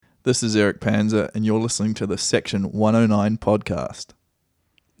This is Erik Panzer, and you're listening to the Section 109 podcast.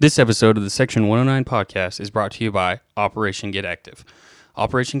 This episode of the Section 109 podcast is brought to you by Operation Get Active.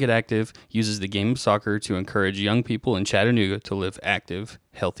 Operation Get Active uses the game of soccer to encourage young people in Chattanooga to live active,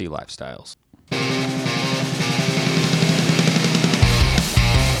 healthy lifestyles.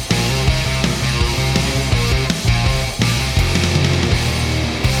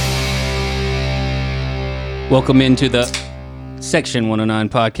 Welcome into the Section 109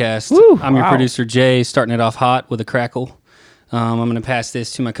 podcast. Woo, I'm your wow. producer, Jay, starting it off hot with a crackle. I'm going to pass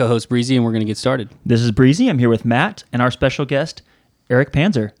this to my co-host, Breezy, and we're going to get started. This is Breezy. I'm here with Matt and our special guest, Erik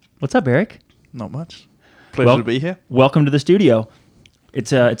Panzer. What's up, Erik? Not much. Pleasure to be here. Welcome to the studio.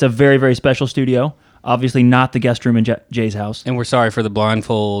 It's a very, very special studio. Obviously not the guest room in Jay's house. And we're sorry for the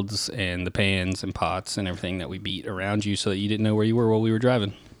blindfolds and the pans and pots and everything that we beat around you so that you didn't know where you were while we were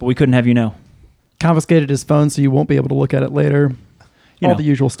driving. But we couldn't have you know. Confiscated his phone so you won't be able to look at it later. All the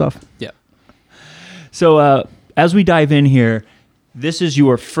usual stuff. Yeah. So as we dive in here, this is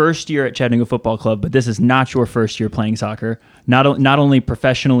your first year at Chattanooga Football Club, but this is not your first year playing soccer. Not only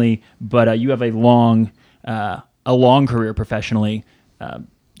professionally, but you have a long career professionally.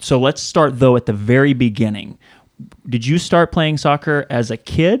 So let's start, though, at the very beginning. Did you start playing soccer as a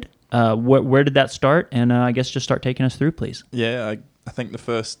kid? Where did that start? And I guess just start taking us through, please. Yeah, I think the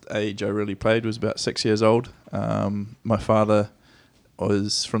first age I really played was about 6 years old. My father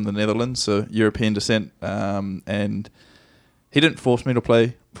was from the Netherlands, so European descent, and he didn't force me to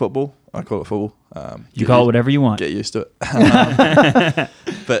play football. I call it football. You call it whatever you want. Get used to it.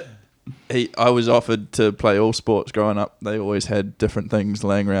 But I was offered to play all sports growing up. They always had different things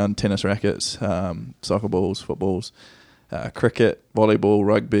laying around: tennis rackets, soccer balls, footballs, cricket, volleyball,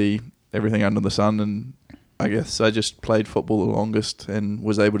 rugby, everything under the sun. And I guess I just played football the longest and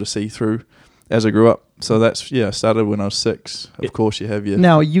was able to see through as I grew up. So that's, I started when I was 6. Of course, you have your...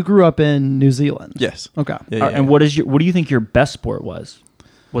 Now, you grew up in New Zealand. Yes. Okay. Yeah. And what do you think your best sport was?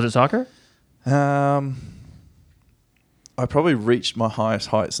 Was it soccer? I probably reached my highest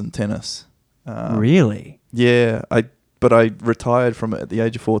heights in tennis. Really? Yeah, but I retired from it at the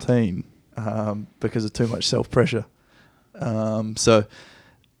age of 14 because of too much self-pressure. So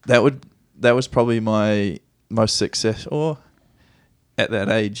that was probably my most success, or at that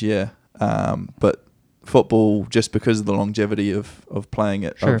age, yeah. But football, just because of the longevity of playing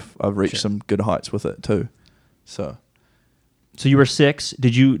it, Sure. I've reached some good heights with it too. So you were 6.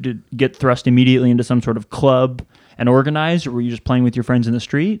 Did you get thrust immediately into some sort of club and organized, or were you just playing with your friends in the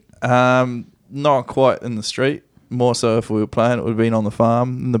street? Not quite in the street. More so if we were playing, it would have been on the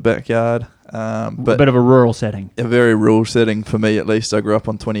farm, in the backyard. But a bit of a rural setting. A very rural setting for me, at least. I grew up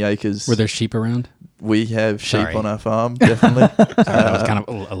on 20 acres. Were there sheep around? We have sheep Sorry. on our farm, definitely. That was kind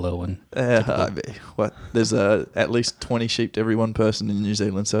of a low one. There's at least 20 sheep to every one person in New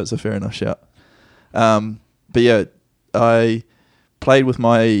Zealand, so it's a fair enough shout. But yeah, I played with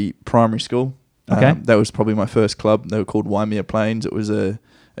my primary school. Okay. That was probably my first club. They were called Waimea Plains. It was a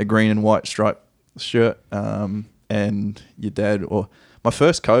green and white striped shirt. And your dad, or my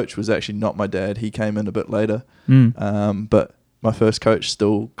first coach was actually not my dad. He came in a bit later. But my first coach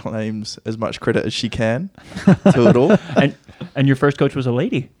still claims as much credit as she can to it all. And your first coach was a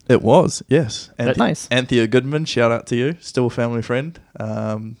lady. It was, yes. That's nice. Anthea Goodman, shout out to you, still a family friend.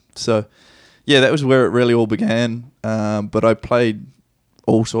 So, yeah, that was where it really all began. But I played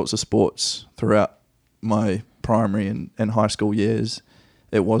all sorts of sports throughout my primary and high school years.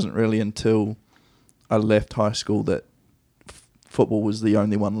 It wasn't really until I left high school that football was the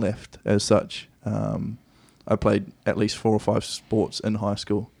only one left as such. I played at least 4 or 5 sports in high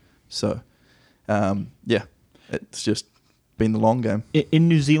school. So, it's just been the long game. In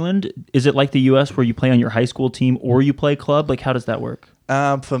New Zealand, is it like the U.S. where you play on your high school team or you play club? Like, how does that work?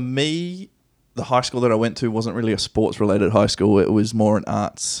 For me, the high school that I went to wasn't really a sports-related high school. It was more an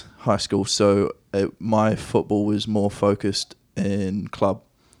arts high school. So my football was more focused in club.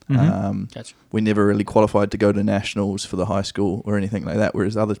 Mm-hmm. Gotcha. We never really qualified to go to nationals for the high school or anything like that,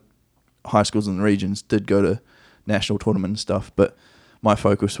 whereas other high schools in the regions did go to national tournament and stuff. But my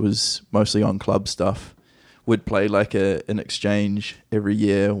focus was mostly on club stuff. We'd play like an exchange every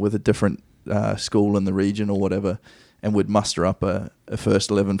year with a different school in the region or whatever, and we'd muster up a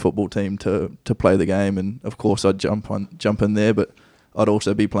first 11 football team to play the game. And of course I'd jump in there, but I'd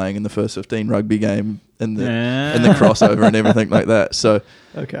also be playing in the first 15 rugby game in the crossover and everything like that. So,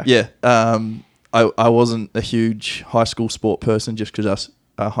 okay. Yeah, I wasn't a huge high school sport person just because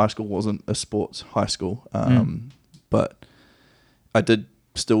our high school wasn't a sports high school. But I did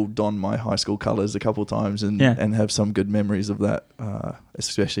still don my high school colours a couple of times and have some good memories of that,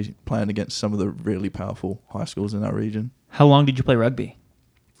 especially playing against some of the really powerful high schools in our region. How long did you play rugby?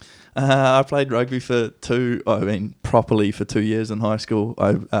 I played rugby properly for 2 years in high school.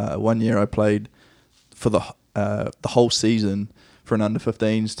 1 year I played for the whole season for an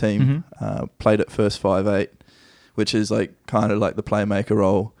under-15s team. Played at first 5'8", which is like kind of like the playmaker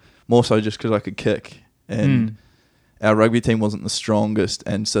role, more so just because I could kick. And our rugby team wasn't the strongest,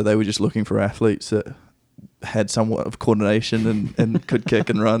 and so they were just looking for athletes that had somewhat of coordination and could kick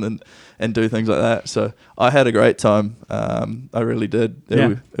and run and do things like that. So I had a great time. I really did.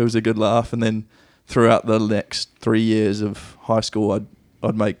 It was a good laugh. And then throughout the next 3 years of high school,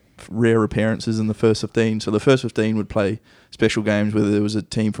 I'd make rare appearances in the first 15. So the first 15 would play special games, whether there was a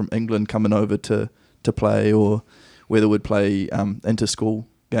team from England coming over to play, or whether we'd play inter-school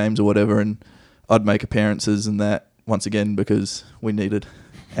games or whatever. And I'd make appearances in that once again because we needed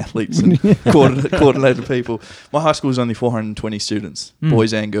athletes and coordinated people. My high school was only 420 students,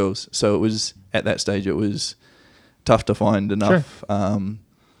 boys and girls. So it was, at that stage, it was tough to find enough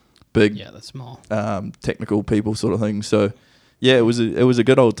big, that's small, technical people sort of thing. So yeah, it was a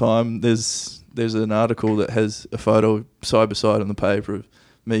good old time. There's an article that has a photo side by side on the paper of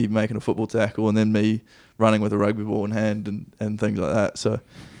me making a football tackle and then me running with a rugby ball in hand and things like that. So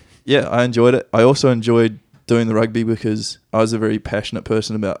yeah, I enjoyed it. I also enjoyed doing the rugby because I was a very passionate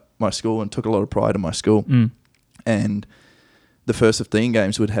person about my school and took a lot of pride in my school. And the first 15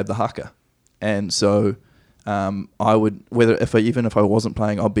 games would have the haka, and so I would, even if I wasn't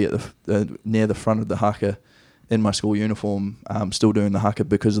playing, I'd be at near the front of the haka in my school uniform, still doing the haka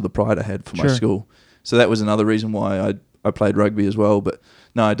because of the pride I had for my school. So that was another reason why I played rugby as well. But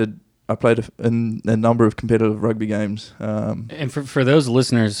no, I played in a number of competitive rugby games. And for those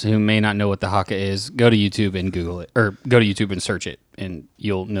listeners who may not know what the haka is, go to YouTube and Google it, or go to YouTube and search it, and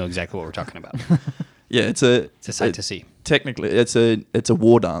you'll know exactly what we're talking about. Yeah, it's a sight to see. Technically, it's a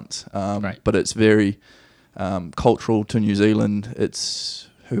war dance, but it's very cultural to New Zealand. It's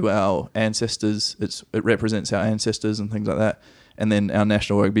who our ancestors. It represents our ancestors and things like that. And then our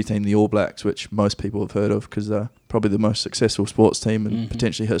national rugby team, the All Blacks, which most people have heard of because they're probably the most successful sports team in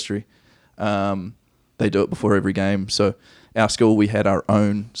potentially history. They do it before every game. So our school, we had our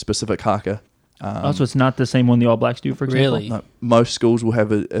own specific haka. So it's not the same one the All Blacks do, for example? Really? No, most schools will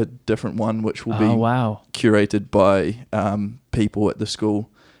have a different one, which will be curated by people at the school,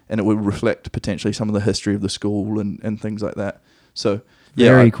 and it will reflect potentially some of the history of the school and things like that. So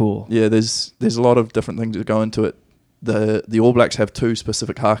very cool. Yeah, there's a lot of different things that go into it. The All Blacks have two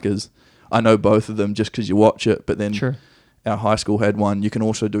specific hakas. I know both of them just because you watch it, but then our high school had one. You can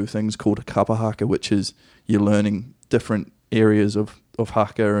also do things called a kapa haka, which is you're learning different areas of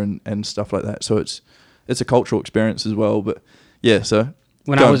haka and stuff like that. So it's a cultural experience as well. But yeah, so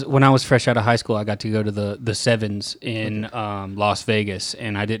when I was fresh out of high school, I got to go to the Sevens in Las Vegas,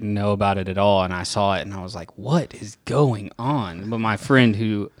 and I didn't know about it at all. And I saw it, and I was like, "What is going on?" But my friend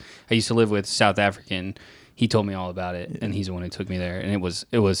who I used to live with, South African, he told me all about it, and he's the one who took me there. And it was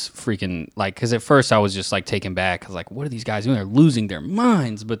freaking, like, because at first I was just like taken back. I was like, what are these guys doing? They're losing their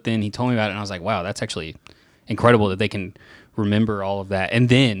minds. But then he told me about it, and I was like, wow, that's actually incredible that they can remember all of that and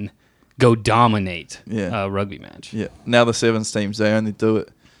then go dominate a rugby match. Yeah. Now the Sevens teams, they only do it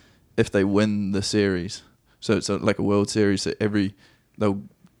if they win the series. So it's like a World Series. So they'll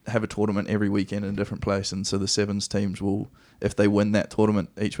have a tournament every weekend in a different place, and so the Sevens teams will, if they win that tournament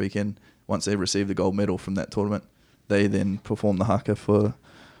each weekend, once they receive the gold medal from that tournament, they then perform the haka for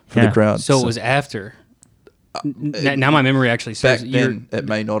the crowd. So it was after. Now my memory actually says back then it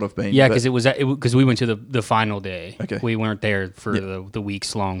may not have been. Yeah, because we went to the final day. Okay. We weren't there for the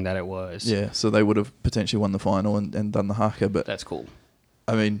weeks long that it was. Yeah, so they would have potentially won the final and done the haka. But that's cool.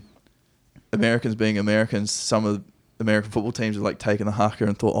 I mean, Americans being Americans, some of the American football teams have like taken the haka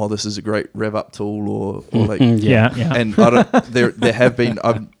and thought, oh, this is a great rev up tool, or like yeah. And there have been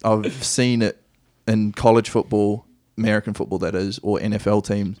I've seen it in college football, American football that is, or NFL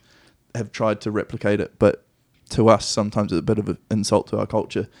teams have tried to replicate it, but to us sometimes it's a bit of an insult to our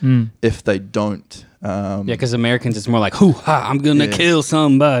culture if they don't. Because Americans, it's more like, hoo-ha, I'm gonna kill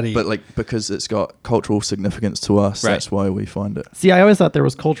somebody. But like, because it's got cultural significance to us, that's why we find it. See, I always thought there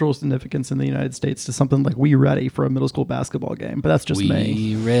was cultural significance in the United States to something like "We Ready" for a middle school basketball game, but that's just me.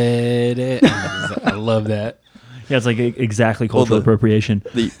 We ready. I love that. Yeah, it's like exactly cultural appropriation.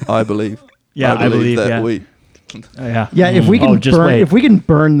 I believe. Yeah, I believe that we. Yeah, if we can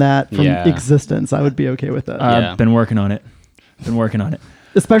burn that from existence, I would be okay with that. I've been working on it.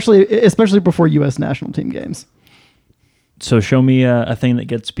 Especially before U.S. national team games. So show me a thing that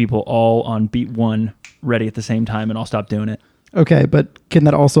gets people all on beat one ready at the same time, and I'll stop doing it. Okay, but can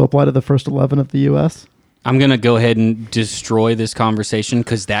that also apply to the first 11 of the U.S.? I'm going to go ahead and destroy this conversation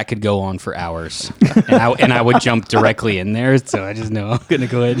because that could go on for hours. and I would jump directly in there. So I just know I'm going to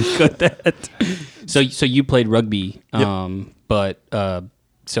go ahead and cut that. So you played rugby, but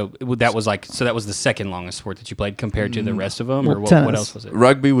that was the second longest sport that you played compared to the rest of them? Well, or what else was it?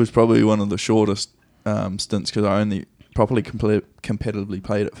 Rugby was probably one of the shortest stints because I only properly competitively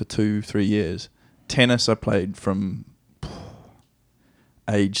played it for 2-3 years. Tennis I played from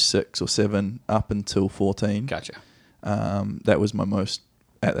age 6 or 7 up until 14. Gotcha. That was my most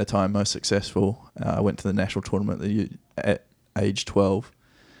successful. I went to the national tournament at age 12,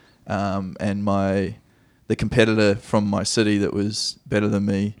 and the competitor from my city that was better than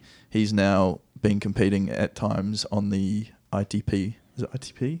me, he's now been competing at times on the ITP. Is it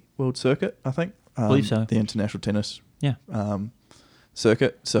ITP World Circuit? I think. I believe so. The international tennis. Yeah.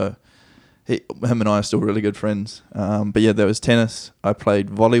 Circuit. So. Him and I are still really good friends. But yeah, there was tennis. I played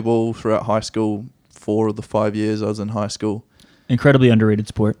volleyball throughout high school. 4 of the 5 years I was in high school. Incredibly underrated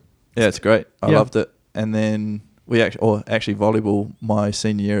sport. Yeah, it's great. I loved it. And then actually volleyball, my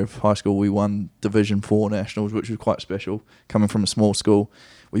senior year of high school, we won Division 4 nationals, which was quite special. Coming from a small school,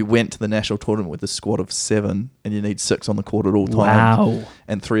 we went to the national tournament with a squad of 7, and you need 6 on the court at all times. Wow.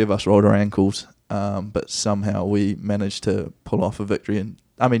 And 3 of us rolled our ankles. But somehow we managed to pull off a victory. And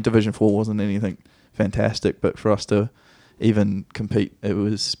I mean, Division 4 wasn't anything fantastic, but for us to even compete, it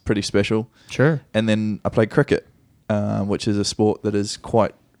was pretty special. Sure. And then I played cricket, which is a sport that is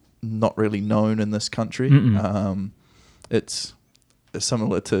quite not really known in this country. It's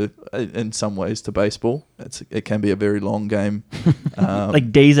similar to, in some ways, to baseball. It can be a very long game.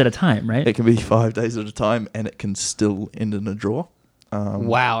 Like days at a time, right? It can be 5 days at a time, and it can still end in a draw.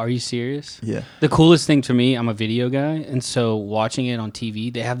 Wow, are you serious? Yeah. The coolest thing to me, I'm a video guy, and so watching it on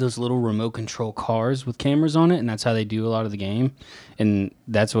TV, they have those little remote control cars with cameras on it, and that's how they do a lot of the game, and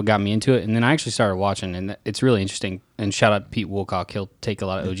that's what got me into it. And then I actually started watching, and it's really interesting. And shout out to Pete Woolcock, he'll take a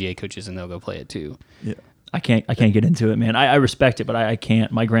lot of OGA coaches, and they'll go play it too. Yeah. I can't get into it, man. I respect it, but I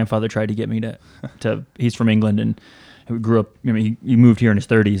can't. My grandfather tried to get me to he's from England and grew up. I mean, he moved here in his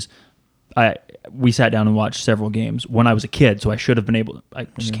 30s. We sat down and watched several games when I was a kid, so I should have been able to. I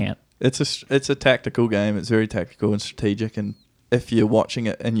just can't. It's a tactical game. It's very tactical and strategic, and if you're watching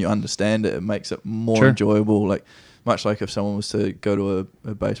it and you understand it, it makes it more enjoyable. Like much like if someone was to go to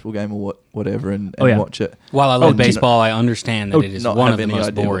a baseball game or whatever and watch it. While I love baseball, I understand that it is one of the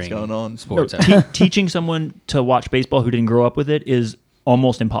most boring going on. sports. Teaching someone to watch baseball who didn't grow up with it is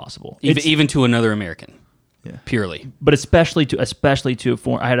almost impossible. Even to another American. Yeah. Purely, but especially to a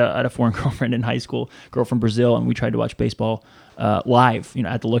foreign. I had a foreign girlfriend in high school, girl from Brazil, and we tried to watch baseball live.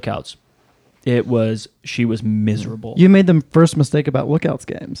 At the Lookouts. She was miserable. You made the first mistake about Lookouts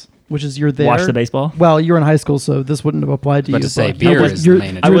games, which is you're there. Watch the baseball. Well, you're in high school, so this wouldn't have applied to you. To say beer is the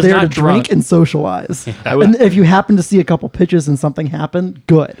main. I was there to drunk. drink and socialize. And if you happen to see a couple pitches and something happened,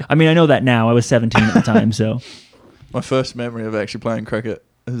 good. I mean, I know that now. I was 17 at the time, so My first memory of actually playing cricket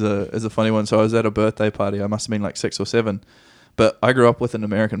is a funny one. So I was at a birthday party. I must have been like 6 or 7, but I grew up with an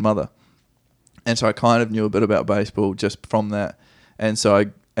American mother, and so I kind of knew a bit about baseball just from that. And so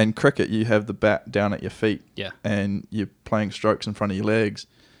in cricket, you have the bat down at your feet, and you're playing strokes in front of your legs.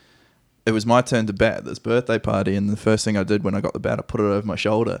 It was my turn to bat at this birthday party, and the first thing I did when I got the bat, I put it over my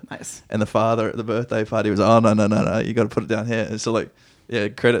shoulder. Nice. And the father at the birthday party was, "Oh no, you got to put it down here." And so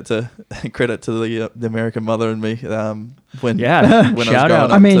credit to the American mother and me. When shout I was out. growing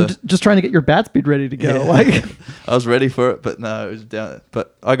up I mean, just trying to get your bat speed ready to go. Yeah. I was ready for it, but no, it was down.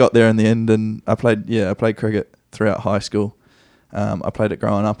 But I got there in the end, and I played cricket throughout high school. I played it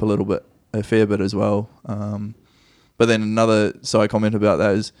growing up a fair bit as well. But then another side comment about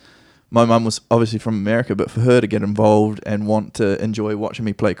that is my mum was obviously from America, but for her to get involved and want to enjoy watching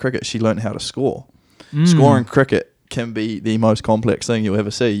me play cricket, she learned how to score. Scoring cricket can be the most complex thing you'll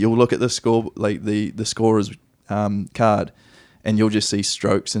ever see. You'll look at the score, like the scorer's card, and you'll just see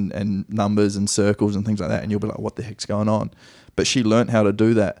strokes and numbers and circles and things like that, and you'll be like, what the heck's going on? But she learned how to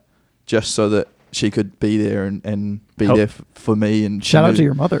do that just so that she could be there and be there for me. And shout out to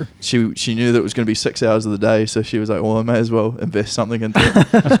your mother. She knew that it was going to be 6 hours of the day, so she was like, well, I may as well invest something into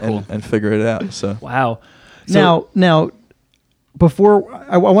it and figure it out. So wow. Now, before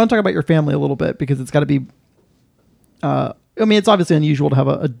I want to talk about your family a little bit, because it's got to be. I mean, it's obviously unusual to have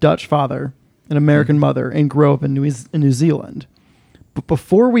a Dutch father, an American mother, and grow up in New Zealand. But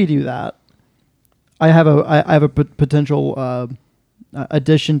before we do that, I have a potential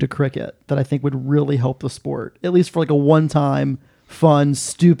addition to cricket that I think would really help the sport, at least for like a one-time, fun,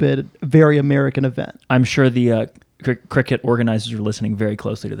 stupid, very American event. I'm sure the cricket organizers are listening very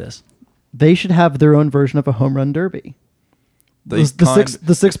closely to this. They should have their own version of a home run derby. They the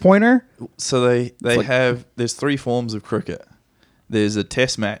 6-pointer. So they like- have, there's 3 forms of cricket. There's a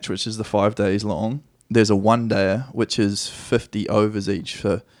test match, which is the 5 days long. There's a one-dayer, which is 50 overs each,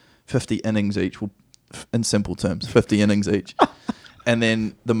 for 50 innings each, well, in simple terms, 50 innings each. And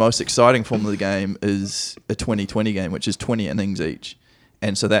then the most exciting form of the game is a 20-20 game, which is 20 innings each.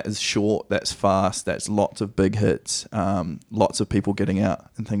 And so that is short, that's fast, that's lots of big hits, lots of people getting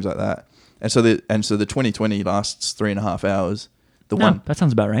out and things like that. And so the 20-20 lasts 3.5 hours. That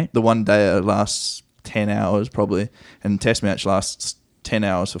sounds about right. The one day lasts 10 hours probably, and the test match lasts 10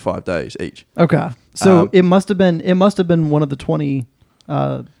 hours for 5 days each. Okay, so it must have been one of the 20.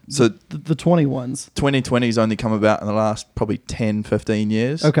 So the 20 ones. 2020's only come about in the last probably 10, 15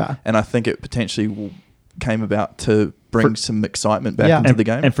 years. Okay, and I think it potentially came about to bring some excitement back into the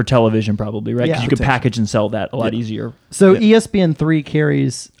game, and for television probably, right? Yeah. Because you could package and sell that a lot easier. So ESPN3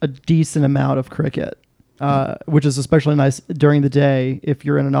 carries a decent amount of cricket. Which is especially nice during the day if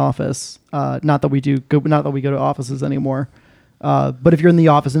you're in an office. Not that we go to offices anymore, but if you're in the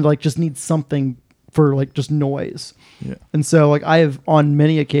office and like just need something for like just noise. Yeah. And so like I have on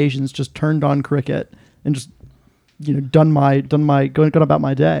many occasions just turned on cricket and just done my going about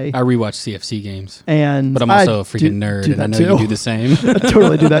my day. I rewatch CFC games, And but I'm also a freaking nerd, and I know you do the same. I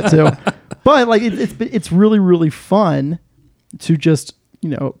totally do that too. But like it's really really fun to just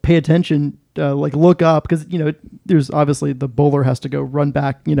pay attention. Like look up, because there's obviously the bowler has to go run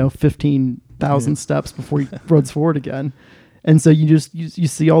back 15,000 steps before he runs forward again, and so you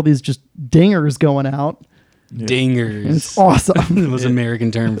see all these just dingers going out. Dingers. And it's awesome. It was an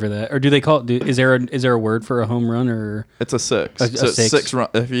American term for that, or do they call it? Is there a word for a home run, or it's a 6? A So it's 6 run.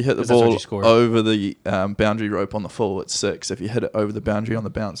 If you hit the That's what ball you score. over the boundary rope on the full, it's 6. If you hit it over the boundary on the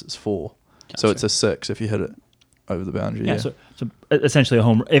bounce, it's 4. So Gotcha. it's a 6 if you hit it over the boundary. Yeah, so essentially a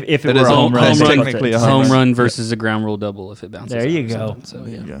home. If it It were is a home run, it's it's technically a home home run run. versus a ground rule double if it bounces. There you out or go. something. So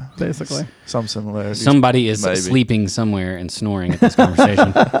There you yeah. go. Basically. Some similarities. Somebody is Maybe. sleeping somewhere and snoring at this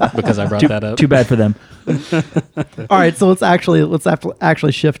conversation because I brought that up. Too bad for them. All right, so let's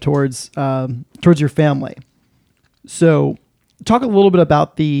actually shift towards your family. So, talk a little bit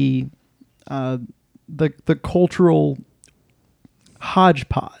about the cultural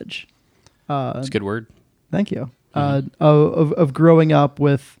hodgepodge. That's a good word. Thank you. Of growing up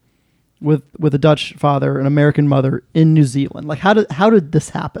with a Dutch father, an American mother in New Zealand. Like how did this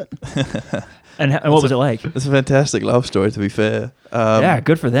happen? And what was it like? It's a fantastic love story, to be fair. Yeah,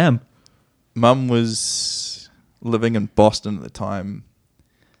 good for them. Mum was living in Boston at the time,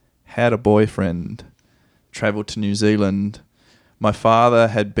 had a boyfriend, travelled to New Zealand. My father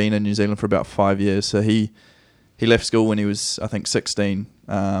had been in New Zealand for about 5 years, so he left school when he was, I think, 16,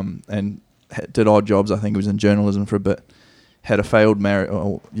 and did odd jobs. I think he was in journalism for a bit. Had a failed marriage,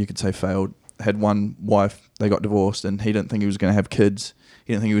 or you could say failed. Had one wife, they got divorced, and he didn't think he was going to have kids.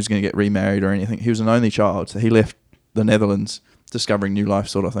 He didn't think he was going to get remarried or anything. He was an only child, so he left the Netherlands, discovering new life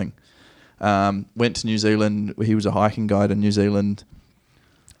sort of thing. Went to New Zealand. He was a hiking guide in New Zealand.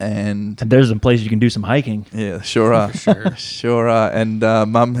 And there's some places you can do some hiking. Yeah, sure are. For sure. Sure are. And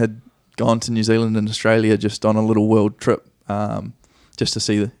Mum had gone to New Zealand and Australia just on a little world trip, just to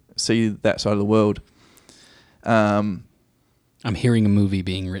see that side of the world. I'm hearing a movie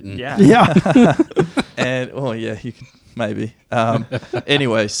being written. Yeah. Yeah. And you can maybe.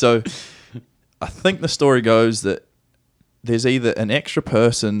 Anyway, so I think the story goes that there's either an extra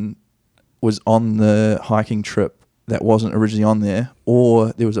person was on the hiking trip that wasn't originally on there,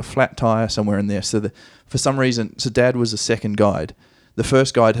 or there was a flat tire somewhere in there. So for some reason, Dad was the second guide. The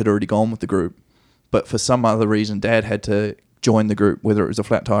first guide had already gone with the group, but for some other reason, Dad had to join the group, whether it was a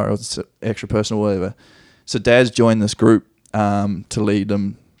flat tire or an extra person or whatever. So Dad's joined this group to lead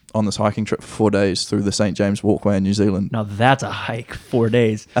them on this hiking trip for 4 days through the St. James Walkway in New Zealand. Now that's a hike, 4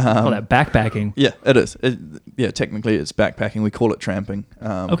 days. Call that backpacking. Yeah, it is. Technically it's backpacking. We call it tramping.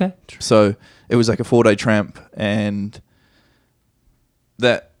 Okay. So it was like a 4-day tramp, and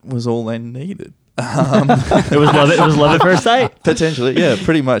that was all they needed. It was love at first sight. Potentially, yeah,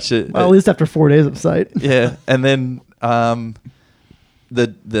 pretty much. Well, at least after 4 days of sight. Yeah, and then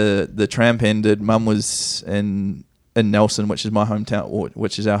the tramp ended. Mum was in Nelson, which is my hometown, or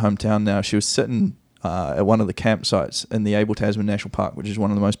which is our hometown now. She was sitting at one of the campsites in the Abel Tasman National Park, which is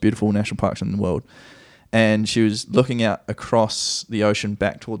one of the most beautiful national parks in the world. And she was looking out across the ocean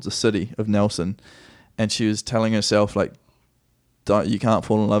back towards the city of Nelson, and she was telling herself, like, you can't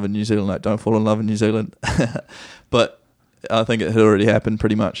fall in love in New Zealand. Like, don't fall in love in New Zealand. But I think it had already happened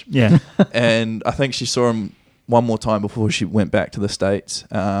pretty much. Yeah. And I think she saw him one more time before she went back to the States.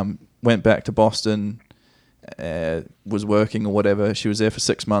 Went back to Boston, was working or whatever. She was there for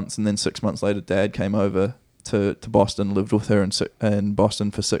 6 months, and then 6 months later, Dad came over to Boston, lived with her in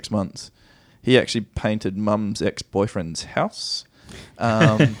Boston for 6 months. He actually painted Mum's ex-boyfriend's house. In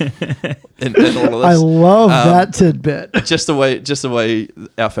all of this. I love that tidbit. Just the way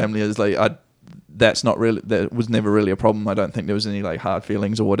our family is, like, that was never really a problem. I don't think there was any like hard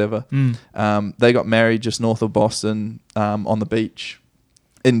feelings or whatever. They got married just north of Boston, on the beach,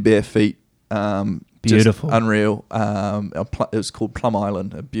 in bare feet. Beautiful. Just unreal. It was called Plum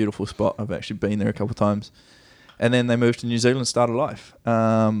Island, a beautiful spot. I've actually been there a couple of times. And then they moved to New Zealand and started life.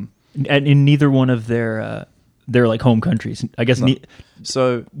 And in neither one of their like home countries, I guess. No.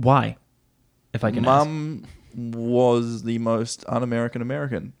 So why, if I can Mum was the most un-American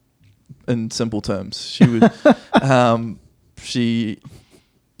American, in simple terms. She was, she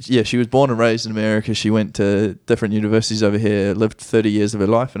was born and raised in America. She went to different universities over here, lived 30 years of her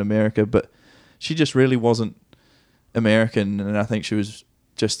life in America, but she just really wasn't American. And I think she was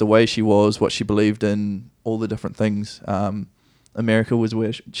just the way she was, what she believed in, all the different things. America was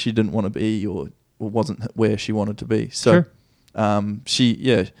where she didn't want to be, or wasn't where she wanted to be. So,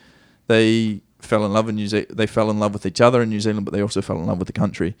 Sure. They fell in love in New Zealand. They fell in love with each other in New Zealand, but they also fell in love with the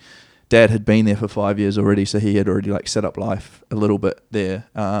country. Dad had been there for 5 years already, so he had already like set up life a little bit there,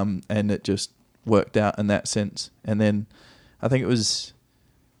 and it just worked out in that sense. And then I think it was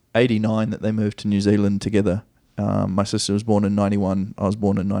 89 that they moved to New Zealand together. My sister was born in 91. I was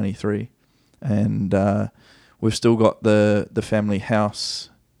born in 93, and we've still got the family house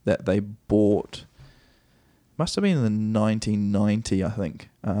that they bought. Must have been in 1990, I think.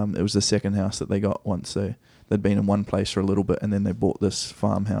 It was the second house that they got once they'd been in one place for a little bit, and then they bought this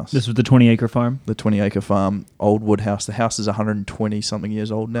farmhouse. This was the 20-acre farm? The 20-acre farm, old wood house. The house is 120-something years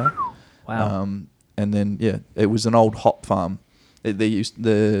old now. Wow. And then, it was an old hop farm.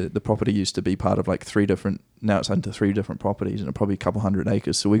 The property used to be part of like now it's into 3 different properties, and probably a couple hundred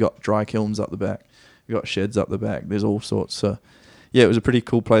acres. So we got dry kilns up the back. We got sheds up the back. There's all sorts. So, it was a pretty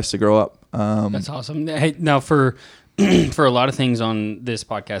cool place to grow up. That's awesome. Hey, now for for a lot of things on this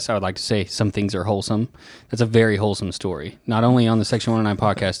podcast, I would like to say some things are wholesome. That's a very wholesome story. Not only on the Section 109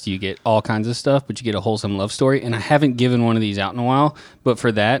 podcast do you get all kinds of stuff, but you get a wholesome love story. And I haven't given one of these out in a while, but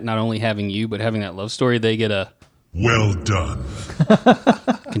for that, not only having you, but having that love story, they get a... Well done.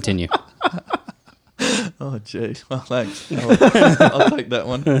 Continue. Oh, geez. Well, thanks. I'll take that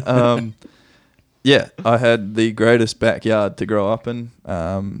one. I had the greatest backyard to grow up in.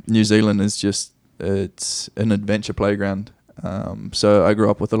 New Zealand is it's an adventure playground. So I grew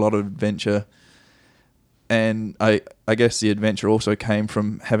up with a lot of adventure. And I guess the adventure also came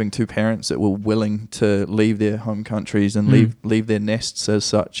from having 2 parents that were willing to leave their home countries and leave their nests as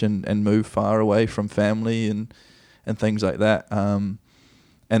such, and move far away from family and things like that. And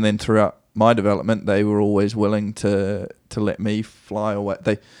then throughout my development, they were always willing to let me fly away.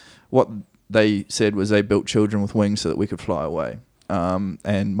 What they said was they built children with wings so that we could fly away.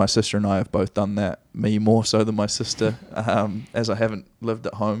 And my sister and I have both done that, me more so than my sister, as I haven't lived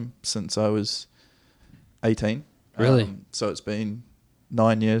at home since I was 18. Really? So it's been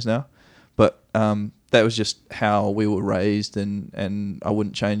 9 years now. But that was just how we were raised, and I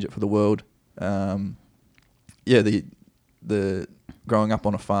wouldn't change it for the world. The growing up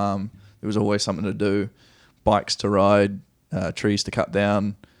on a farm, there was always something to do, bikes to ride, trees to cut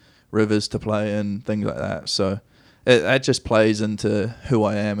down, rivers to play in, things like that. So it just plays into who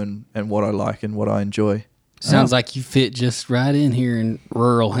I am and what I like and what I enjoy. Sounds like you fit just right in here in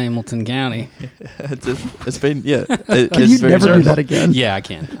rural Hamilton County. It's been, Can you never do that again? Yeah, I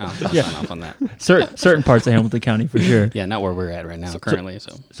can. I'll sign off on that. Certain parts of Hamilton County, for sure. Yeah, not where we're at right now currently.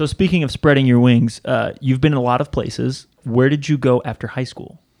 So speaking of spreading your wings, you've been in a lot of places. Where did you go after high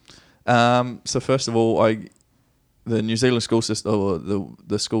school? So first of all, the New Zealand school system, or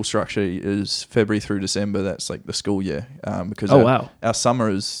the school structure, is February through December. That's like the school year. Because our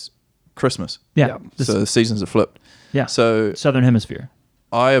summer is Christmas. Yeah. So the seasons are flipped. Yeah. So Southern Hemisphere.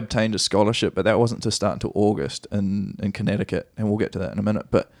 I obtained a scholarship, but that wasn't to start until August in Connecticut, and we'll get to that in a minute.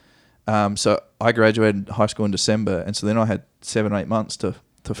 But so I graduated high school in December, and so then I had 7 or 8 months to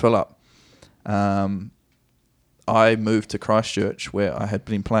fill up. I moved to Christchurch, where I had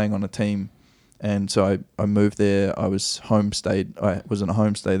been playing on a team, and so I moved there. I was in a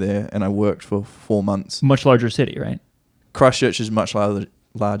homestay there, and I worked for 4 months. Much larger city, right? Christchurch is much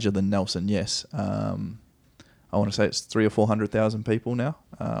larger than Nelson, yes. I want to say it's 300,000 or 400,000 people now,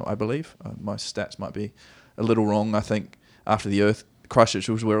 I believe. My stats might be a little wrong. I think after Christchurch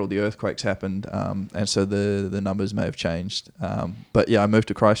was where all the earthquakes happened, and so the numbers may have changed. But yeah, I moved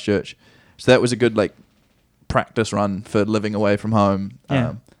to Christchurch. So that was a good practice run for living away from home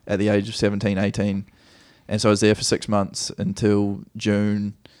at the age of 17, 18. And so I was there for 6 months until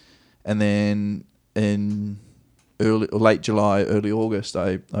June. And then in late July, early August,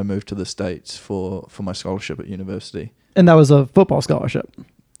 I moved to the States for my scholarship at university. And that was a football scholarship.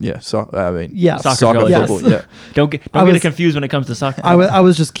 Yeah, so I mean, Yeah, Soccer football. yes. Yeah, Don't get it confused when it comes to soccer. I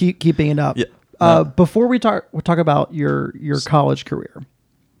was just keeping it up. Yeah. Before we talk about your college career,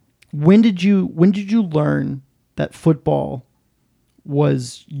 when did you learn that football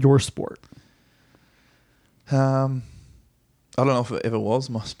was your sport? I don't know if it ever was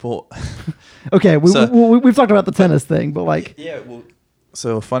my sport. Okay, we've talked about the tennis thing, but like, yeah. Well,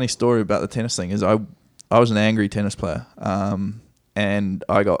 so a funny story about the tennis thing is I was an angry tennis player, and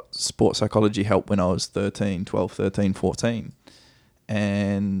I got sports psychology help when I was 12, 13, 14,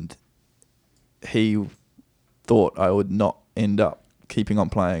 and he thought I would not end up keeping on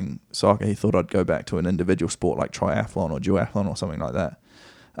playing soccer. He thought I'd go back to an individual sport like triathlon or duathlon or something like that.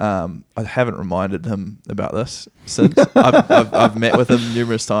 I haven't reminded him about this since. I've met with him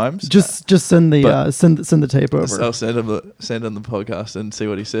numerous times. Just send the send the tape over. I'll send him the podcast and see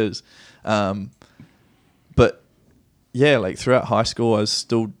what he says. But yeah, like throughout high school, I was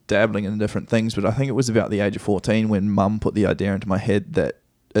still dabbling in different things. But I think it was about the age of 14 when Mum put the idea into my head that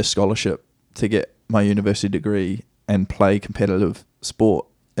a scholarship to get my university degree and play competitive sport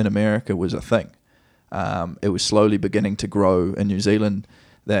in America was a thing. It was slowly beginning to grow in New Zealand,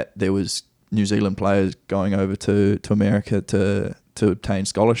 that there was New Zealand players going over to America to obtain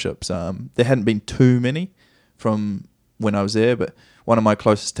scholarships. There hadn't been too many from when I was there, but one of my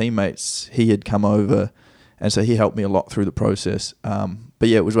closest teammates, he had come over, and so he helped me a lot through the process. But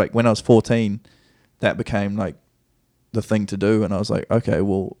yeah, it was like when I was 14, that became like the thing to do, and I was like, okay,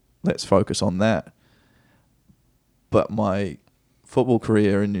 well, let's focus on that. But my football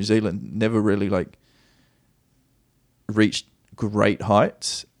career in New Zealand never really like reached great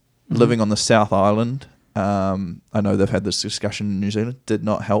heights. Living on the South Island, I know they've had this discussion in New Zealand, did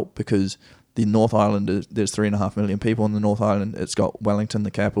not help because the North Island, there's 3.5 million people on the North Island. It's got Wellington,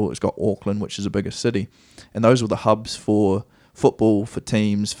 the capital. It's got Auckland, which is the biggest city. And those were the hubs for football, for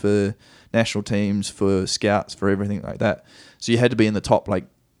teams, for national teams, for scouts, for everything like that. So you had to be in the top like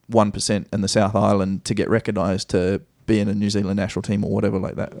 1% in the South Island to get recognised to be in a New Zealand national team or whatever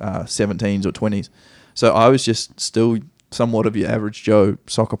like that, 17s or 20s. So I was just still somewhat of your average Joe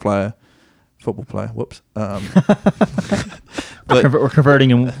soccer player, football player. Whoops. But We're converting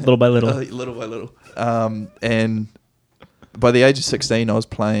him little by little. Little by little. And by the age of 16, I was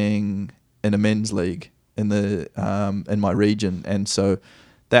playing in a men's league in my region, and so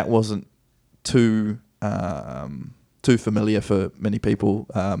that wasn't too familiar for many people.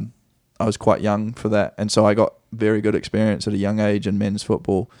 I was quite young for that, and so I got very good experience at a young age in men's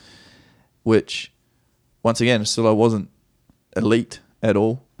football, which, once again, still I wasn't elite at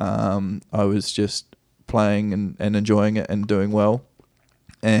all. I was just playing and enjoying it and doing well,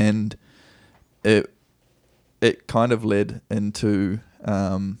 and it kind of led into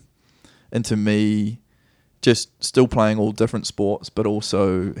me just still playing all different sports, but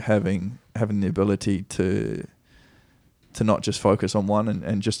also having the ability to not just focus on one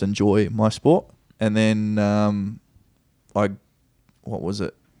and just enjoy my sport. And then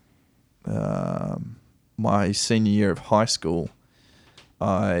my senior year of high school,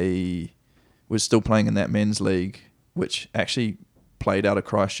 I was still playing in that men's league, which actually played out of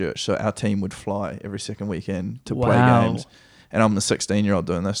Christchurch. So our team would fly every second weekend to play games. And I'm the 16-year-old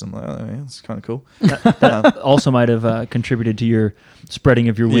doing this. I'm like, oh, yeah, it's kind of cool. That also might have contributed to your spreading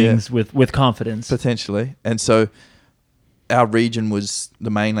of your wings with confidence. Potentially. And so our region was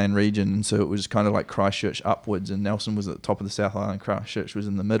the mainland region, so it was kind of like Christchurch upwards, and Nelson was at the top of the South Island, Christchurch was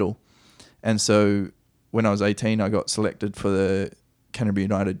in the middle. And so when I was 18, I got selected for the Canterbury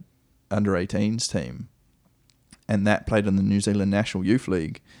United under-18s team, and that played in the New Zealand National Youth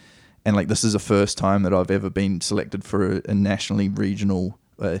League. And like, this is the first time that I've ever been selected for a nationally regional,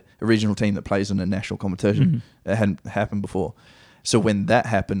 a regional team that plays in a national competition. Mm-hmm. It hadn't happened before. So when that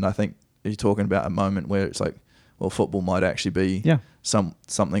happened, I think you're talking about a moment where it's like, well, football might actually be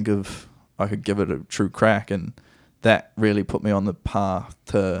something of, I could give it a true crack. And that really put me on the path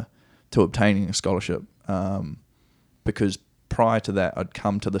to obtaining a scholarship. Because prior to that, I'd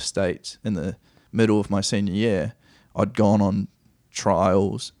come to the States in the middle of my senior year. I'd gone on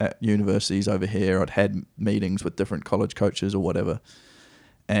trials at universities over here. I'd had meetings with different college coaches or whatever.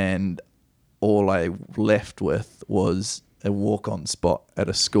 And all I left with was a walk-on spot at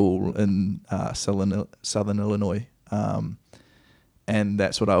a school in Southern Illinois. And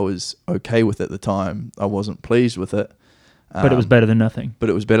that's what I was okay with at the time. I wasn't pleased with it. But it was better than nothing.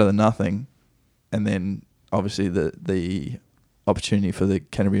 And then obviously the opportunity for the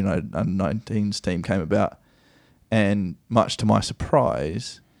Canterbury United under-19s team came about. And much to my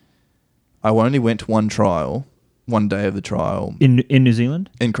surprise, I only went to one trial, one day of the trial In New Zealand?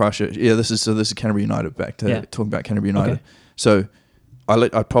 in Christchurch. Yeah, this is Canterbury United. Back to talking about Canterbury United. Okay. So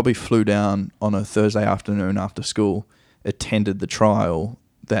I probably flew down on a Thursday afternoon after school, attended the trial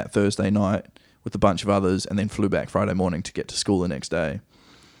that Thursday night with a bunch of others, and then flew back Friday morning to get to school the next day.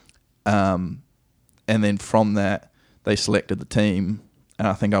 And then from that, they selected the team, and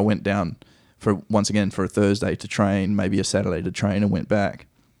I think I went down once again for a Thursday to train, maybe a Saturday to train, and went back.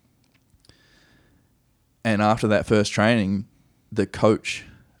 And after that first training, the coach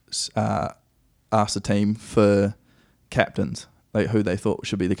asked the team for captains, like who they thought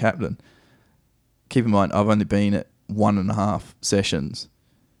should be the captain. Keep in mind, I've only been at 1.5 sessions,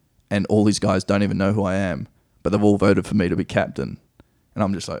 and all these guys don't even know who I am, but they've all voted for me to be captain. And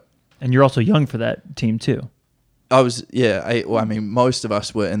I'm just like... And you're also young for that team too. I was, most of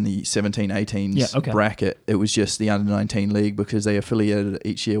us were in the 17-18s bracket. It was just the under-19 league because they affiliated it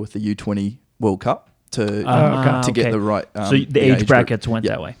each year with the U20 World Cup to get the right... so the age brackets went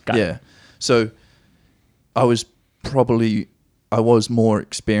that way. Got it. So I was more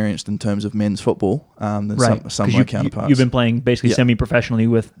experienced in terms of men's football than some of my counterparts. You've been playing basically semi-professionally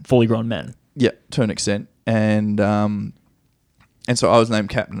with fully grown men. Yeah, to an extent. And so I was named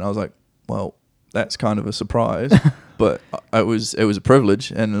captain. I was like, well, that's kind of a surprise, but it was a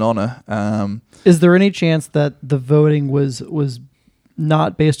privilege and an honor. Is there any chance that the voting was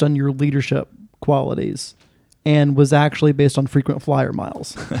not based on your leadership qualities and was actually based on frequent flyer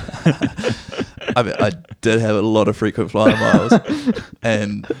miles? I mean, I did have a lot of frequent flyer miles,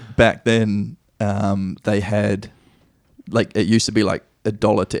 and back then they had, like, it used to be like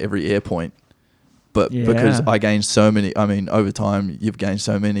 $1 to every air point, but because I gained so many, I mean, over time you've gained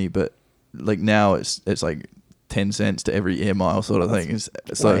so many, but like now it's like 10 cents to every air mile sort of thing.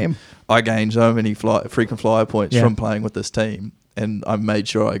 So lame. I gained so many frequent flyer points from playing with this team, and I made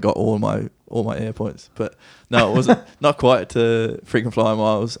sure I got all my air points. But no, it wasn't not quite to frequent flyer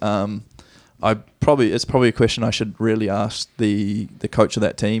miles. It's probably a question I should really ask the coach of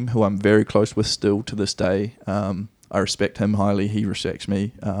that team, who I'm very close with still to this day. I respect him highly. He respects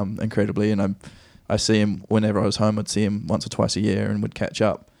me incredibly, and I see him whenever I was home. I'd see him once or twice a year and would catch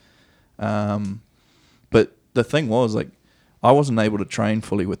up. But the thing was, like, I wasn't able to train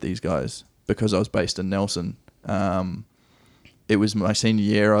fully with these guys because I was based in Nelson. It was my senior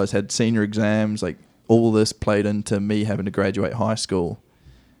year. I had senior exams. Like, all this played into me having to graduate high school.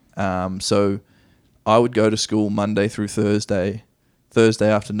 So I would go to school Monday through Thursday.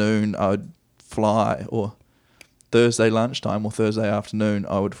 Thursday afternoon, I would fly, or Thursday lunchtime or Thursday afternoon,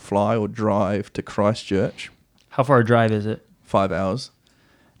 I would fly or drive to Christchurch. How far a drive is it? 5 hours.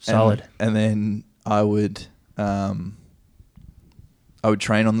 Solid. And then I would train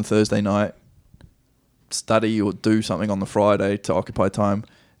on the Thursday night, study or do something on the Friday to occupy time,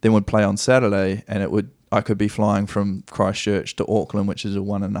 then would play on Saturday, and I could be flying from Christchurch to Auckland, which is a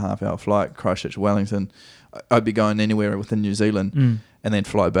 1.5 hour flight, Christchurch to Wellington. I'd be going anywhere within New Zealand and then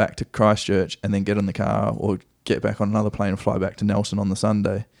fly back to Christchurch and then get in the car or get back on another plane and fly back to Nelson on the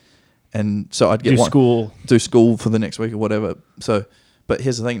Sunday. And so I'd do school for the next week or whatever. So, but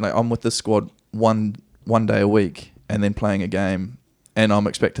here's the thing, like, I'm with this squad one day a week and then playing a game, and I'm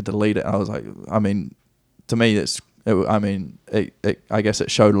expected to lead it. I was like, I mean, to me, I guess it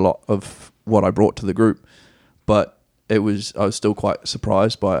showed a lot of what I brought to the group, but I was still quite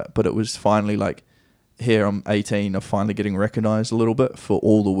surprised by it. But it was finally like, here I'm 18, I'm finally getting recognised a little bit for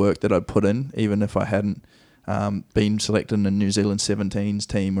all the work that I'd put in, even if I hadn't been selected in a New Zealand 17s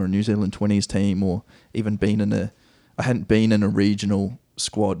team or a New Zealand 20s team, or even I hadn't been in a regional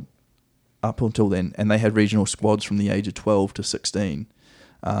squad up until then, and they had regional squads from the age of 12 to 16.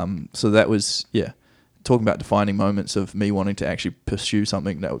 So that was, talking about defining moments of me wanting to actually pursue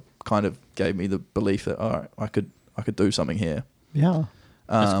something that kind of gave me the belief that, all right, I could do something here. Yeah.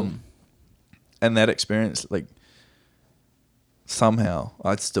 That's cool. And that experience, like, somehow,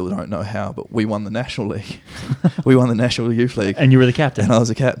 I still don't know how, but we won the National League. We won the National Youth League. And you were the captain. And I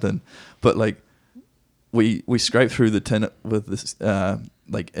was a captain. But, like, we scraped through the 10 with this,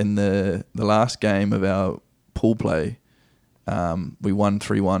 like, in the last game of our pool play, we won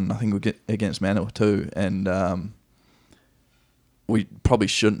 3-1, I think we get against Manawatu, and we probably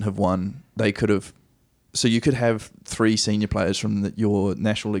shouldn't have won. They could have. So you could have 3 senior players from your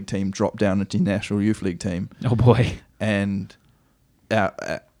National League team drop down into your National Youth League team. Oh boy! And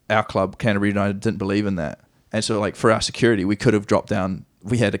our club, Canterbury United, didn't believe in that, and so, like, for our security, we could have dropped down.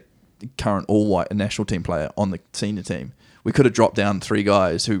 We had a current all-white national team player on the senior team. We could have dropped down 3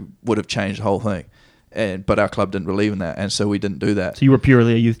 guys who would have changed the whole thing. But our club didn't believe in that, and so we didn't do that. So you were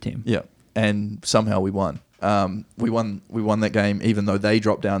purely a youth team. Yeah, and somehow we won. we won that game, even though they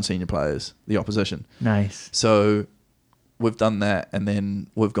dropped down senior players, the opposition. Nice. So we've done that, and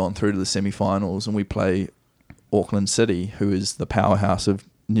then we've gone through to the semi-finals, and we play Auckland City, who is the powerhouse of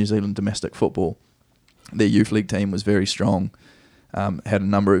New Zealand domestic football. Their youth league team was very strong, had a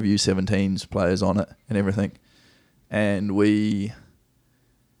number of U17s players on it and everything. And we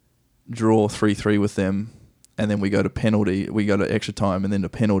draw 3-3 with them, and then we go to extra time and then to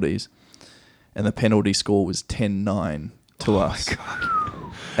penalties. And the penalty score was 10-9 to us. My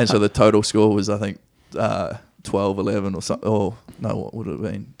God. And so the total score was, I think, 12-11 or something. Oh, no, what would it have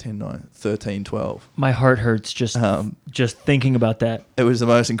been? 10-9, 13-12. My heart hurts just thinking about that. It was the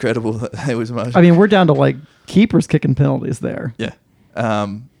most incredible. It was the most. I mean, we're down to like keepers kicking penalties there. Yeah.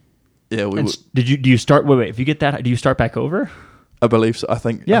 Yeah. Do you start? Wait. If you get that, do you start back over? I believe so. I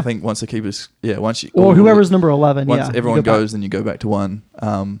think. Yeah. I think once the keepers. Yeah. Once you. Or whoever's number 11. Once yeah. everyone goes, then you go back to one.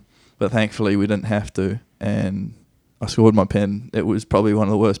 But thankfully we didn't have to, and I scored my pen. It was probably one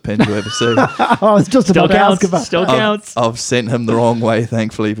of the worst pens you ever see. I was just Still about to ask counts. about Still that. counts. I've sent him the wrong way,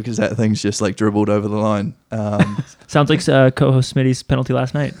 thankfully, because that thing's just like dribbled over the line. Sounds like co-host Smitty's penalty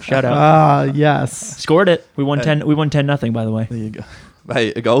last night. Shout out. Yes. Scored it. We won 10. We won 10-0. By the way. There you go.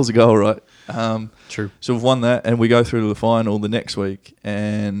 Hey, a goal's a goal, right? True. So we've won that, and we go through to the final the next week,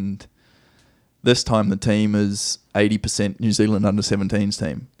 and this time the team is 80% New Zealand under-17s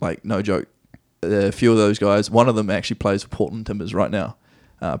team. Like, no joke. A few of those guys, one of them actually plays for Portland Timbers right now,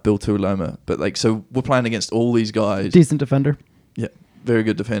 Bill Tuiloma. But like, so we're playing against all these guys. Decent defender. Yeah, very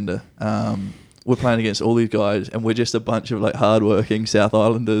good defender. We're playing against all these guys, and we're just a bunch of like hardworking South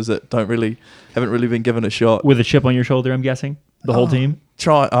Islanders that haven't really been given a shot. With a chip on your shoulder, I'm guessing. The whole team.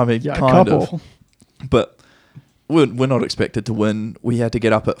 Yeah, A kind couple. of. But we're not expected to win. We had to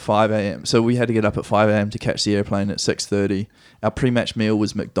get up at 5 a.m. So we had to get up at 5 a.m. to catch the airplane at 6:30. Our pre-match meal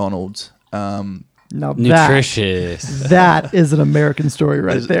was McDonald's. Now Nutritious. that is an American story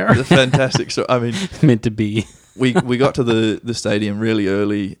right there. It's a fantastic story. I mean, Meant to be. we got to the stadium really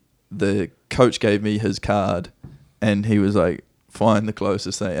early. The coach gave me his card, and he was like, "Find the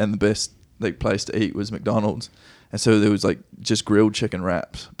closest thing." And the best place to eat was McDonald's. And so there was like just grilled chicken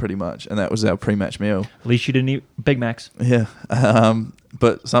wraps, pretty much, and that was our pre-match meal. At least you didn't eat Big Macs. Yeah,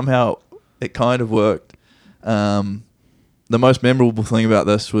 but somehow it kind of worked. The most memorable thing about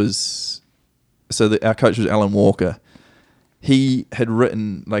this was, our coach was Alan Walker. He had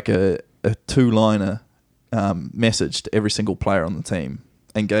written like a 2-liner message to every single player on the team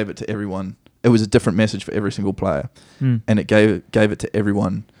and gave it to everyone. It was a different message for every single player, and it gave it to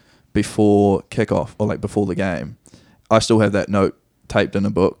everyone before kickoff or like before the game. I still have that note taped in a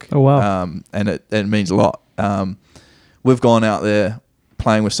book. Oh, wow. And it means a lot. We've gone out there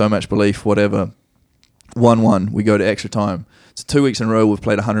playing with so much belief, whatever. 1-1, we go to extra time. So 2 weeks in a row, we've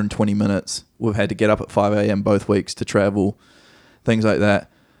played 120 minutes. We've had to get up at 5 a.m. both weeks to travel, things like that.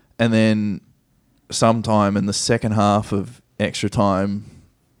 And then sometime in the second half of extra time,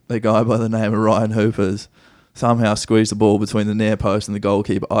 the guy by the name of Ryan Hoopers somehow squeezed the ball between the near post and the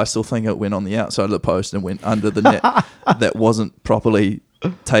goalkeeper. I still think it went on the outside of the post and went under the net. That wasn't properly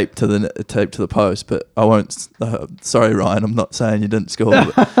taped to the post, but I won't. Sorry, Ryan. I'm not saying you didn't score.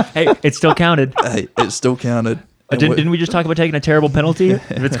 But Hey, it still counted. hey, it still counted. Didn't we just talk about taking a terrible penalty?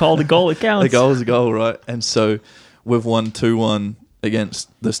 If it's called a goal, it counts. A goal is a goal, right? And so we've won 2-1 against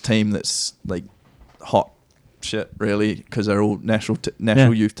this team that's like hot shit, really, because they're all national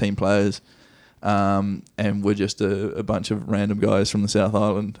youth team players. And we're just a bunch of random guys from the South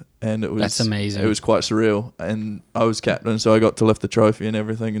Island, and That's amazing. It was quite surreal, and I was captain, so I got to lift the trophy and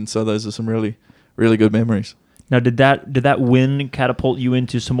everything, and so those are some really, really good memories. Now, did that win catapult you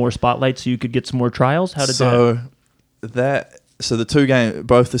into some more spotlights so you could get some more trials? How did that? So the two games,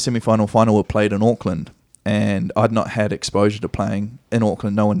 both the semi-final and final, were played in Auckland, and I'd not had exposure to playing in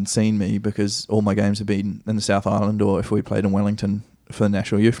Auckland. No one had seen me because all my games had been in the South Island, or if we played in Wellington for the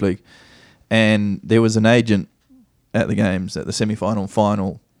National Youth League. And there was an agent at the games, at the semi-final and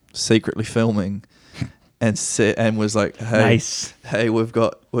final, secretly filming, and was like, "Hey, Nice. Hey, we've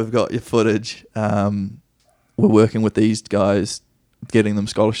got your footage. We're working with these guys, getting them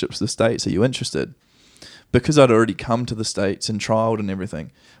scholarships to the States. Are you interested?" Because I'd already come to the States and trialed and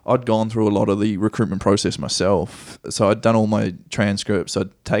everything, I'd gone through a lot of the recruitment process myself. So I'd done all my transcripts. I'd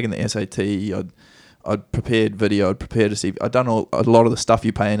taken the SAT. I'd prepared video. I'd prepared a CV. I'd done a lot of the stuff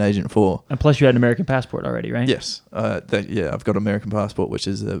you pay an agent for. And plus, you had an American passport already, right? Yes. I've got an American passport, which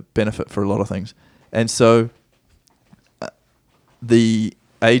is a benefit for a lot of things. And so the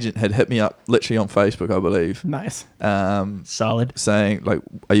agent had hit me up literally on Facebook, I believe. Nice. Solid. Saying, like,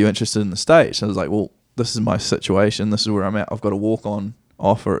 are you interested in the States? And I was like, well, this is my situation. This is where I'm at. I've got a walk-on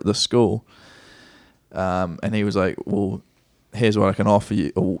offer at this school. And he was like, well, here's what I can offer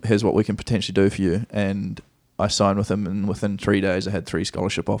you, or here's what we can potentially do for you. And I signed with him, and within 3 days I had 3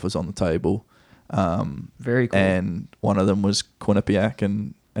 scholarship offers on the table. Very cool. And one of them was Quinnipiac,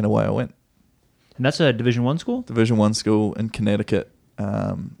 and away I went. And that's a Division I school? Division I school in Connecticut.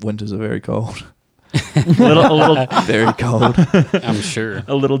 Winters are very cold. a little Very cold. I'm sure.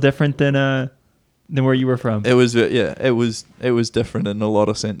 a little different than where you were from. It was it was different in a lot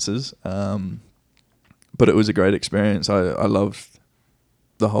of senses. But it was a great experience. I loved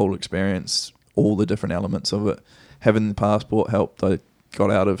the whole experience, all the different elements of it. Having the passport helped. I got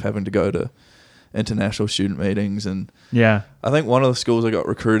out of having to go to international student meetings, and Yeah. I think one of the schools I got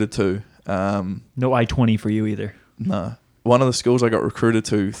recruited to. No I-20 for you either. No, one of the schools I got recruited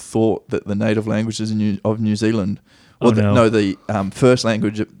to thought that the native languages of New Zealand, the first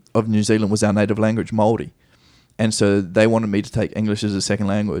language of New Zealand was our native language, Māori, and so they wanted me to take English as a second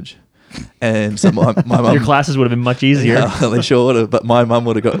language. And so my mum, Your classes would have been much easier. Yeah, they sure would have. But my mum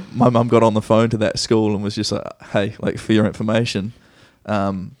got on the phone to that school and was just like, "Hey, like for your information,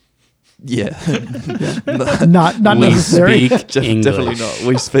 yeah, Not We necessary. speak English. definitely not.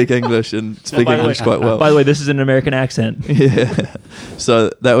 We speak English and speak By the English way- quite well." By the way, this is an American accent. Yeah, so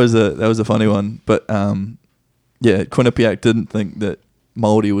that was a funny one. But yeah, Quinnipiac didn't think that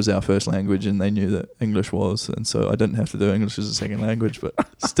Māori was our first language, and they knew that English was, and so I didn't have to do English as a second language. But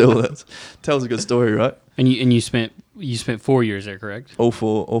still, that tells a good story, right? And you spent 4 years there, correct? All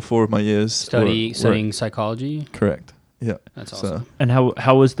four of my years Studying psychology. correct. Yeah, That's So, awesome. And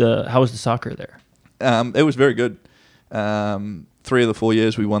how was the soccer there? it was very good. 3 of the 4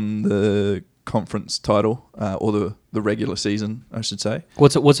 years we won the conference title, or the regular season, I should say.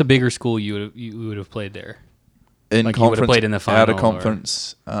 What's a bigger school you would have played there? In Like you would've played in the out of final, or-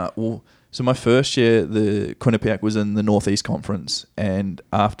 conference. So my first year, the Quinnipiac was in the Northeast Conference, and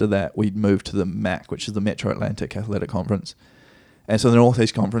after that, we moved to the MAC, which is the Metro Atlantic Athletic Conference. And so the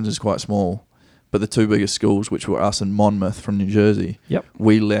Northeast Conference is quite small, but the 2 biggest schools, which were us and Monmouth from New Jersey, Yep.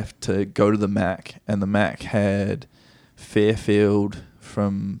 we left to go to the MAC, and the MAC had Fairfield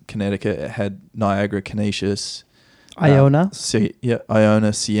from Connecticut, it had Niagara, Canisius, Iona.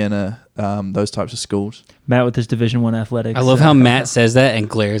 Iona, Siena, those types of schools. Matt with his Division I athletics. I love how Matt says that and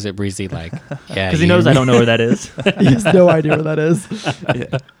glares at Breezy like, yeah, because he knows I don't know where that is. He has no idea where that is.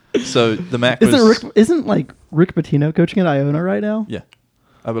 Yeah. So the MAC was... Isn't Rick Pitino coaching at Iona right now? Yeah,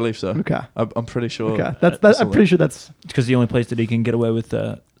 I believe so. Okay. I'm pretty sure. Okay. I'm pretty sure that's. Because the only place that he can get away with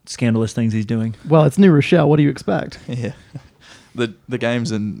scandalous things he's doing. Well, it's New Rochelle. What do you expect? Yeah. The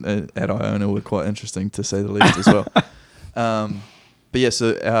games at Iona were quite interesting, to say the least, as well. But yeah,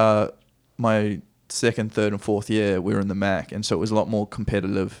 so my second, third, and fourth year, we were in the MAC, and so it was a lot more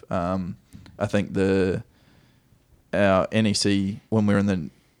competitive. I think our NEC, when we were in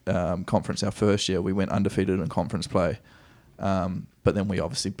the conference our first year, we went undefeated in conference play. But then we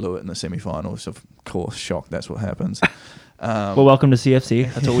obviously blew it in the semi-finals. Of course, shock, that's what happens. Well, welcome to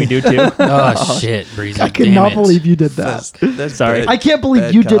CFC. That's what we do too. Oh shit, Breezy! I cannot believe you did that. That's Sorry. bad- I can't believe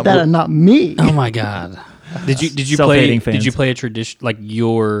bad you did that karma. and not me. Oh my god! Did you Self-hating play? fans. Did you play a tradition like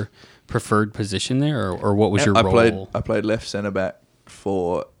your preferred position there, or what was your role? I played left centre back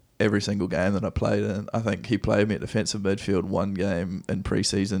for every single game that I played in. I think he played me at defensive midfield one game in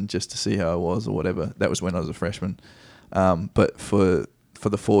pre-season just to see how I was or whatever. That was when I was a freshman. But for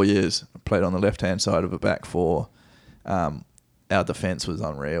the 4 years, I played on the left-hand side of a back four. Our defence was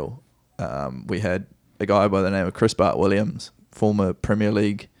unreal. We had a guy by the name of Chris Bart-Williams, former Premier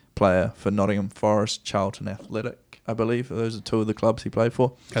League player for Nottingham Forest, Charlton Athletic, I believe. Those are 2 of the clubs he played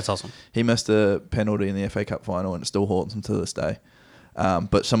for. That's awesome. He missed a penalty in the FA Cup final, and it still haunts him to this day.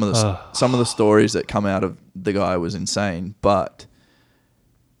 But some of the stories that come out of the guy was insane. But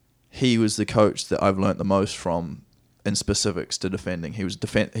he was the coach that I've learnt the most from in specifics to defending. He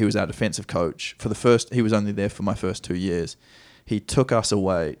was our defensive coach for the first. He was only there for my first 2 years. He took us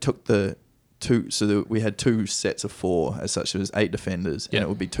away. Took the 2. So we had 2 sets of 4 as such. There was 8 defenders, and it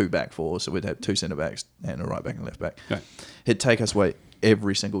would be 2 back fours. So we'd have 2 centre backs and a right back and left back. Right. He'd take us away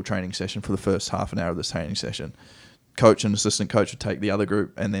every single training session for the first half an hour of this training session. Coach and assistant coach would take the other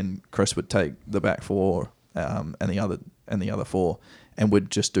group, and then Chris would take the back 4 and the other 4, and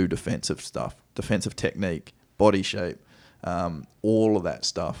would just do defensive stuff, defensive technique, body shape, all of that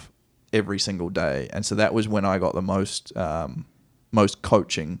stuff every single day. And so that was when I got the most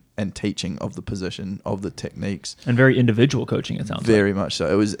coaching and teaching of the position, of the techniques. And very individual coaching, it sounds Very much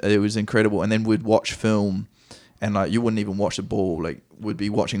so. It was incredible. And then we'd watch film, and like you wouldn't even watch the ball. Like we'd be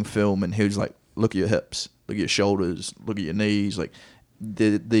watching film, and he was like, "Look at your hips, look at your shoulders, look at your knees." Like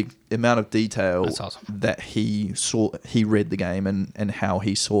the amount of detail That's awesome. that he saw, he read the game and how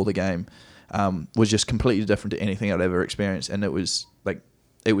he saw the game. was just completely different to anything I'd ever experienced, and it was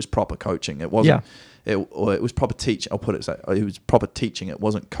proper coaching. It wasn't. It was proper teach. I'll put it so. It was proper teaching. It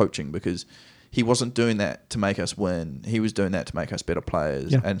wasn't coaching, because he wasn't doing that to make us win. He was doing that to make us better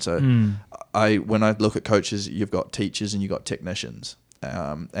players. Yeah. And so, when I look at coaches, you've got teachers and you've got technicians.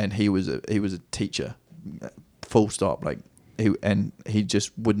 And he was a teacher, full stop. Like he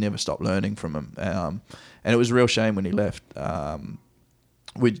just would never stop learning from him. And it was a real shame when he left.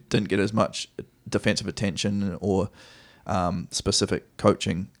 We didn't get as much defensive attention or specific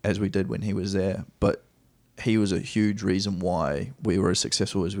coaching as we did when he was there. But he was a huge reason why we were as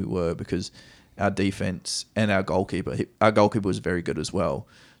successful as we were, because our defense and our goalkeeper was very good as well.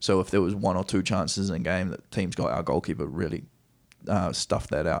 So if there was one or two chances in a game that teams got, our goalkeeper really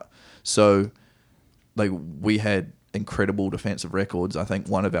stuffed that out. So like we had incredible defensive records. I think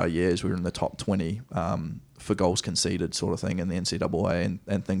one of our years we were in the top 20 for goals conceded, sort of thing, in the NCAA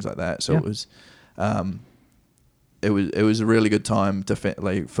and things like that. So it was a really good time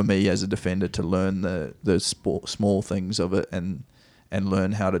for me as a defender to learn the small things of it and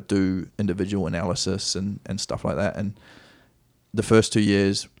learn how to do individual analysis and stuff like that. And the first 2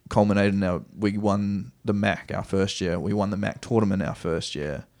 years culminated in we won the MAC our first year. We won the MAC tournament our first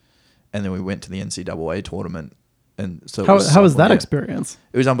year, and then we went to the NCAA tournament. And so how was that experience?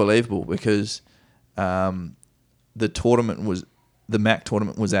 It was unbelievable, because the MAC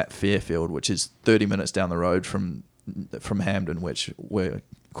tournament was at Fairfield, which is 30 minutes down the road from Hamden, where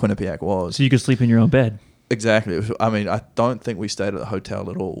Quinnipiac was. So you could sleep in your own bed. Exactly. I don't think we stayed at the hotel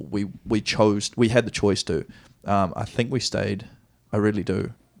at all. We had the choice to. I think we stayed. I really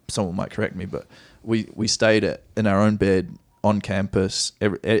do. Someone might correct me, but we stayed in our own bed on campus.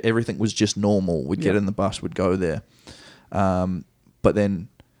 Everything was just normal. We'd get in the bus, we'd go there. But then,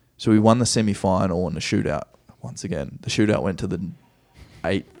 so we won the semi-final and the shootout. Once again, the shootout went to the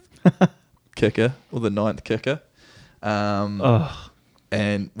 8th kicker or the 9th kicker.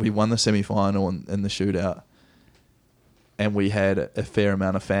 And we won the semi-final in the shootout. And we had a fair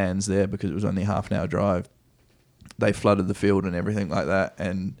amount of fans there because it was only a half an hour drive. They flooded the field and everything like that.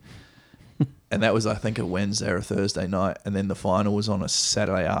 And that was, I think, a Wednesday or a Thursday night. And then the final was on a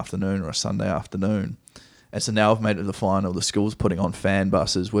Saturday afternoon or a Sunday afternoon. And so now I've made it to the final. The school's putting on fan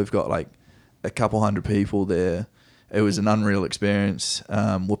buses. We've got like a couple hundred people there. It was an unreal experience.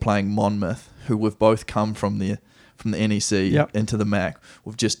 We're playing Monmouth, who we've both come from the NEC into the MAC.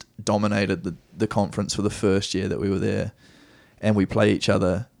 We've just dominated the conference for the first year that we were there. And we play each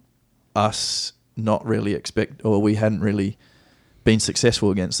other, us not really we hadn't really been successful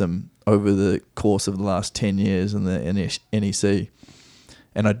against them over the course of the last 10 years in the NEC.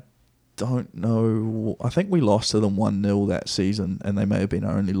 And I don't know, I think we lost to them 1-0 that season, and they may have been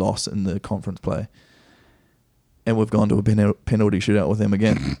our only loss in the conference play. And we've gone to a penalty shootout with them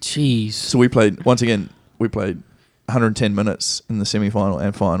again. Jeez. So we played 110 minutes in the semi-final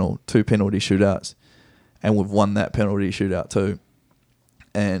and final, 2 penalty shootouts, and we've won that penalty shootout too.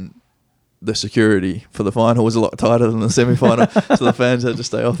 And the security for the final was a lot tighter than the semi-final, so the fans had to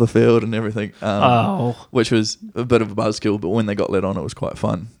stay off the field and everything, which was a bit of a buzzkill, but when they got let on, it was quite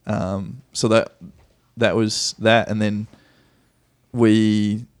fun. So that was that, and then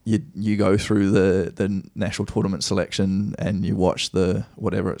you go through the national tournament selection and you watch the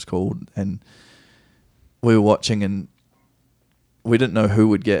whatever it's called, and we were watching and we didn't know who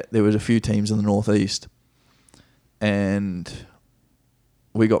would get. There was a few teams in the northeast, and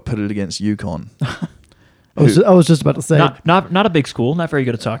we got pitted against UConn. I was just about to say, not a big school, not very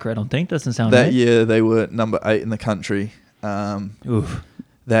good at soccer. I don't think. Doesn't sound that right. year they were number 8 in the country. Oof.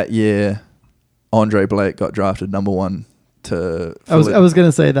 That year, Andre Blake got drafted number 1 to. I was going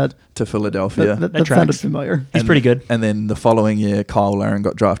to say that to Philadelphia. That sounded familiar. He's pretty good. And then the following year, Kyle Larin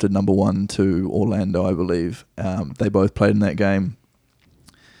got drafted number 1 to Orlando, I believe. They both played in that game.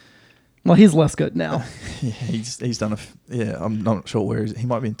 Well, he's less good now. Yeah, he's done I'm not sure where he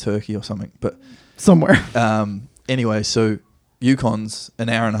might be in Turkey or something, but somewhere. Anyway, so UConn's an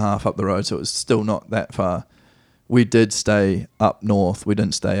hour and a half up the road, so it was still not that far. We did stay up north. We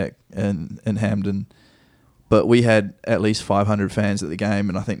didn't stay in Hamden, but we had at least 500 fans at the game,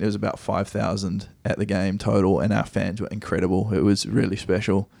 and I think there was about 5,000 at the game total, and our fans were incredible. It was really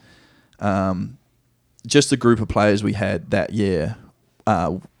special. Just the group of players we had that year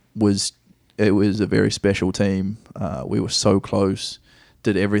was a very special team. We were so close,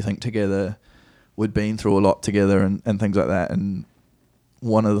 did everything together. We'd been through a lot together and things like that. And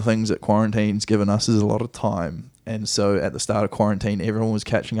one of the things that quarantine's given us is a lot of time. And so at the start of quarantine, everyone was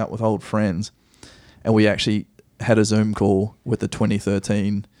catching up with old friends. And we actually had a Zoom call with the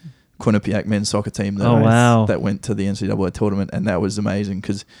 2013 Quinnipiac men's soccer team that, Oh, wow. that went to the NCAA tournament, and that was amazing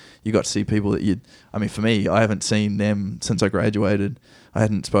because you got to see people that for me, I haven't seen them since I graduated. I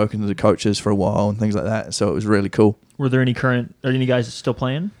hadn't spoken to the coaches for a while and things like that, so it was really cool. Were there are any guys still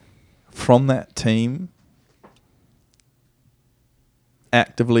playing? From that team,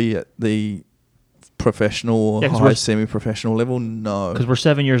 actively at the professional, high semi-professional level, no. Because we're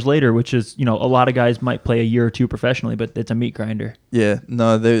 7 years later, which is, a lot of guys might play a year or two professionally, but it's a meat grinder. Yeah,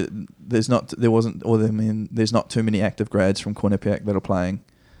 no, there's not too many active grads from Quinnipiac that are playing.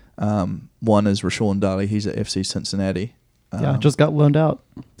 One is Rashawn Daly. He's at FC Cincinnati. Just got loaned out.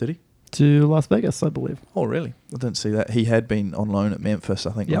 Did he? To Las Vegas, I believe. Oh, really? I didn't see that. He had been on loan at Memphis,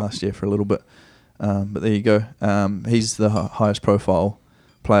 I think, last year for a little bit. But there you go. He's the highest profile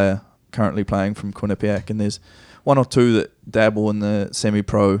player currently playing from Quinnipiac, and there's one or two that dabble in the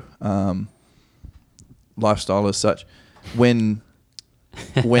semi-pro lifestyle as such. When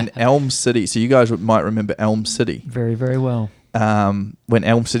Elm City, so you guys might remember Elm City. Very, very well. When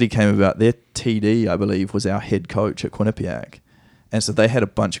Elm City came about, their TD, I believe, was our head coach at Quinnipiac. And so they had a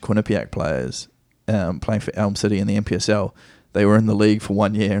bunch of Quinnipiac players playing for Elm City in the NPSL. They were in the league for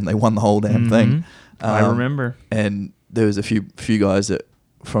 1 year and they won the whole damn thing. I remember. And there was a few guys that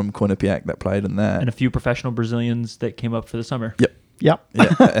from Quinnipiac that played in that. And a few professional Brazilians that came up for the summer. Yep. Yeah,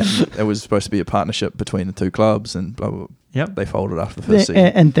 and it was supposed to be a partnership between the two clubs, and blah, blah, blah. Yep. They folded after the first season.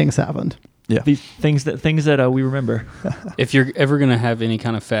 And things happened. Yeah. These things that we remember. If you're ever going to have any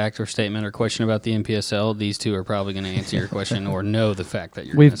kind of fact or statement or question about the NPSL, these two are probably going to answer your question or know the fact that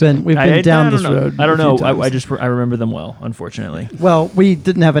you're. We've been down this road. I don't know. I remember them well, unfortunately. Well, we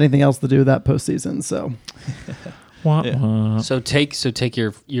didn't have anything else to do that postseason, so. Yeah. So take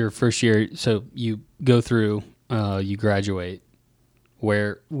your first year. So you go through, you graduate.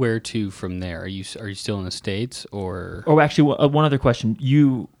 Where to from there? Are you still in the States or? Oh, actually, one other question.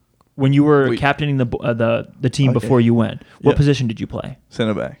 When you were captaining the team before you went, what position did you play?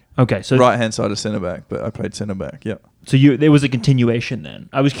 Centre back. Okay, so right hand side of centre back, but I played centre back. Yep. So it was a continuation then.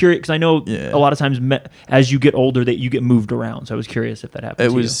 I was curious because I know a lot of times as you get older that you get moved around. So I was curious if that happened.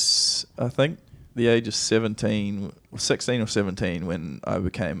 It was I think the age of 16 or 17 when I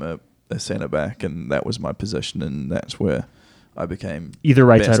became a centre back, and that was my position, and that's where I became either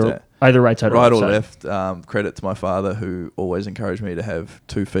right side or left. Credit to my father, who always encouraged me to have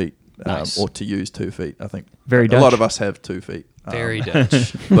 2 feet, or to use 2 feet. I think very Dutch. A lot of us have 2 feet. Very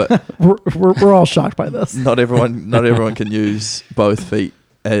Dutch, but we're all shocked by this. Not everyone can use both feet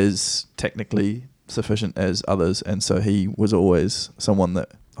as technically sufficient as others, and so he was always someone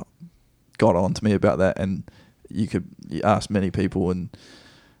that got on to me about that. And you ask many people, and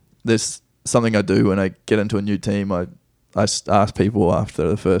there's something I do when I get into a new team. I ask people after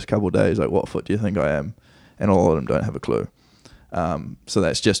the first couple of days, like, what foot do you think I am? And a lot of them don't have a clue. So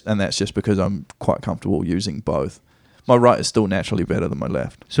that's just because I'm quite comfortable using both. My right is still naturally better than my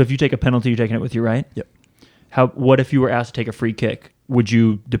left. So if you take a penalty, you're taking it with your right? Yep. What if you were asked to take a free kick? Would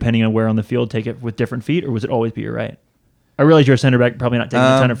you, depending on where on the field, take it with different feet, or was it always be your right? I realize you're a center back, probably not taking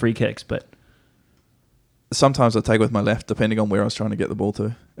a ton of free kicks, but... Sometimes I take with my left, depending on where I was trying to get the ball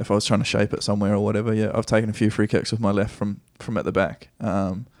to. If I was trying to shape it somewhere or whatever, I've taken a few free kicks with my left from at the back.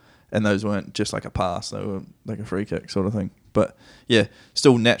 And those weren't just like a pass, they were like a free kick sort of thing. But yeah,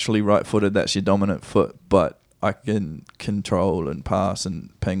 still naturally right-footed, that's your dominant foot, but I can control and pass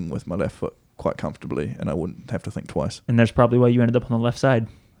and ping with my left foot quite comfortably, and I wouldn't have to think twice. And that's probably why you ended up on the left side.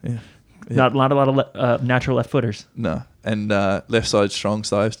 Yeah. Not a lot of natural left footers. No. And left side, strong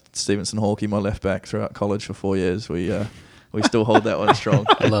side, Stevenson Hawkey, my left back throughout college for 4 years. We still hold that one strong.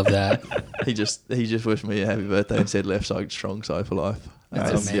 I love that. He just wished me a happy birthday and said left side, strong side for life.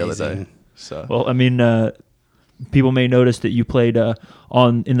 That's the other amazing. day. So well, I mean, people may notice that you played in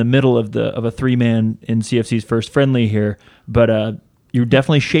the middle of a 3-man in CFC's first friendly here, but you're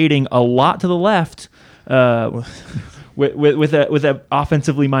definitely shading a lot to the left. With a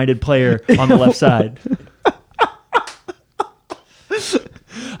offensively minded player on the left side.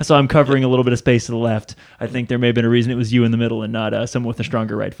 So I'm covering a little bit of space to the left. I think there may have been a reason it was you in the middle and not someone with a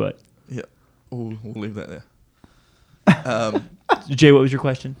stronger right foot. Yeah, we'll leave that there. Jay, what was your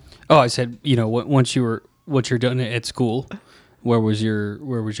question? Oh, I said, once you're done at school, where was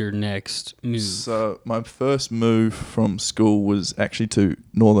your next move? So my first move from school was actually to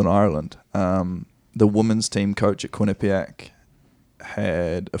Northern Ireland. The women's team coach at Quinnipiac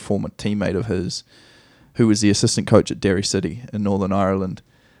had a former teammate of his who was the assistant coach at Derry City in Northern Ireland.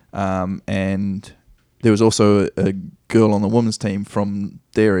 And there was also a girl on the women's team from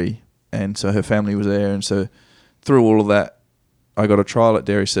Derry, and so her family was there. And so through all of that, I got a trial at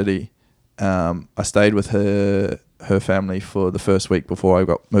Derry City. I stayed with her her family for the first week before I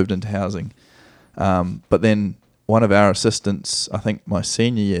got moved into housing. But then one of our assistants, I think my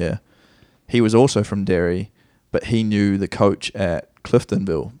senior year, he was also from Derry, but he knew the coach at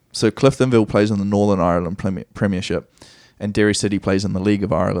Cliftonville. So Cliftonville plays in the Northern Ireland Premiership, and Derry City plays in the League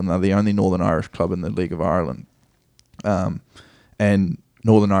of Ireland. They're the only Northern Irish club in the League of Ireland. And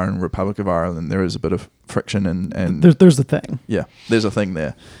Northern Ireland, Republic of Ireland, there is a bit of friction and there's a thing. Yeah, there's a thing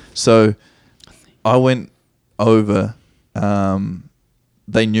there. So I went over.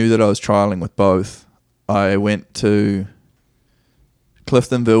 They knew that I was trialing with both. I went to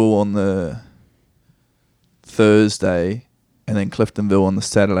Cliftonville on the Thursday and then Cliftonville on the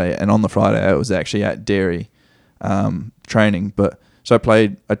Saturday. And on the Friday, I was actually at Derry training. So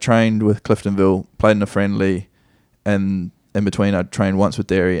I trained with Cliftonville, played in a friendly, and in between I trained once with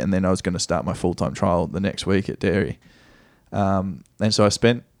Derry, and then I was going to start my full-time trial the next week at Derry. And so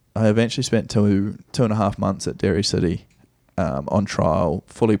I eventually spent 2.5 months at Derry City on trial,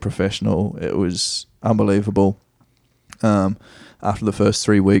 fully professional. It was unbelievable. After the first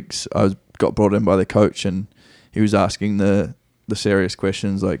 3 weeks, I got brought in by the coach, and he was asking the serious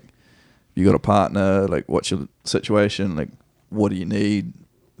questions like, you got a partner, like what's your situation, like what do you need,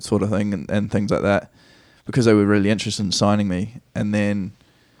 sort of thing, and things like that, because they were really interested in signing me. And then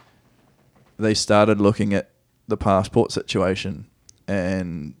they started looking at the passport situation,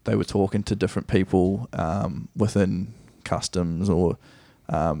 and they were talking to different people within customs or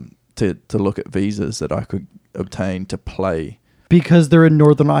to look at visas that I could obtain to play. Because they're in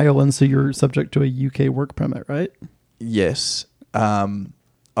Northern Ireland, so you're subject to a UK work permit, right? Yes.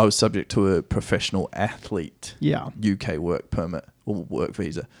 I was subject to a professional athlete UK work permit or work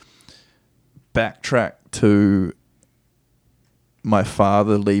visa. Backtrack to my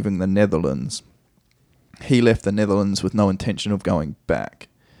father leaving the Netherlands. He left the Netherlands with no intention of going back.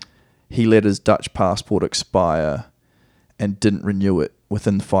 He let his Dutch passport expire and didn't renew it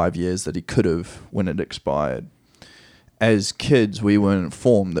within 5 years that he could have when it expired. As kids, we were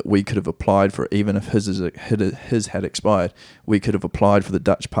informed that we could have applied for it, even if his had expired. We could have applied for the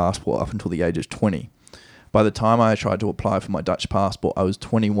Dutch passport up until the age of 20. By the time I tried to apply for my Dutch passport, I was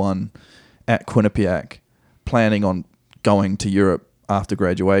 21 at Quinnipiac, planning on going to Europe after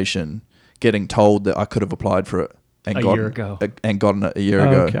graduation, getting told that I could have applied for it and gotten it a year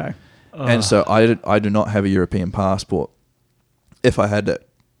ago. Okay. And so I do not have a European passport. If I had it,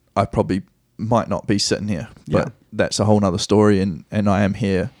 I probably might not be sitting here. But that's a whole nother story, and I am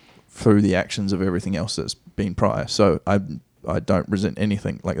here through the actions of everything else that's been prior. So I don't resent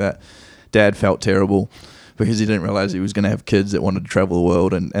anything like that. Dad felt terrible because he didn't realize he was going to have kids that wanted to travel the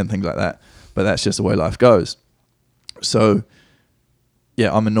world and things like that. But that's just the way life goes. So,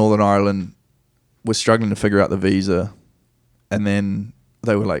 yeah, I'm in Northern Ireland. We're struggling to figure out the visa. And then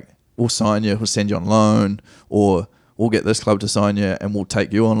they were like, we'll sign you, we'll send you on loan, or we'll get this club to sign you and we'll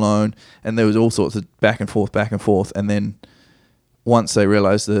take you on loan. And there was all sorts of back and forth. And then once they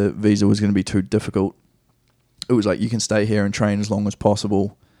realized the visa was going to be too difficult, it was like, you can stay here and train as long as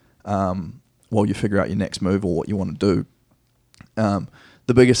possible while you figure out your next move or what you want to do.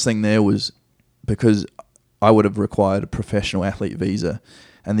 The biggest thing there was because I would have required a professional athlete visa.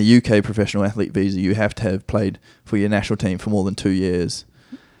 And the UK professional athlete visa, you have to have played for your national team for more than 2 years.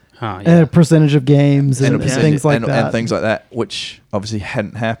 And a percentage of games and things like that. And things like that, which obviously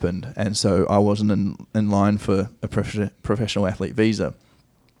hadn't happened. And so I wasn't in line for a professional athlete visa.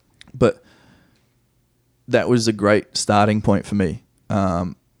 But that was a great starting point for me.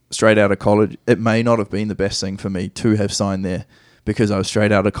 Straight out of college, it may not have been the best thing for me to have signed there, because I was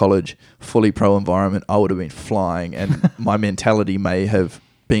straight out of college, fully pro environment. I would have been flying, and my mentality may have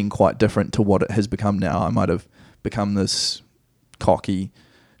been quite different to what it has become now. I might have become this cocky,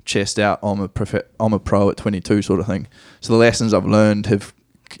 chest out, I'm a pro at 22 sort of thing. So the lessons I've learned have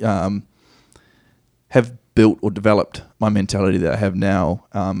built or developed my mentality that I have now.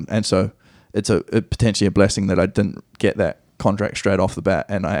 And so it's potentially a blessing that I didn't get that contract straight off the bat,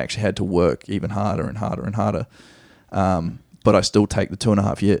 and I actually had to work even harder and harder and harder. But I still take the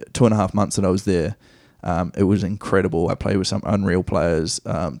 2.5 months that I was there. It was incredible. I played with some unreal players,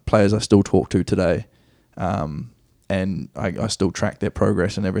 players I still talk to today. And I still track their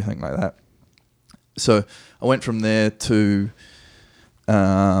progress and everything like that. So I went from there to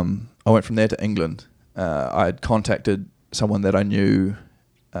England. I had contacted someone that I knew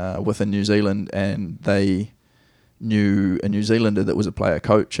within New Zealand, and they knew a New Zealander that was a player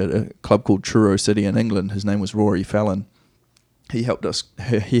coach at a club called Truro City in England. His name was Rory Fallon. He helped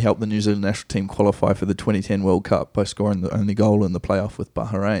the New Zealand national team qualify for the 2010 World Cup by scoring the only goal in the playoff with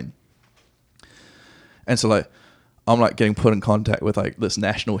Bahrain. And so, like, I'm like getting put in contact with like this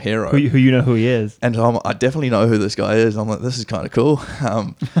national hero. Who you know who he is. And so I definitely know who this guy is. I'm like, this is kind of cool.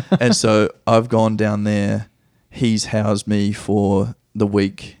 And so I've gone down there. He's housed me for the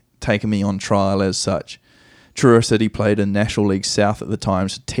week, taken me on trial as such. Truro City played in National League South at the time,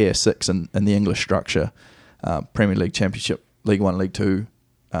 so Tier 6 in the English structure, Premier League Championship, League 1, League 2,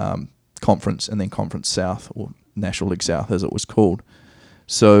 Conference, and then Conference South, or National League South as it was called.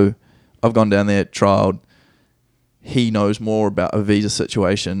 So I've gone down there, trialed. He knows more about a visa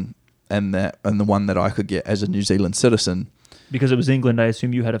situation and the one that I could get as a New Zealand citizen. Because it was England, I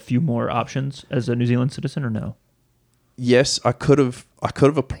assume you had a few more options as a New Zealand citizen, or no? Yes, I could have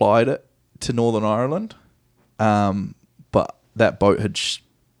applied it to Northern Ireland, but that boat had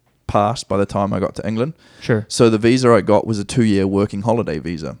passed by the time I got to England. Sure. So the visa I got was a 2-year working holiday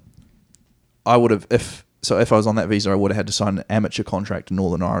visa. I would have, if I was on that visa, I would have had to sign an amateur contract in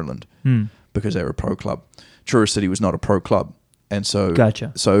Northern Ireland because they were a pro club. Truro City was not a pro club, and so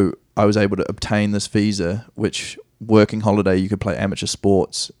Gotcha. So I was able to obtain this visa, which working holiday, you could play amateur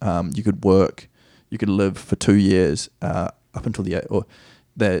sports, you could work, you could live for 2 years up until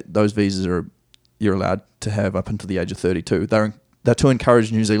those visas you're allowed to have up until the age of 32. They're to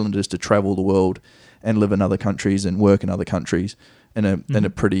encourage New Zealanders to travel the world and live in other countries and work in other countries in a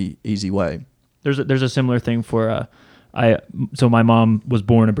pretty easy way. There's a similar thing for so my mom was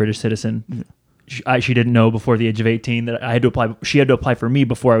born a British citizen. Yeah. She didn't know before the age of 18 that I had to apply. She had to apply for me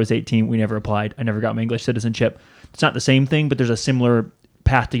before I was 18. We never applied. I never got my English citizenship. It's not the same thing, but there's a similar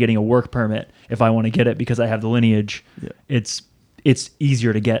path to getting a work permit if I want to get it because I have the lineage. Yeah. It's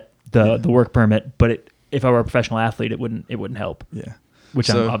easier to get the work permit, but if I were a professional athlete, it wouldn't help. Yeah, which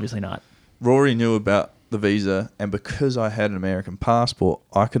I'm obviously not. Rory knew about the visa, and because I had an American passport,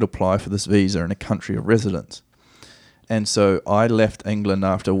 I could apply for this visa in a country of residence. And so I left England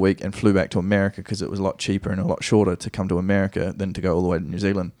after a week and flew back to America because it was a lot cheaper and a lot shorter to come to America than to go all the way to New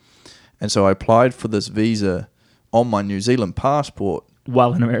Zealand. And so I applied for this visa on my New Zealand passport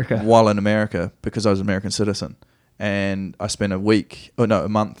while in America because I was an American citizen. And I spent a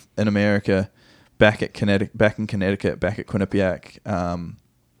month in America, back in Connecticut, back at Quinnipiac,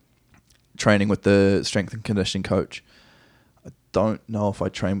 training with the strength and conditioning coach. I don't know if I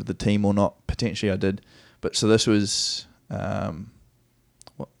trained with the team or not. Potentially I did. But so this was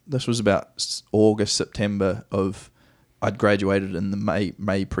about August, September I'd graduated in the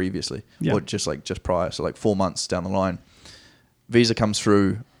May previously, or just prior, so like 4 months down the line. Visa comes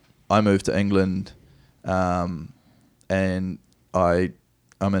through, I moved to England, and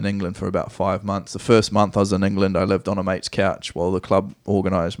I'm in England for about 5 months. The first month I was in England, I lived on a mate's couch while the club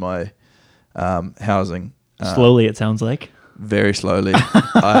organised my housing. Slowly, it sounds like. Very slowly.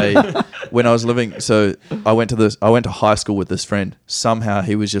 When I was living, so I went to high school with this friend. Somehow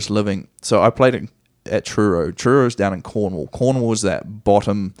he was just living. So I played at Truro. Truro's down in Cornwall. Cornwall is that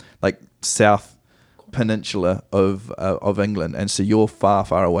bottom, like south peninsula of England, and so you're far,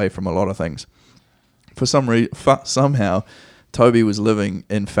 far away from a lot of things. For some reason, somehow, Toby was living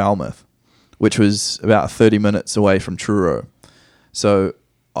in Falmouth, which was about 30 minutes away from Truro. So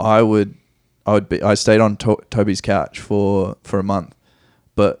I stayed on Toby's couch for a month,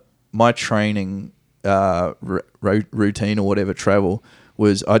 but my training routine or whatever travel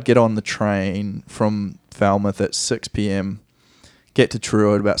was I'd get on the train from Falmouth at 6 p.m, get to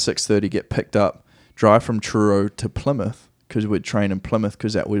Truro at about 6:30, get picked up, drive from Truro to Plymouth because we'd train in Plymouth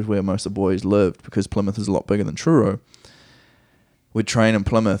because that was where most of the boys lived because Plymouth is a lot bigger than Truro. We'd train in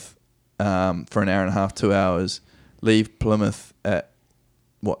Plymouth for an hour and a half, 2 hours, leave Plymouth at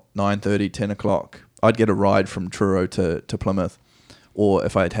 9:30, 10 o'clock. I'd get a ride from Truro to Plymouth, or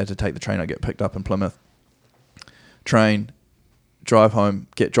if I had to take the train, I'd get picked up in Plymouth. Train, drive home,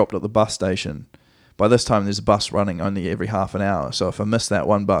 get dropped at the bus station. By this time, there's a bus running only every half an hour. So if I miss that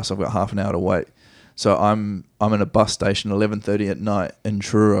one bus, I've got half an hour to wait. So I'm in a bus station 11:30 at night in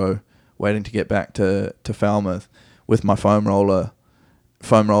Truro, waiting to get back to Falmouth with my foam rolling,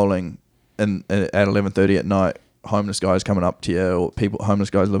 and at 11:30 at night, homeless guys coming up to you, or homeless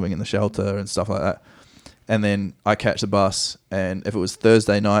guys living in the shelter and stuff like that. And then I catch the bus, and if it was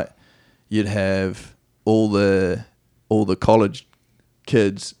Thursday night, you'd have all the college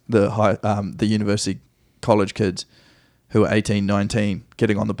kids, the university college kids who are 18, 19,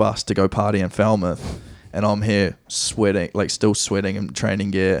 getting on the bus to go party in Falmouth, and I'm here sweating, still sweating in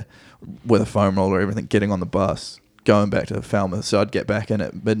training gear with a foam roller, everything, getting on the bus, going back to Falmouth. So I'd get back in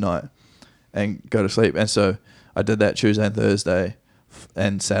at midnight and go to sleep. And so I did that Tuesday and Thursday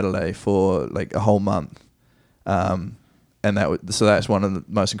and Saturday for a whole month. And that's one of the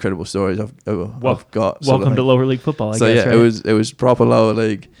most incredible stories I've got. Welcome to lower league football. I guess, yeah, right? it was proper lower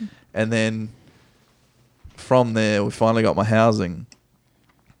league. And then from there, we finally got my housing,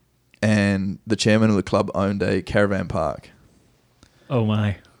 and the chairman of the club owned a caravan park. Oh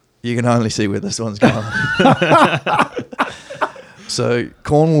my! You can only see where this one's going. So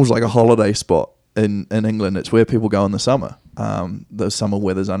Cornwall's like a holiday spot in England. It's where people go in the summer. The summer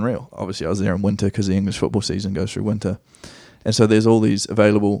weather's unreal. Obviously, I was there in winter because the English football season goes through winter. And so there's all these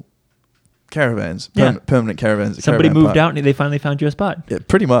available caravans, permanent caravans. At Somebody Caravan moved Park. out and they finally found you a spot. Yeah,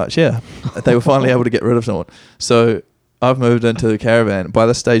 pretty much, yeah. They were finally able to get rid of someone. So I've moved into the caravan. By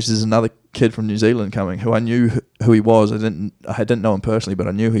this stage, there's another kid from New Zealand coming who I knew who he was. I didn't know him personally, but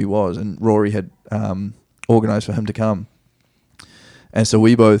I knew who he was. And Rory had organised for him to come. And so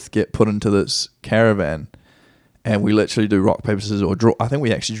we both get put into this caravan, and we literally do rock, paper, scissors, or draw. I think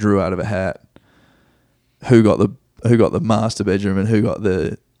we actually drew out of a hat who got the master bedroom and who got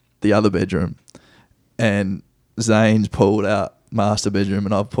the other bedroom. And Zane's pulled out master bedroom,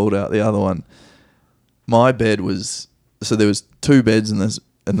 and I've pulled out the other one. My bed was, so there was 2 beds in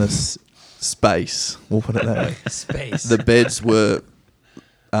this space. We'll put it that way. Space. The beds were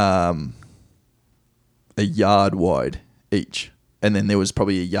a yard wide each. And then there was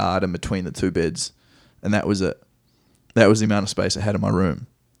probably a yard in between the 2 beds, and that was it. That was the amount of space I had in my room.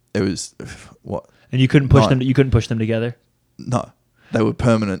 It was what? And you couldn't push them. You couldn't push them together. No, they were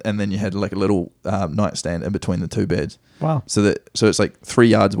permanent, and then you had like a little nightstand in between the 2 beds. Wow. So it's like 3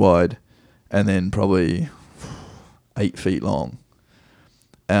 yards wide, and then probably 8 feet long.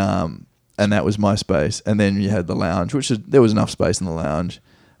 And that was my space. And then you had the lounge, there was enough space in the lounge,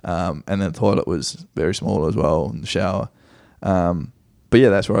 and then the toilet was very small as well, and the shower. But yeah,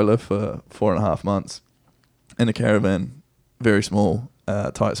 that's where I lived for 4.5 months in a caravan, very small,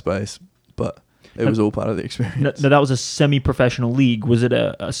 tight space, but it was all part of the experience. Now that was a semi-professional league. Was it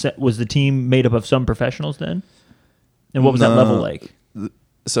was the team made up of some professionals then? And what was that level like?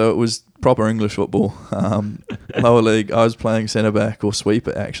 So it was proper English football, lower league. I was playing centre back or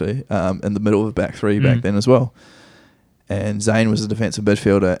sweeper actually, in the middle of the back three back then as well. And Zane was a defensive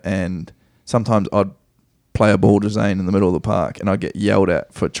midfielder, and sometimes I'd play a ball to Zane in the middle of the park, and I'd get yelled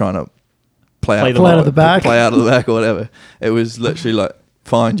at for trying to play out of the back or whatever. It was literally like,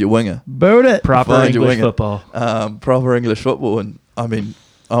 find your winger. Boot it. Proper English football. Proper English football. And I mean,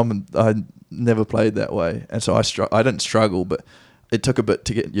 I never played that way. And so I didn't struggle, but it took a bit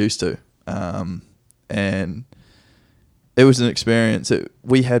to get used to. And it was an experience.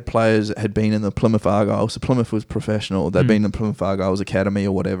 We had players that had been in the Plymouth Argyle. So Plymouth was professional. They'd been in Plymouth Argyle's academy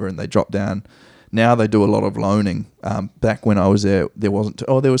or whatever, and they dropped down. Now they do a lot of loaning. Back when I was there wasn't.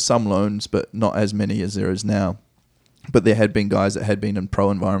 There was some loans, but not as many as there is now. But there had been guys that had been in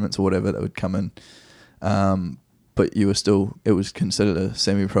pro environments or whatever that would come in. But you were still. It was considered a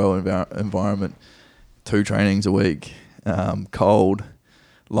semi-pro environment. 2 trainings a week, cold,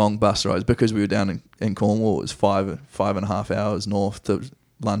 long bus rides because we were down in Cornwall. It was 5.5 hours north to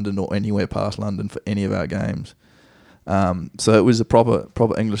London or anywhere past London for any of our games. So it was a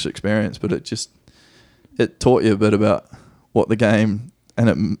proper English experience, but it taught you a bit about what the game,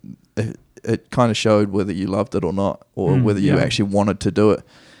 and it kind of showed whether you loved it or not, or whether you actually wanted to do it.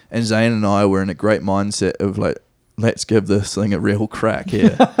 And Zane and I were in a great mindset of like, let's give this thing a real crack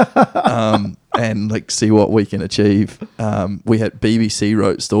here, and like see what we can achieve. We had BBC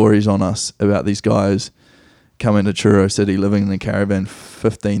wrote stories on us about these guys coming to Truro City, living in a caravan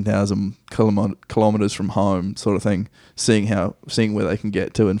 15,000 kilometres from home, sort of thing, seeing where they can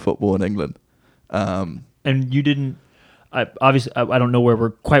get to in football in England. And you didn't. Obviously, I don't know where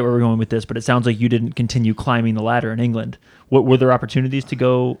we're going with this, but it sounds like you didn't continue climbing the ladder in England. What were there opportunities to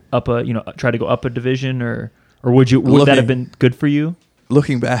go up try to go up a division, or would that have been good for you?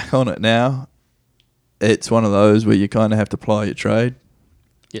 Looking back on it now, it's one of those where you kind of have to ply your trade.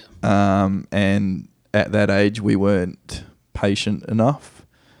 Yeah. And at that age, we weren't patient enough.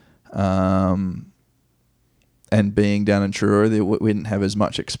 And being down in Truro, we didn't have as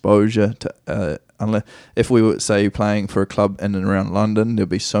much exposure to. Unless if we were, say, playing for a club in and around London, there'd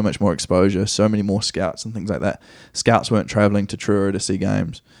be so much more exposure, so many more scouts and things like that. Scouts weren't travelling to Truro to see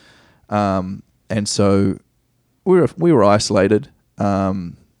games, and so we were isolated.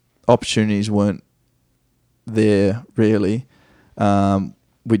 Opportunities weren't there really.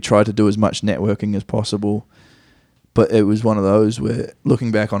 We tried to do as much networking as possible, but it was one of those where,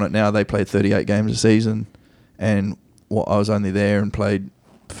 looking back on it now, they played 38 games a season, and I was only there and played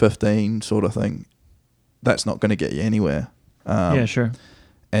 15, sort of thing. That's not going to get you anywhere. Yeah, sure.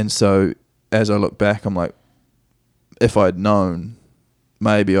 And so as I look back, I'm like, if I'd known,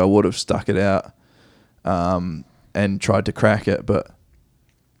 maybe I would have stuck it out and tried to crack it. But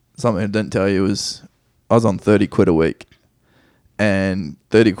something I didn't tell you was I was on 30 quid a week, and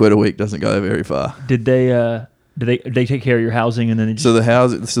 30 quid a week doesn't go very far. Did they take care of your housing and then they just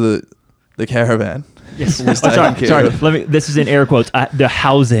So the caravan. Yes. was taken care sorry. of. This is in air quotes. The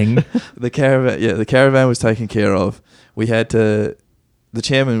housing. The caravan was taken care of. We had to. The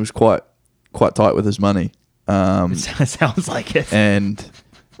chairman was quite tight with his money. It sounds like it. And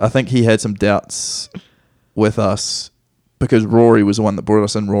I think he had some doubts with us because Rory was the one that brought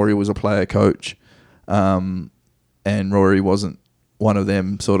us in. Rory was a player coach, and Rory wasn't one of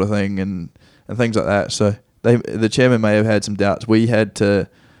them sort of thing, and things like that. So the chairman may have had some doubts. We had to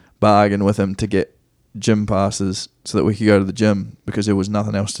bargain with him to get gym passes so that we could go to the gym because there was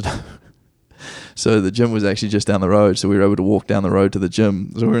nothing else to do. So the gym was actually just down the road, so we were able to walk down the road to the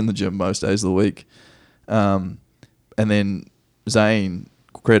gym. So we were in the gym most days of the week. And then Zane,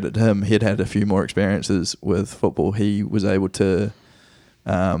 credit to him, he'd had a few more experiences with football. He was able to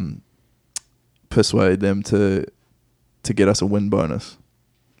persuade them to get us a win bonus.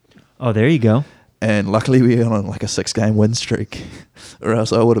 Oh, there you go. And luckily we went on like a 6-game win streak, or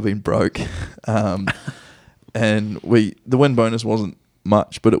else I would have been broke. And the win bonus wasn't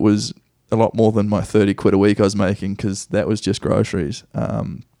much, but it was a lot more than my 30 quid a week I was making because that was just groceries.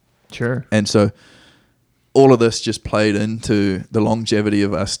 Sure. And so all of this just played into the longevity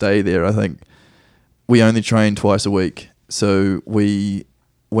of our stay there. I think we only trained twice a week. So we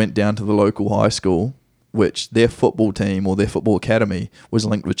went down to the local high school, which their football team or their football academy was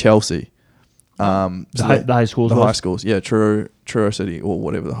linked with Chelsea. The high schools. The high schools, yeah, Truro City or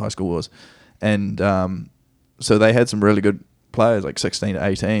whatever the high school was. And so they had some really good players, like 16 to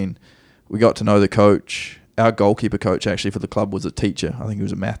 18. We got to know the coach. Our goalkeeper coach actually for the club was a teacher. I think he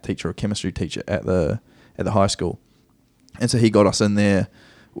was a math teacher or a chemistry teacher at the high school. And so he got us in there.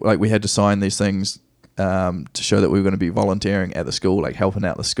 Like we had to sign these things to show that we were going to be volunteering at the school, like helping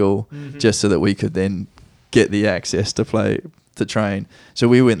out the school, just so that we could then get the access to train. So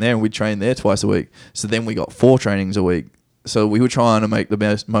we went there and we trained there twice a week. So then we got 4 trainings a week. So we were trying to make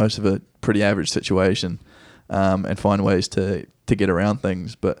the most of a pretty average situation and find ways to get around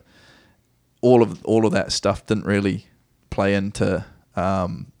things. But all of that stuff didn't really play into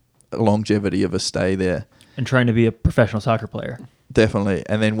longevity of a stay there. And trying to be a professional soccer player. Definitely.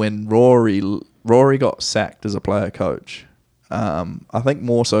 And then when Rory got sacked as a player coach, I think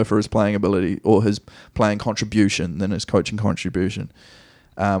more so for his playing ability or his playing contribution than his coaching contribution,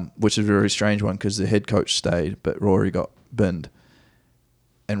 which is a very strange one because the head coach stayed, but Rory got binned.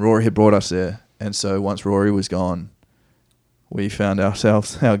 And Rory had brought us there. And so once Rory was gone, we found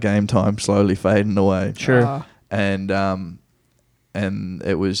ourselves, our game time slowly fading away. Sure. And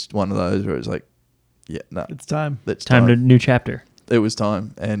it was one of those where it was like, yeah, no. It's time. It's Time to new chapter. It was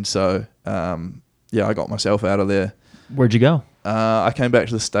time. And so, I got myself out of there. Where'd you go? I came back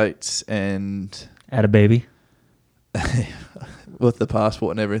to the States and... Had a baby? with the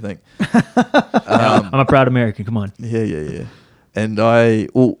passport and everything. I'm a proud American. Come on. Yeah. And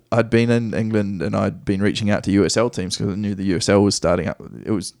I'd been in England and I'd been reaching out to USL teams because I knew the USL was starting up.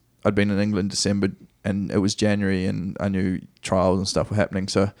 I'd been in England December and it was January and I knew trials and stuff were happening.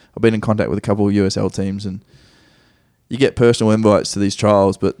 So I've been in contact with a couple of USL teams and you get personal invites to these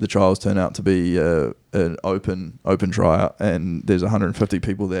trials, but the trials turn out to be an open tryout and there's 150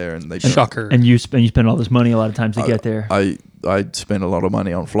 people there and they shocker. And you spend all this money a lot of times to get there. I spent a lot of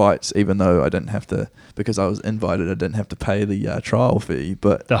money on flights, even though I didn't have to, because I was invited, I didn't have to pay the trial fee.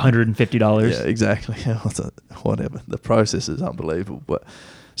 But the $150. Yeah, exactly. Whatever. The process is unbelievable. But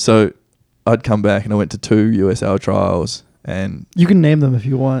so I'd come back and I went to 2 USL trials, and you can name them if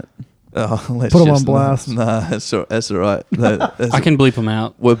you want. Let's put them on blast. Nah, that's all right. I can bleep them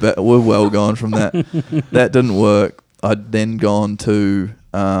out. We're well gone from that. That didn't work. I'd then gone to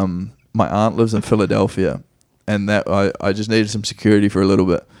my aunt lives in Philadelphia. And that I just needed some security for a little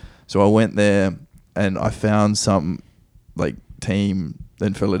bit. So I went there and I found some like team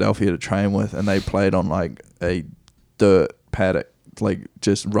in Philadelphia to train with and they played on like a dirt paddock, like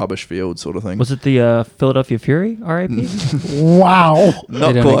just rubbish field sort of thing. Was it the Philadelphia Fury, RIP? Wow.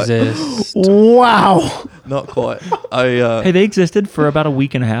 Not they don't quite. exist. Wow. Not quite. Hey, they existed for about a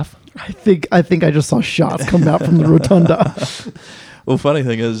week and a half. I think I just saw shots come out from the rotunda. Well, funny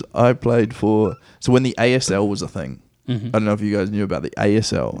thing is, I played for... So when the ASL was a thing, I don't know if you guys knew about the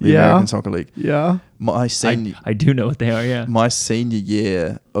ASL, the American Soccer League. Yeah. I do know what they are, yeah. My senior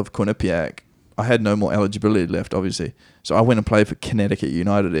year of Quinnipiac, I had no more eligibility left, obviously. So I went and played for Connecticut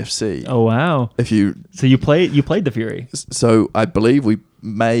United FC. Oh, wow. So you played the Fury. So I believe we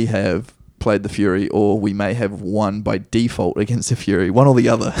may have played the Fury or we may have won by default against the Fury, one or the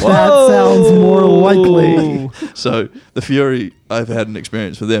other. That sounds more likely. So the Fury, I've had an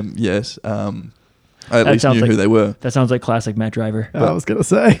experience with them, yes. I at That least sounds knew like- who they were. That sounds like classic Matt Driver. I was gonna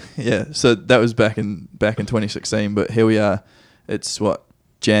say. Yeah, so that was back in 2016, but here we are. It's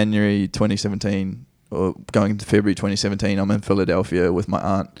January 2017 or going into February 2017. I'm in Philadelphia with my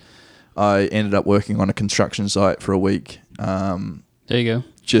aunt. I ended up working on a construction site for a week. There you go.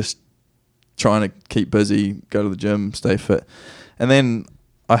 Just trying to keep busy, go to the gym, stay fit. And then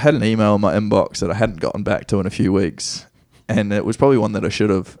I had an email in my inbox that I hadn't gotten back to in a few weeks. And it was probably one that I should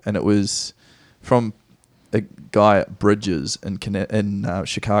have. And it was from a guy at Bridges in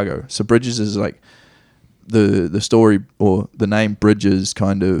Chicago. So Bridges is like the story, or the name Bridges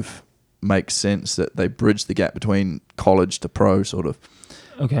kind of makes sense, that they bridge the gap between college to pro sort of.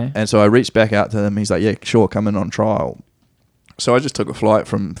 Okay. And so I reached back out to him. He's like, yeah, sure, come in on trial. So I just took a flight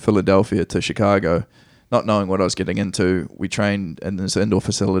from Philadelphia to Chicago, not knowing what I was getting into. We trained in this indoor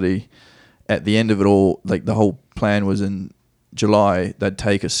facility. At the end of it all, like the whole plan was in July, they'd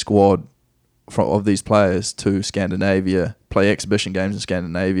take a squad of these players to Scandinavia, play exhibition games in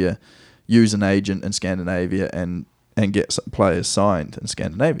Scandinavia, use an agent in Scandinavia, and get some players signed in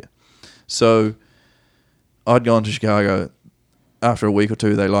Scandinavia. So I'd gone to Chicago. After a week or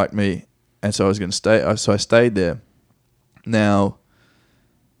two, they liked me, and so I was going to stay. So I stayed there. Now,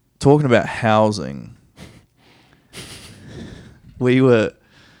 talking about housing, there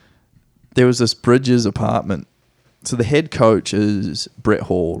was this Bridges apartment. So the head coach is Brett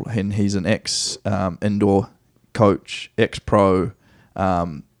Hall, and he's an ex-indoor coach, ex-pro,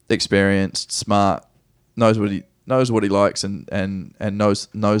 experienced, smart, knows what he likes, and knows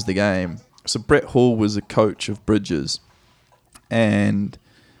the game. So Brett Hall was a coach of Bridges, and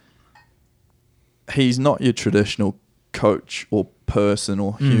he's not your traditional coach or person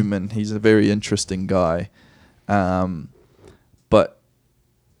or human. He's a very interesting guy, but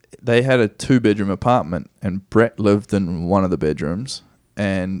they had a 2-bedroom apartment, and Brett lived in one of the bedrooms,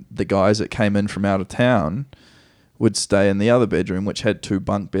 and the guys that came in from out of town would stay in the other bedroom, which had 2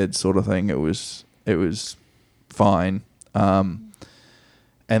 bunk beds sort of thing. It was fine. And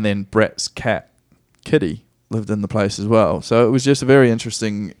then Brett's cat, Kitty, lived in the place as well. So it was just a very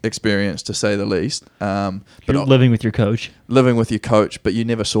interesting experience, to say the least. But You're living with your coach. Living with your coach, but you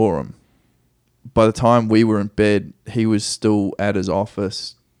never saw him. By the time we were in bed, he was still at his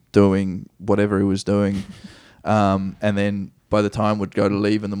office doing whatever he was doing. And then by the time we'd go to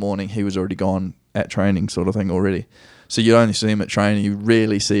leave in the morning, he was already gone at training sort of thing already. So you only see him at training. You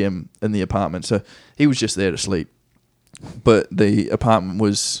rarely see him in the apartment. So he was just there to sleep. But the apartment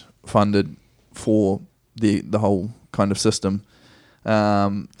was funded for the whole kind of system.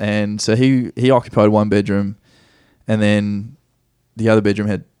 And so he occupied 1 bedroom, and then the other bedroom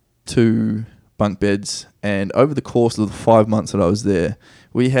had 2 bunk beds. And over the course of the 5 months that I was there,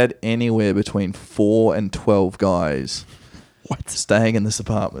 we had anywhere between 4 and 12 guys staying in this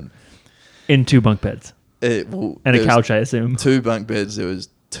apartment. In 2 bunk beds. And a couch, I assume. 2 bunk beds. There was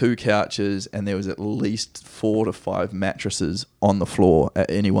 2 couches, and there was at least 4 to 5 mattresses on the floor at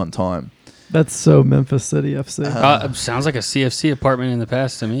any one time. That's so Memphis City FC. Sounds like a CFC apartment in the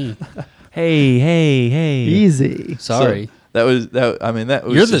past to me. Hey. Easy. Sorry. So that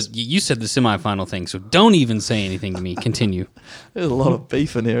was. You said the semifinal thing, so don't even say anything to me. Continue. There's a lot of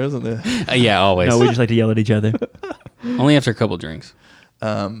beef in here, isn't there? Yeah, always. No, we just like to yell at each other. Only after a couple drinks.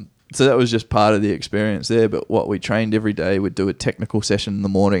 So that was just part of the experience there. But what we trained every day, we'd do a technical session in the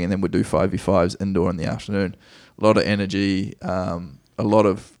morning, and then we'd do 5v5s indoor in the afternoon. A lot of energy, a lot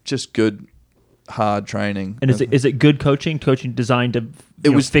of just good, hard training. And is it good coaching designed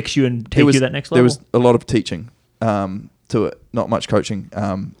to fix you and take you to that next level? There was a lot of teaching to it, not much coaching.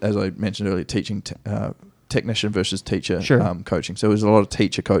 As I mentioned earlier, teaching technician versus teacher coaching. So it was a lot of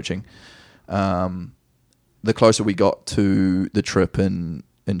teacher coaching. The closer we got to the trip in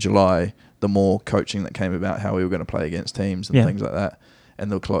July, the more coaching that came about, how we were going to play against teams and things like that.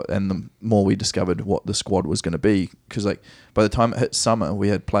 And the more we discovered what the squad was going to be, because like by the time it hit summer, we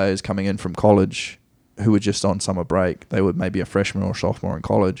had players coming in from college who were just on summer break. They were maybe a freshman or a sophomore in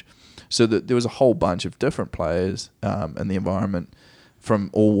college, so that there was a whole bunch of different players in the environment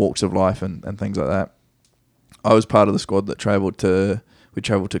from all walks of life and things like that. I was part of the squad that travelled to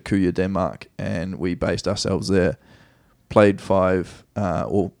Kuya, Denmark, and we based ourselves there. Played 5,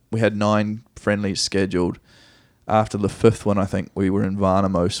 or we had 9 friendlies scheduled. After the 5th one, I think we were in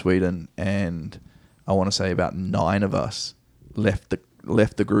Värnamo, Sweden, and I want to say about 9 of us left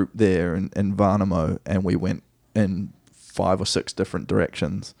the group there in Värnamo, and we went in 5 or 6 different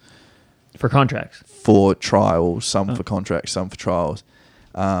directions. For contracts? For trials, some for contracts, some for trials.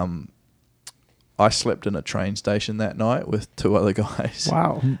 I slept in a train station that night with 2 other guys.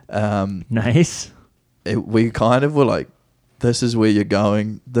 Wow. Nice. We kind of were like, this is where you're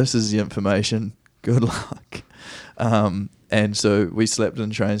going. This is the information. good luck. And so we slept in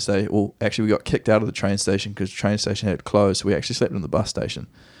the train station. Well, actually, we got kicked out of the train station because the train station had closed. So we actually slept in the bus station.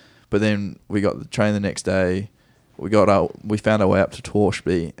 But then we got the train the next day. We found our way up to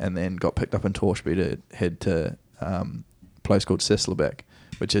Torsby and then got picked up in Torsby to head to a place called Sesselbeck,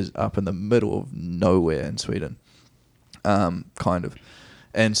 which is up in the middle of nowhere in Sweden, kind of.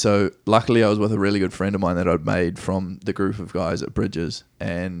 And so luckily I was with a really good friend of mine that I'd made from the group of guys at Bridges,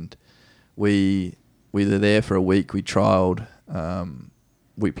 and we were there for a week. We trialled.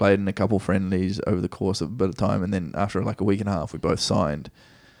 We played in a couple friendlies over the course of a bit of time, and then after like a week and a half, we both signed.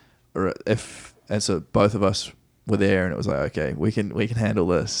 And so both of us were there, and it was like, okay, we can handle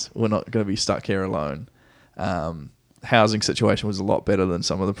this. We're not going to be stuck here alone. Housing situation was a lot better than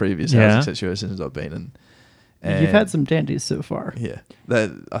some of the previous housing situations I've been in. And you've had some dandies so far. Yeah,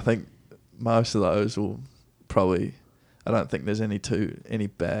 I think most of those will probably. I don't think there's any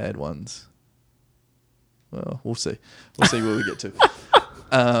bad ones. Well, we'll see. We'll see where we get to.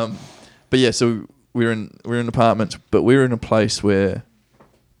 But yeah, so we were in apartments, but we were in a place where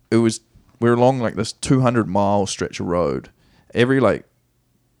we were along like this 200-mile stretch of road. Every like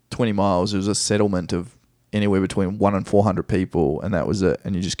 20 miles, there was a settlement of anywhere between 100 and 400 people, and that was it.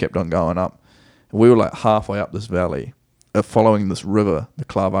 And you just kept on going up. And we were like halfway up this valley, following this river, the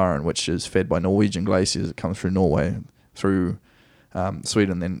Klavaren, which is fed by Norwegian glaciers. It comes through Norway, through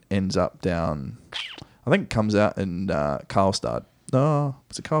Sweden, then ends up down. I think it comes out in Karlstad. No,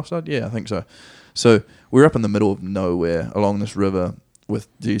 was it Karlstad? Yeah, I think so. So we were up in the middle of nowhere along this river with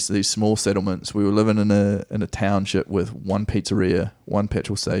these small settlements. We were living in a township with one pizzeria, one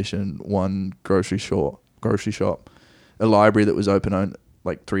petrol station, one grocery shop, a library that was open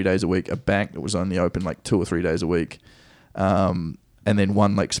like 3 days a week, a bank that was only open like 2 or 3 days a week, and then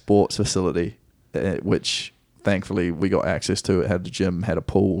one like sports facility, which thankfully we got access to. It had a gym, had a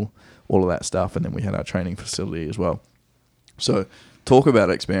pool, all of that stuff, and then we had our training facility as well. So talk about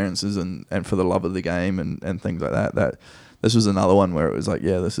experiences and for the love of the game and things like that. This was another one where it was like,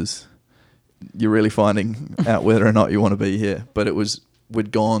 yeah, you're really finding out whether or not you want to be here. But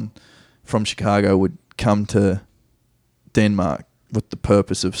we'd gone from Chicago, would come to Denmark with the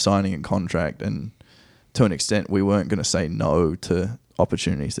purpose of signing a contract, and to an extent we weren't going to say no to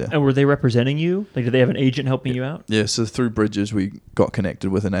opportunities there. And were they representing you? Like, did they have an agent helping you out? Yeah, so through Bridges we got connected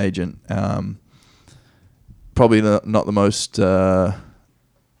with an agent. Probably not the most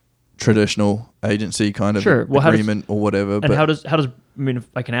traditional agency kind of agreement or whatever. And how does I mean, if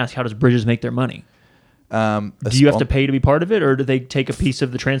I can ask, how does Bridges make their money? Do you have to pay to be part of it, or do they take a piece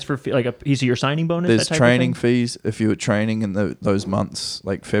of the transfer fee, like a piece of your signing bonus? There's training fees if you were training in those months,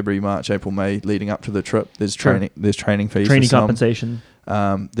 like February, March, April, May, leading up to the trip. There's training. There's training fees. Training compensation.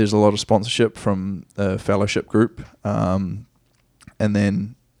 There's a lot of sponsorship from the fellowship group, and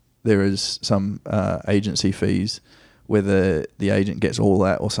then there is some agency fees, whether the agent gets all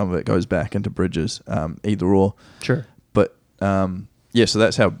that or some of it goes back into Bridges, either or. Sure. But yeah, so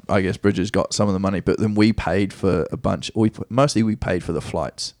that's how I guess Bridges got some of the money. But then we paid for a bunch. Mostly we paid for the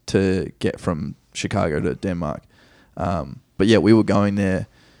flights to get from Chicago to Denmark. But yeah, we were going there.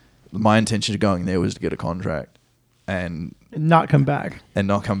 My intention of going there was to get a contract and not come back.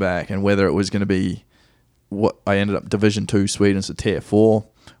 And whether it was going to be what I ended up Division 2 Sweden, so Tier 4,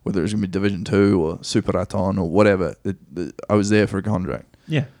 whether it was going to be Division 2 or Superettan or whatever, I was there for a contract.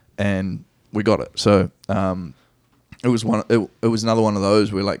 Yeah. And we got it. So it was another one of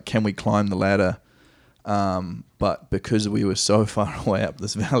those where, like, can we climb the ladder? But because we were so far away up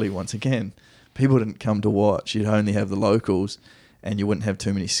this valley, once again, people didn't come to watch. You'd only have the locals, and you wouldn't have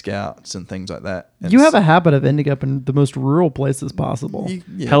too many scouts and things like that. And you have a habit of ending up in the most rural places possible.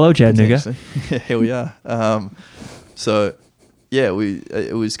 Hello, Chattanooga. Yeah, here we are. So yeah,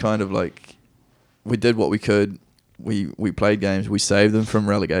 it was kind of like we did what we could. We played games. We saved them from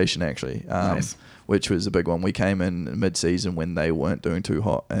relegation, actually. Nice. Which was a big one. We came in mid-season when they weren't doing too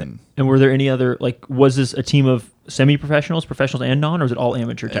hot. And were there any other, like, was this a team of semi-professionals, professionals and non, or was it all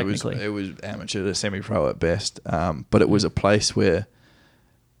amateur technically? It was amateur to semi-pro at best. But it was a place where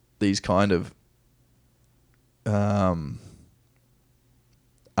these kind of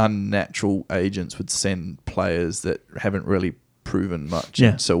unnatural agents would send players that haven't really proven much.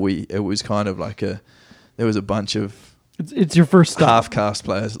 Yeah. So it was kind of like there was a bunch of It's your first stop. half-caste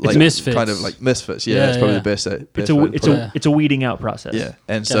players, like misfits. kind of like misfits. Yeah, that's probably the best. It's a weeding out process. Yeah,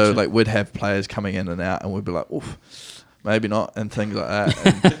 and so like we'd have players coming in and out, and we'd be like, oof, maybe not, and things like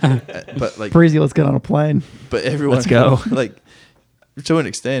that. And, but like, Breezy, let's get on a plane. But everyone, let's go. Like, to an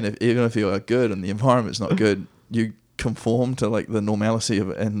extent, even if you're good and the environment's not good, you conform to like the normalcy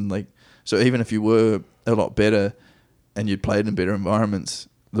of it, and like, so even if you were a lot better and you'd played in better environments,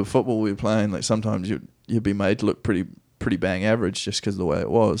 the football we were playing, like sometimes you'd be made to look pretty bang average just because of the way it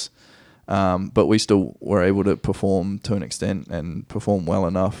was. But we still were able to perform to an extent and perform well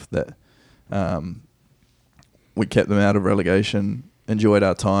enough that we kept them out of relegation, enjoyed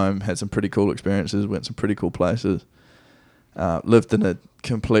our time, had some pretty cool experiences, went some pretty cool places, lived in a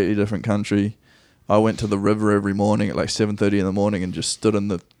completely different country. I went to the river every morning at like 7:30 in the morning and just stood in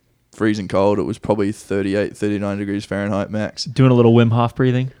the freezing cold. It was probably 38, 39 degrees Fahrenheit max. Doing a little Wim Hof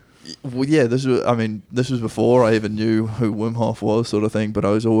breathing. Well, yeah, this was before I even knew who Wim Hof was, sort of thing. But I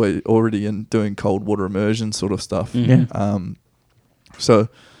was already in doing cold water immersion sort of stuff. Yeah. So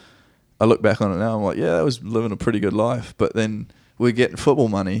I look back on it now. I'm like, yeah, I was living a pretty good life. But then we're getting football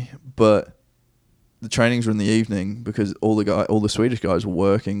money, but the trainings were in the evening because all the Swedish guys were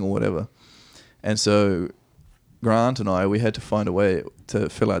working or whatever. And so Grant and I, we had to find a way to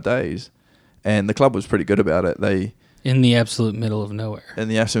fill our days, and the club was pretty good about it. They in the absolute middle of nowhere. In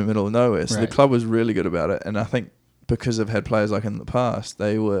the absolute middle of nowhere. So Right. the club was really good about it. And I think because they've had players like in the past,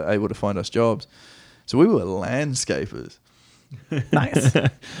 they were able to find us jobs. So we were landscapers. Nice.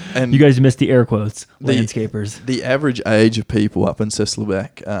 And You guys missed the air quotes. The- Landscapers. the average age of people up in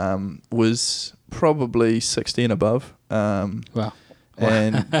Sisselbeck was probably 60 and above. Wow.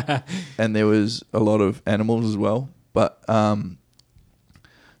 And there was a lot of animals as well. But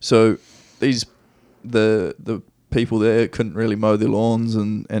so the people there couldn't really mow their lawns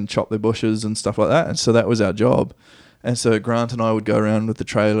and chop their bushes and stuff like that. And so that was our job. And so Grant and I would go around with the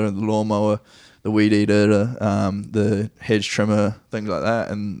trailer and the lawnmower, the weed eater, the hedge trimmer, things like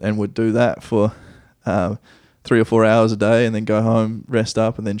that, and would do that for 3 or 4 hours a day, and then go home, rest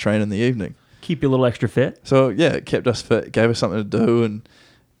up, and then train in the evening. Keep you a little extra fit. So yeah, it kept us fit, gave us something to do, and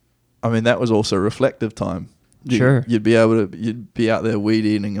I mean that was also reflective time. Sure. You'd be out there weed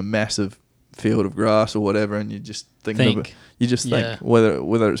eating a massive field of grass or whatever, and you just think. Yeah.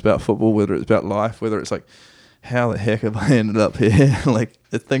 Whether it's about football, whether it's about life, whether it's like, how the heck have I ended up here? Like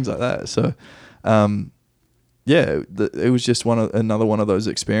things like that. So, it was just another one of those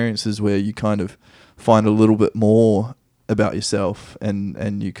experiences where you kind of find a little bit more about yourself,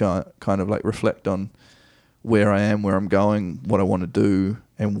 and you kind of like reflect on where I am, where I'm going, what I want to do,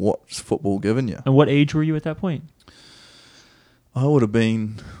 and what's football given you. And what age were you at that point? I would have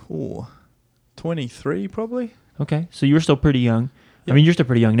been 23 probably. Okay, so you were still pretty young. Yeah. I mean, you're still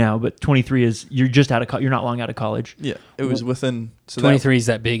pretty young now, but 23 is you're just out of you're not long out of college. Yeah, it was within 23 is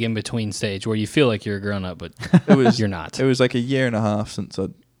that big in between stage where you feel like you're a grown up, but it was you're not. It was like a year and a half since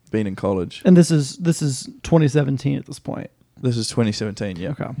I'd been in college. And this is 2017 at this point. This is 2017. Yeah.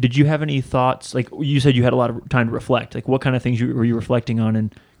 Okay. Did you have any thoughts? Like you said, you had a lot of time to reflect. Like what kind of things were you reflecting on,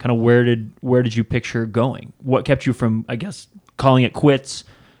 and kind of where did you picture going? What kept you from, I guess, calling it quits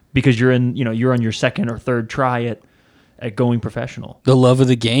because you're on your second or third try at going professional? The love of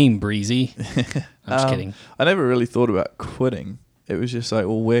the game, Breezy. I'm just kidding. I never really thought about quitting. It was just like,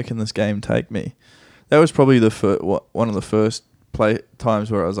 well, where can this game take me? That was probably one of the first play times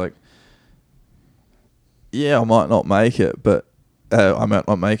where I was like, yeah, I might not make it, but I might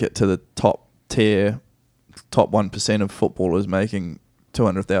not make it to the top 1% of footballers making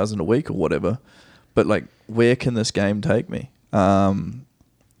 200,000 a week or whatever. But like, where can this game take me?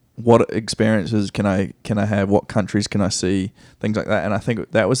 What experiences can I have? What countries can I see? Things like that. And I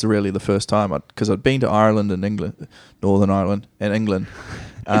think that was really the first time, because I'd been to Ireland and England, Northern Ireland and England,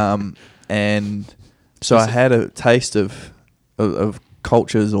 and so I had a taste of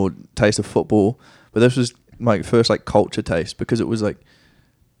cultures or taste of football. But this was my first like culture taste, because it was like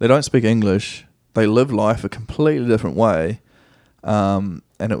they don't speak English, they live life a completely different way, and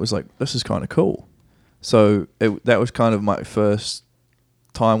it was like, this is kind of cool. So that was kind of my first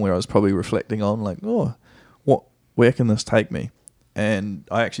time where I was probably reflecting on like, where can this take me? And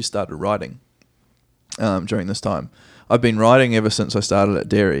I actually started writing during this time. I've been writing ever since I started at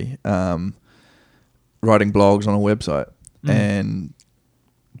Derry, writing blogs on a website,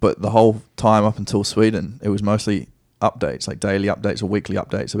 but the whole time up until Sweden, it was mostly updates, like daily updates or weekly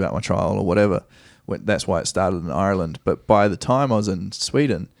updates about my trial or whatever. That's why it started in Ireland. But by the time I was in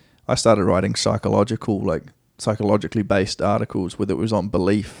Sweden, I started writing psychologically based articles, whether it was on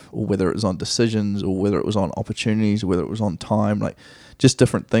belief or whether it was on decisions or whether it was on opportunities or whether it was on time, like just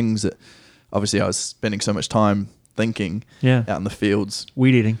different things that obviously I was spending so much time thinking out in the fields.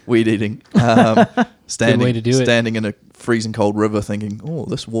 Weed eating. Good way to do it. Standing in a freezing cold river thinking,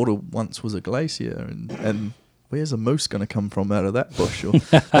 this water once was a glacier, and where's a moose going to come from out of that bush, or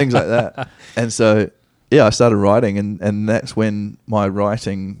things like that. And so I started writing, and that's when my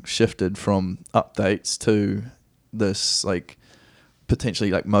writing shifted from updates to this like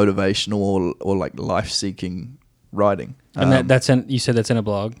potentially like motivational or like life-seeking writing. And that's you said that's in a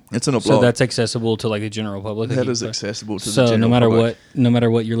blog. It's in a blog. So that's accessible to like the general public. That is accessible to the so general public. no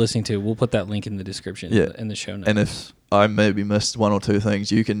matter what you're listening to, we'll put that link in the description in the show notes. And if I maybe missed one or two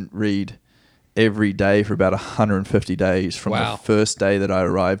things, you can read every day for about 150 days from the first day that I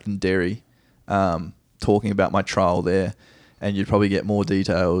arrived in Derry, talking about my trial there. And you'd probably get more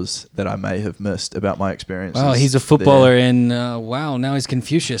details that I may have missed about my experiences. Wow, he's a footballer, and now he's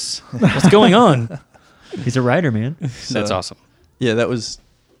Confucius. What's going on? He's a writer, man. So, that's awesome. Yeah, that was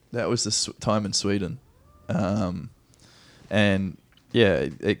the time in Sweden, and yeah,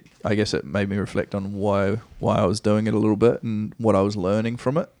 I guess it made me reflect on why I was doing it a little bit and what I was learning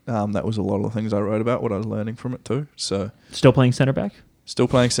from it. That was a lot of the things I wrote about, what I was learning from it too. So still playing center back. Still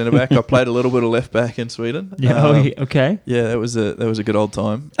playing centre back. I played a little bit of left back in Sweden. Yeah. Okay. Yeah, that was a good old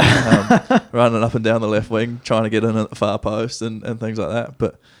time. Running up and down the left wing, trying to get in at the far post and things like that.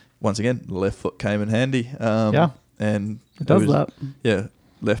 But once again, the left foot came in handy. And it does that. Yeah,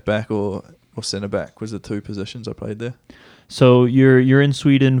 left back or centre back was the two positions I played there. So you're in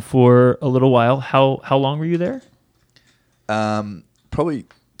Sweden for a little while. How long were you there? Probably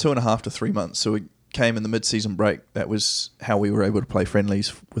 2.5 to 3 months. So we came in the mid-season break. That was how we were able to play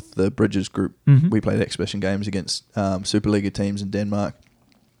friendlies with the Bridges group. Mm-hmm. We played exhibition games against Superliga teams in Denmark,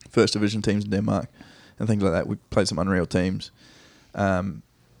 First Division teams in Denmark, and things like that. We played some unreal teams. And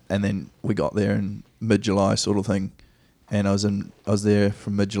then we got there in mid-July sort of thing. And I was there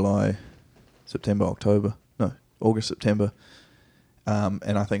from mid-July, August, September.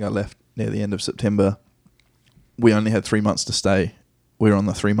 And I think I left near the end of September. We only had 3 months to stay. We were on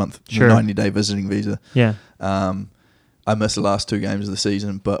the 3-month, 90-day visiting visa. Yeah. I missed the last 2 games of the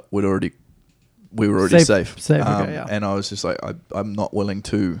season, but we were already safe. And I was just like, I'm not willing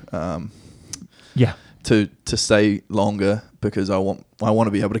to to stay longer because I want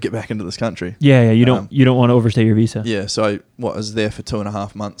to be able to get back into this country. Yeah. You don't want to overstay your visa. Yeah. So I was there for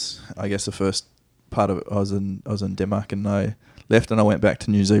 2.5 months. I guess the first part of it I was in Denmark, and I left and I went back to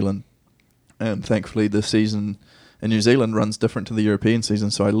New Zealand. And thankfully, the season in New Zealand runs different to the European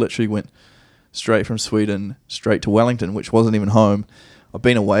season, so I literally went straight from Sweden straight to Wellington, which wasn't even home. I've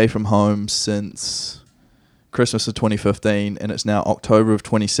been away from home since Christmas of 2015, and it's now October of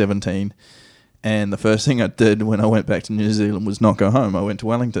 2017. And the first thing I did when I went back to New Zealand was not go home. I went to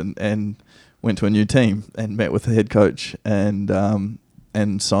Wellington and went to a new team and met with the head coach and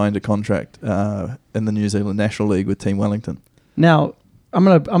signed a contract in the New Zealand National League with Team Wellington. Now, I'm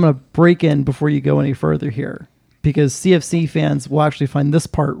gonna break in before you go any further here, because CFC fans will actually find this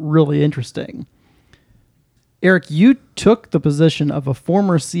part really interesting. Erik, you took the position of a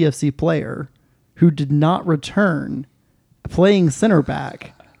former CFC player who did not return playing center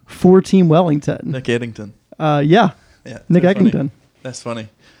back for Team Wellington. Nick Eddington. Yeah, Nick Eddington. That's funny.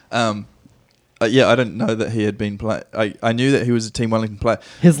 I didn't know that he had been playing. I knew that he was a Team Wellington player.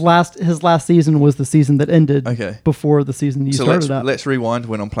 His last season was the season that ended before the season you started up. Let's rewind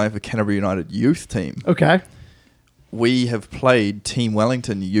when I'm playing for Canterbury United youth team. Okay. We have played Team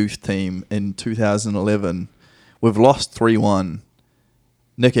Wellington youth team in 2011. We've lost 3-1.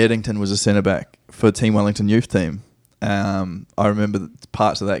 Nick Eddington was a centre-back for Team Wellington youth team. I remember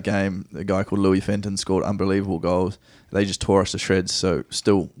parts of that game. A guy called Louis Fenton scored unbelievable goals. They just tore us to shreds. So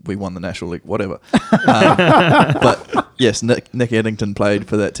still, we won the National League. Whatever. But yes, Nick Eddington played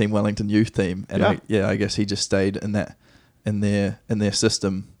for that Team Wellington youth team, and I guess he just stayed in their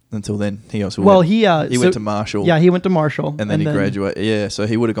system until then. He also went to Marshall. Yeah, he went to Marshall, and then he graduated. Yeah, so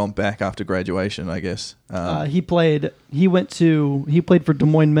he would have gone back after graduation, I guess. He played for Des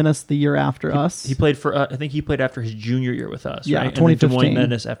Moines Menace the year after us. He played for. I think he played after his junior year with us. Yeah, right? 2015. Des Moines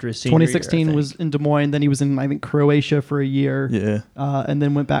Menace after his senior 2016 year, was in Des Moines. Then he was in Croatia for a year. Yeah, and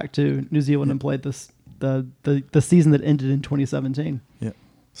then went back to New Zealand and played the season that ended in 2017. Yeah.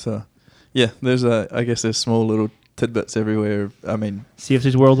 So, yeah, there's small little tidbits everywhere. I mean,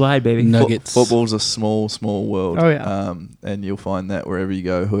 CFC's worldwide, baby. Nuggets. Football's a small world. Oh yeah. And you'll find that wherever you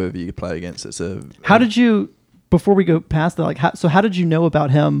go, whoever you play against, How did you? Before we go past that, how did you know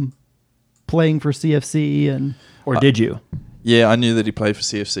about him playing for CFC or did you? Yeah, I knew that he played for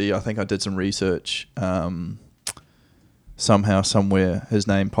CFC. I think I did some research. Somehow, somewhere, his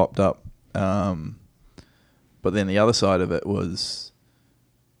name popped up. But then the other side of it was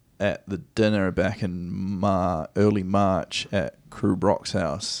at the dinner back in early March at Crew Brock's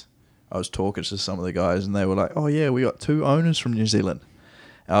house. I was talking to some of the guys, and they were like, "Oh yeah, we got 2 owners from New Zealand."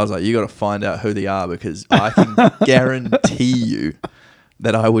 And I was like, "You got to find out who they are, because I can guarantee you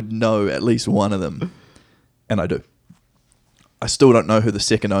that I would know at least one of them," and I do. I still don't know who the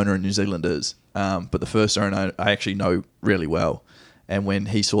second owner in New Zealand is, but the first owner I actually know really well. And when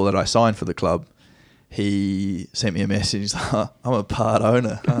he saw that I signed for the club, he sent me a message. He's like, I'm a part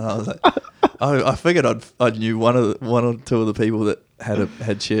owner. And I was like, I figured I knew one or two of the people that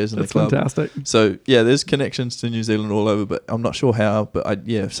had shares in the club. That's fantastic. So yeah, there's connections to New Zealand all over, but I'm not sure how. But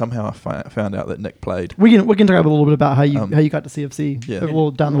somehow I found out that Nick played. We can talk a little bit about how you got to CFC. Yeah. A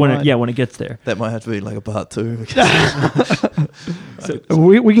little down the line. When it gets there. That might have to be like a part 2.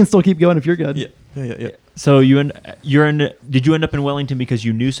 We can still keep going if you're good. Yeah. So did you end up in Wellington because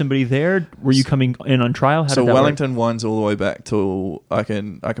you knew somebody there? Were you coming in on trial? How So did that Wellington winds all the way back till I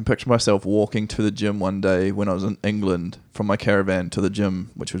can picture myself walking to the gym one day when I was in England from my caravan to the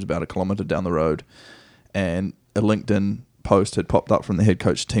gym, which was about a kilometre down the road, and a LinkedIn post had popped up from the head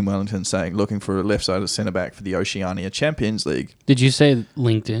coach of Team Wellington saying looking for a left-sided centre back for the Oceania Champions League. Did you say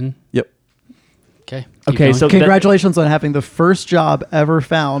LinkedIn? Yep. Okay. Okay, so Congratulations on having the first job ever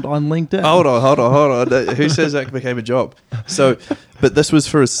found on LinkedIn. Hold on. Who says that became a job? So, but this was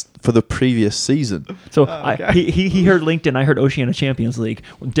for the previous season. So okay. he heard LinkedIn. I heard Oceania Champions League.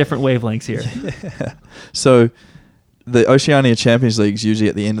 Different wavelengths here. Yeah. So the Oceania Champions League is usually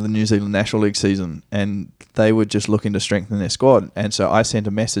at the end of the New Zealand National League season, and they were just looking to strengthen their squad. And so I sent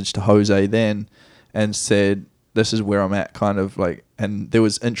a message to Jose then and said, this is where I'm at, kind of like, and there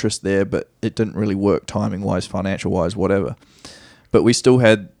was interest there, but it didn't really work timing-wise, financial-wise, whatever. But we still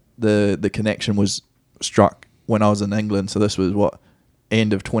had the connection was struck when I was in England, so this was,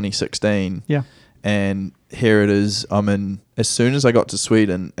 end of 2016. Yeah. And here it is, as soon as I got to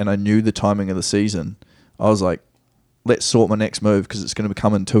Sweden and I knew the timing of the season, I was like, let's sort my next move because it's going to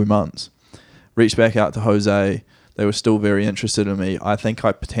come in 2 months. Reached back out to Jose. They were still very interested in me. I think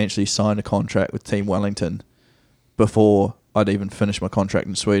I potentially signed a contract with Team Wellington before I'd even finished my contract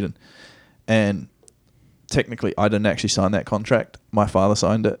in Sweden. And technically, I didn't actually sign that contract. My father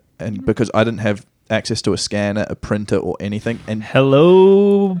signed it. And because I didn't have access to a scanner, a printer, or anything. And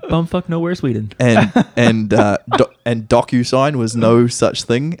hello, bumfuck nowhere, Sweden. And DocuSign was no such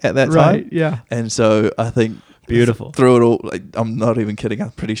thing at that time. Right, yeah. And so I think beautiful. Through it all, like, I'm not even kidding.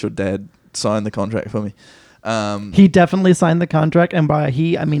 I'm pretty sure Dad signed the contract for me. He definitely signed the contract, and by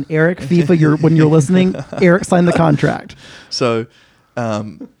he, I mean Eric. FIFA, when you're listening, Eric signed the contract. So,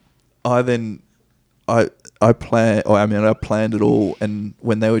 I planned it all, and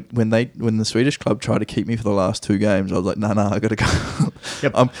when the Swedish club tried to keep me for the last 2 games, I was like, no, I got to go.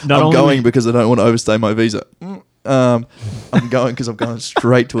 Yep. I'm going because I don't want to overstay my visa. I'm going because I'm going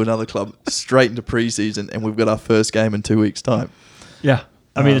straight to another club, straight into preseason, and we've got our first game in 2 weeks' time. Yeah.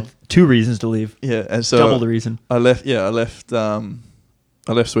 I mean, it's 2 reasons to leave. Yeah, and so double the reason. I left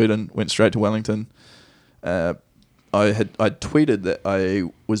Sweden, went straight to Wellington. I tweeted that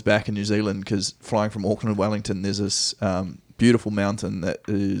I was back in New Zealand because flying from Auckland to Wellington, there's this beautiful mountain that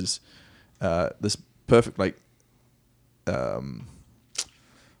is this perfect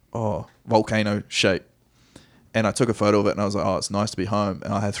volcano shape. And I took a photo of it, and I was like, "Oh, it's nice to be home."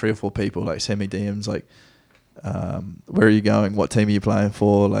 And I had 3 or 4 people send me DMs where are you going? What team are you playing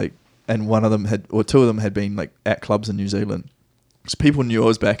for? And one of them 2 of them had been at clubs in New Zealand. So people knew I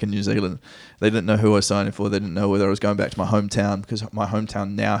was back in New Zealand. They didn't know who I was signing for. They didn't know whether I was going back to my hometown because my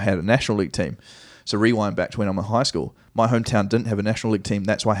hometown now had a National League team. So rewind back to when I'm in high school. My hometown didn't have a National League team.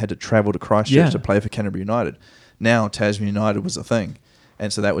 That's why I had to travel to Christchurch to play for Canterbury United. Now Tasman United was a thing.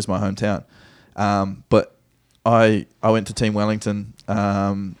 And so that was my hometown. But I went to Team Wellington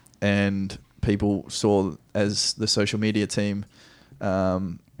and people saw as the social media team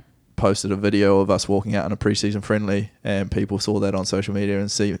posted a video of us walking out on a preseason friendly, and people saw that on social media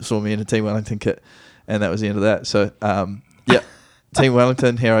and saw me in a Team Wellington kit, and that was the end of that. So Team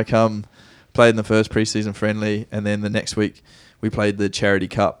Wellington, here I come. Played in the first preseason friendly, and then the next week we played the Charity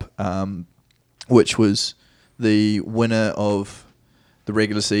Cup, which was the winner of the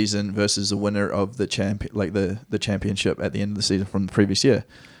regular season versus the winner of the the championship at the end of the season from the previous year.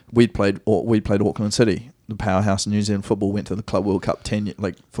 We played Auckland City, the powerhouse in New Zealand football. Went to the Club World Cup 10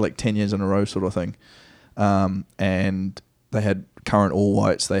 years in a row, sort of thing. And they had current All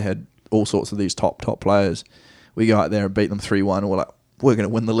Whites. They had all sorts of these top players. We go out there and beat them 3-1. And we're like, we're going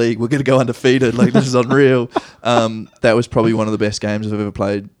to win the league. We're going to go undefeated. This is unreal. That was probably one of the best games I've ever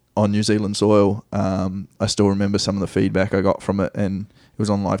played on New Zealand soil. I still remember some of the feedback I got from it, and it was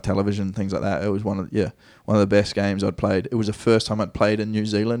on live television, things like that. It was one of the best games I'd played. It was the first time I'd played in New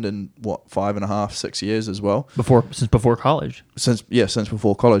Zealand in 5.5, 6 years as well. Since before college. Since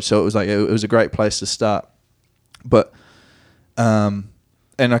before college. So it was it was a great place to start. But and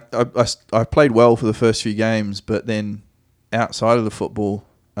I played well for the first few games, but then outside of the football,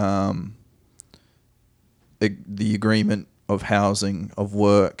 the agreement of housing, of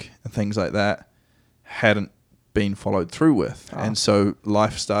work, and things like that hadn't been followed through with. And so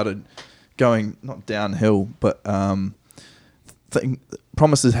life started going not downhill, but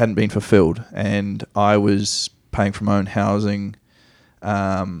promises hadn't been fulfilled, and I was paying for my own housing.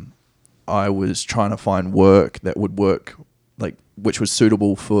 I was trying to find work that would work, like which was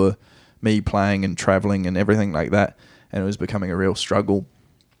suitable for me playing and traveling and everything like that, and it was becoming a real struggle.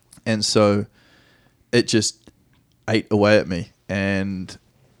 And so it just ate away at me, and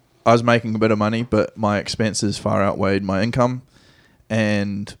I was making a bit of money, but my expenses far outweighed my income.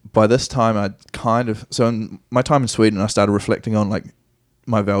 And by this time, so in my time in Sweden, I started reflecting on like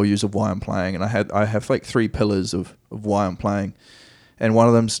my values of why I'm playing, and I have like 3 pillars of why I'm playing, and one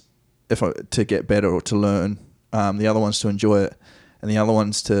of them's to get better or to learn. The other one's to enjoy it, and the other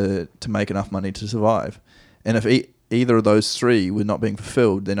one's to make enough money to survive. And if either of those 3 were not being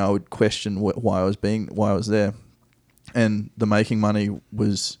fulfilled, then I would question why I was there. And the making money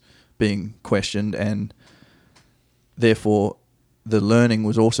was being questioned, and therefore the learning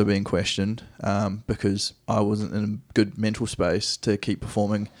was also being questioned, because I wasn't in a good mental space to keep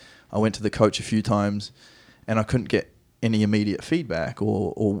performing. I went to the coach a few times, and I couldn't get any immediate feedback,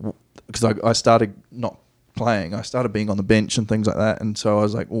 or because I started not playing. I started being on the bench and things like that, and so I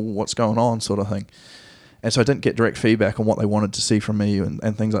was like, well, what's going on, sort of thing. And so I didn't get direct feedback on what they wanted to see from me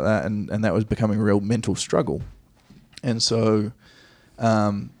and things like that, and that was becoming a real mental struggle. And so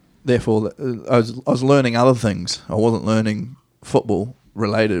therefore I was learning other things. I wasn't learning football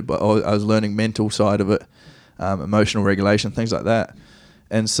related, but I was learning mental side of it, emotional regulation, things like that.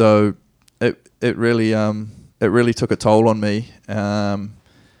 And so it really took a toll on me,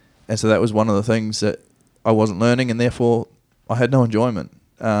 and so that was one of the things that I wasn't learning, and therefore I had no enjoyment.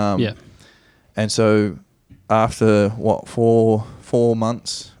 And so after 4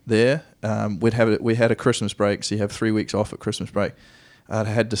 months there, we had a Christmas break, so you have 3 weeks off at Christmas break. I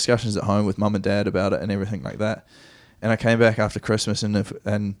had discussions at home with mum and dad about it and everything like that. And I came back after Christmas,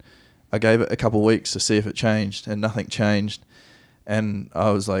 and I gave it a couple of weeks to see if it changed, and nothing changed. And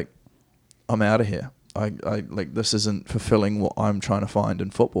I was like, I'm out of here. I like, this isn't fulfilling what I'm trying to find in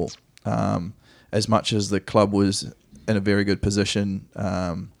football. As much as the club was in a very good position,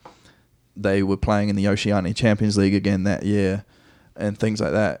 they were playing in the Oceania Champions League again that year, and things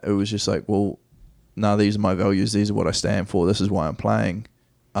like that. It was just like, well, no, these are my values. These are what I stand for. This is why I'm playing.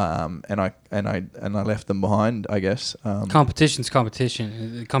 And I left them behind, I guess. Competition's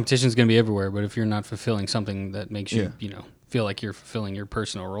competition. Competition's going to be everywhere, but if you're not fulfilling something that makes you, feel like you're fulfilling your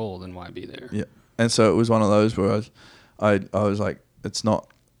personal role, then why be there? Yeah. And so it was one of those where I was like, it's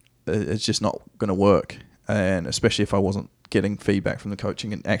just not going to work. And especially if I wasn't getting feedback from the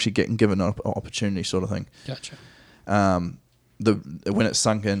coaching and actually getting given an opportunity, sort of thing. Gotcha. When it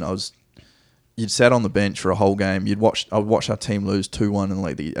sunk in, you'd sat on the bench for a whole game. I would watch our team lose 2-1 in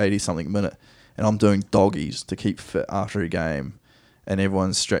like the 80-something minute, and I'm doing doggies to keep fit after a game, and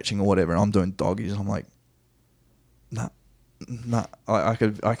everyone's stretching or whatever, and I'm doing doggies. I'm like, nah, I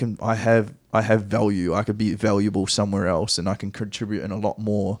have value. I could be valuable somewhere else, and I can contribute in a lot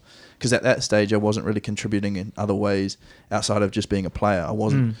more. Because at that stage, I wasn't really contributing in other ways outside of just being a player. I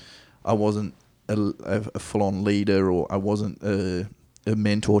wasn't a full-on leader, or I wasn't a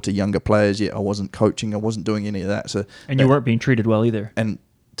mentor to younger players yet. I wasn't coaching. I wasn't doing any of that. And you weren't being treated well either. And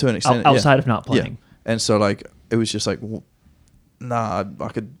to an extent, outside of not playing. Yeah. And so like it was just like, well, nah, I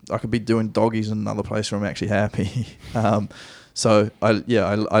could be doing doggies in another place where I'm actually happy. So I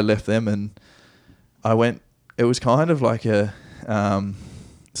left them, and I went. It was kind of like a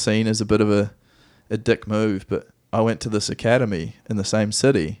seen as a bit of a dick move, but I went to this academy in the same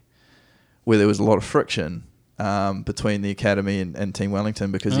city where there was a lot of friction between the academy and Team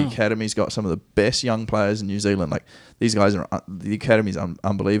Wellington, because the academy's got some of the best young players in New Zealand. Like, these guys the academy's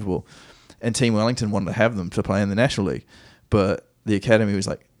unbelievable, and Team Wellington wanted to have them to play in the National League, but the academy was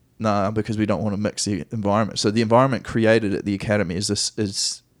like, nah, because we don't want to mix the environment. So the environment created at the academy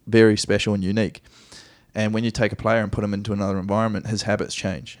is very special and unique. And when you take a player and put him into another environment, his habits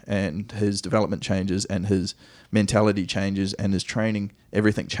change, and his development changes, and his mentality changes, and his training,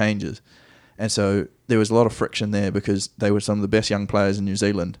 everything changes. And so there was a lot of friction there, because they were some of the best young players in New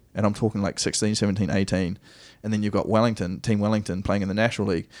Zealand. And I'm talking like 16, 17, 18. And then you've got Team Wellington playing in the National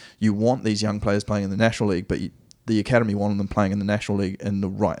League. You want these young players playing in the National League, but the academy wanted them playing in the National League in the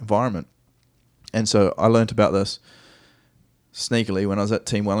right environment. And so I learnt about this sneakily when I was at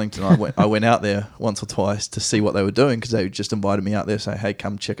Team Wellington. I went out there once or twice to see what they were doing, because they just invited me out there, say, hey,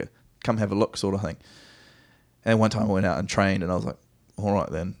 come check it, come have a look, sort of thing. And one time I went out and trained, and I was like, all right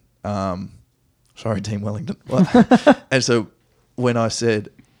then, sorry, Team Wellington. And so when I said,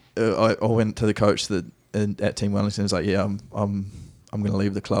 I went to the coach at Team Wellington, was like, yeah, I'm going to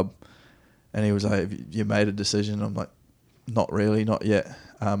leave the club. And he was like, have you made a decision? I'm like, not really, not yet.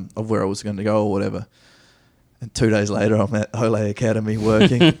 of where I was going to go or whatever. And 2 days later, I'm at Ole Academy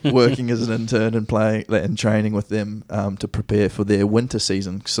working as an intern and playing and training with them to prepare for their winter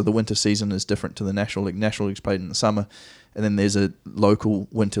season. So the winter season is different to the National League. National League's played in the summer, and then there's a local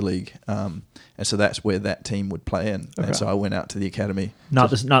winter league, and so that's where that team would play in. Okay. And so I went out to the academy. Not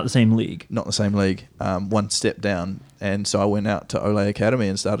the same league. Not the same league. One step down, and so I went out to Ole Academy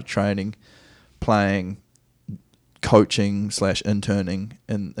and started training, playing, coaching / interning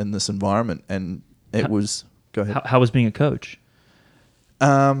in this environment, and it was. Go ahead. How was being a coach?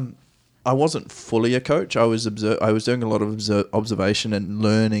 I wasn't fully a coach. I was doing a lot of observation and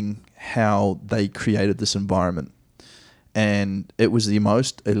learning how they created this environment, and it was the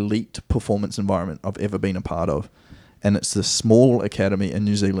most elite performance environment I've ever been a part of. And it's this small academy in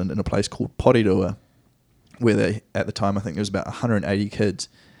New Zealand in a place called Porirua, where they, at the time, I think there was about 180 kids,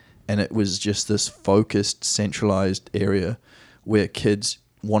 and it was just this focused, centralized area where kids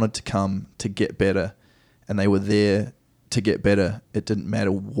wanted to come to get better. And they were there to get better. It didn't matter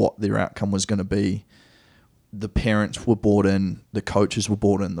what their outcome was going to be. The parents were bought in, the coaches were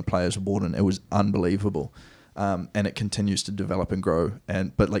bought in, the players were bought in. It was unbelievable, and it continues to develop and grow.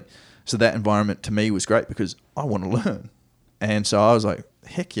 So that environment to me was great because I want to learn, and so I was like,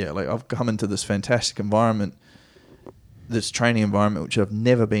 heck yeah! Like I've come into this fantastic environment, this training environment which I've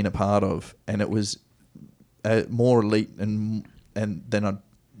never been a part of, and it was more elite and than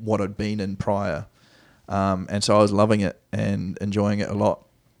what I'd been in prior. And so I was loving it and enjoying it a lot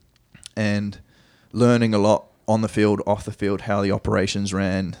and learning a lot on the field, off the field, how the operations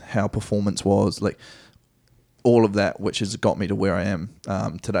ran, how performance was, like all of that, which has got me to where I am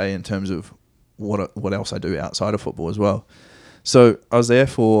today in terms of what else I do outside of football as well. So I was there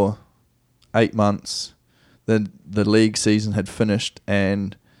for 8 months. The league season had finished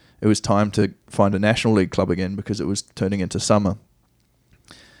and it was time to find a National League club again because it was turning into summer.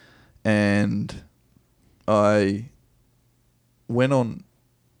 And I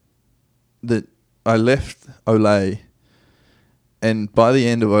left Ole, and by the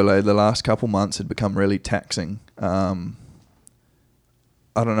end of Ole, the last couple months had become really taxing. I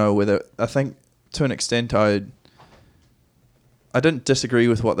don't know whether, I think to an extent I didn't disagree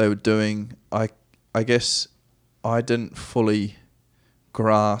with what they were doing. I guess I didn't fully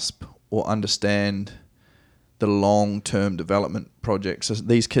grasp or understand the long-term development projects. So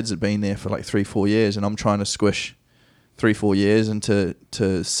these kids had been there for like 3-4 years, and I'm trying to squish 3-4 years into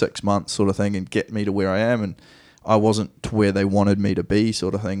 6 months sort of thing and get me to where I am, and I wasn't to where they wanted me to be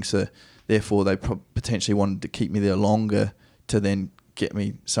sort of thing. So therefore they potentially wanted to keep me there longer to then get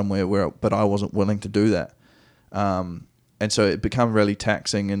me somewhere but I wasn't willing to do that. And so it became really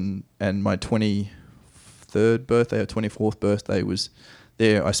taxing, and my 23rd birthday or 24th birthday was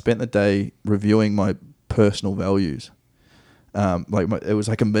there. I spent the day reviewing my personal values. It was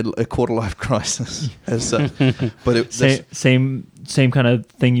like a quarter life crisis as such. But same kind of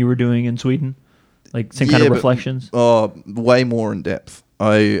thing you were doing in Sweden, like same kind of reflections. Way more in depth.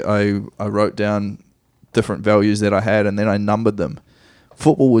 I wrote down different values that I had, and then I numbered them.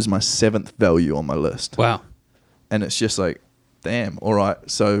 Football was my 7th value on my list. Wow. And it's just like, damn, all right.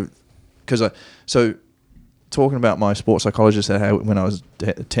 So talking about my sports psychologist that I had when I was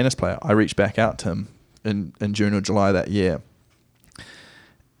a tennis player, I reached back out to him in June or July that year,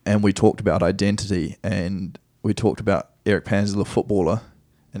 and we talked about identity, and we talked about Erik Panzer the footballer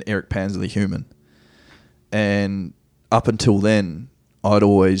and Erik Panzer the human. And up until then, I'd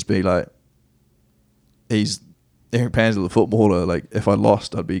always be like, he's Erik Panzer the footballer. Like if I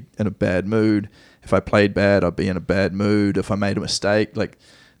lost, I'd be in a bad mood. If I played bad, I'd be in a bad mood. If I made a mistake, like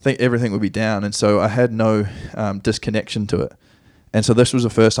I think everything would be down. And so I had no disconnection to it. And so this was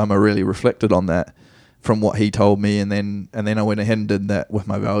the first time I really reflected on that from what he told me, and then I went ahead and did that with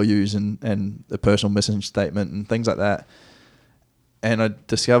my values and the personal mission statement and things like that. And I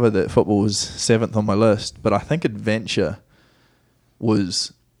discovered that football was 7th on my list, but I think adventure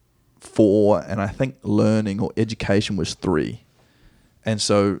was 4, and I think learning or education was 3. And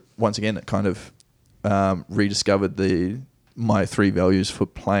so once again, it kind of rediscovered my 3 values for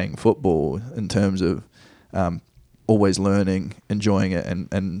playing football in terms of always learning, enjoying it,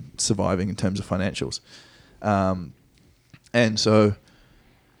 and surviving in terms of financials. And so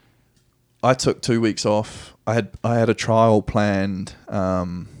I took 2 weeks off. I had a trial planned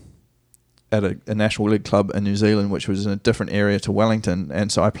at a National League club in New Zealand, which was in a different area to Wellington.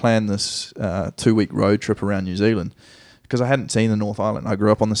 And so I planned this 2-week road trip around New Zealand because I hadn't seen the North Island. I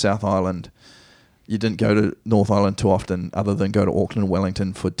grew up on the South Island. You didn't go to North Island too often other than go to Auckland and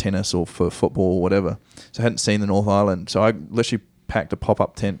Wellington for tennis or for football or whatever. So I hadn't seen the North Island. So I literally packed a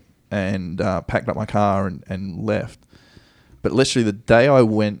pop-up tent and packed up my car and left. But literally the day I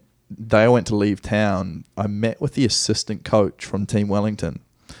went to leave town, I met with the assistant coach from Team Wellington,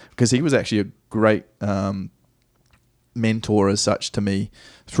 because he was actually a great mentor as such to me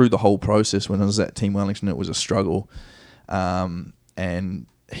through the whole process. When I was at Team Wellington, it was a struggle, and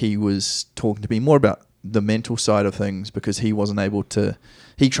he was talking to me more about the mental side of things, because he wasn't able to.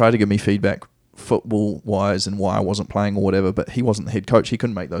 He tried to give me feedback football wise and why I wasn't playing or whatever, but he wasn't the head coach. He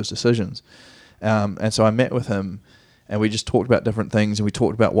couldn't make those decisions, and so I met with him, and we just talked about different things, and we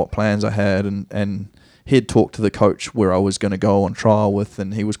talked about what plans I had, and he had talked to the coach where I was going to go on trial with,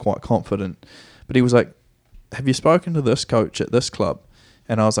 and he was quite confident, but he was like, have you spoken to this coach at this club?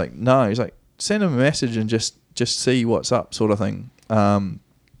 And I was like, no. He's like, send him a message and just see what's up, sort of thing. And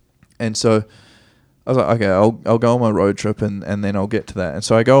so I was like, okay, I'll go on my road trip and then I'll get to that. And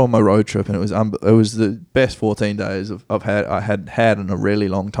so I go on my road trip, and it was the best 14 days I had in a really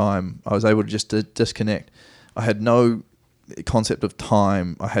long time. I was able to just to disconnect. I had no concept of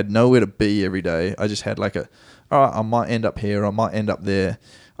time. I had nowhere to be every day. I just had like all right, I might end up here, I might end up there.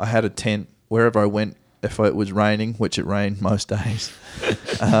 I had a tent wherever I went. If it was raining, which it rained most days,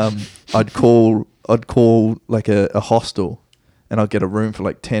 I'd call like a hostel, and I'd get a room for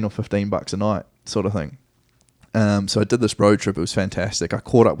like $10 or $15 a night, sort of thing. So I did this road trip. It was fantastic. I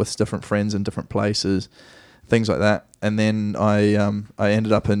caught up with different friends in different places, things like that. And then I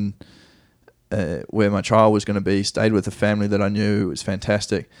ended up in where my trial was going to be. Stayed with a family that I knew. It was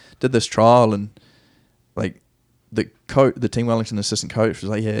fantastic. Did this trial, and like, the Team Wellington assistant coach was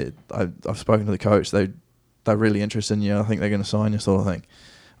like, yeah, I've spoken to the coach. They're really interested in you. I think they're going to sign you, sort of thing.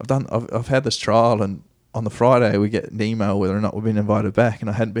 I've had this trial, and on the Friday we get an email whether or not we've been invited back, and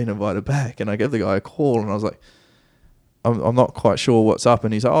I hadn't been invited back. And I gave the guy a call, and I was like, I'm not quite sure what's up.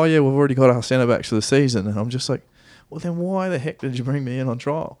 And he's like, oh yeah, we've already got our centre backs for the season. And I'm just like, well then why the heck did you bring me in on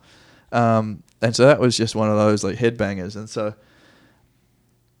trial? And so that was just one of those like headbangers. And so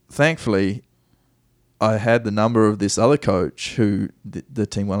thankfully I had the number of this other coach who the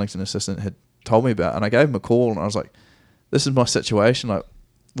Team Wellington assistant had told me about, and I gave him a call, and I was like, this is my situation, like,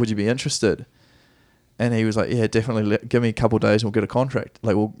 would you be interested? And he was like, yeah, definitely, give me a couple of days and we'll get a contract.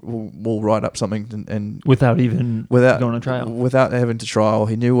 Like, we'll write up something and without going on trial. Without having to trial.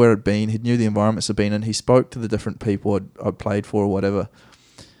 He knew where it'd been, he knew the environments I'd been in, he spoke to the different people I'd played for or whatever.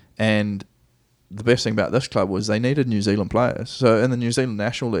 And the best thing about this club was they needed New Zealand players. So in the New Zealand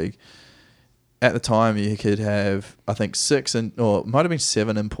National League, at the time, you could have, I think, 6 or it might have been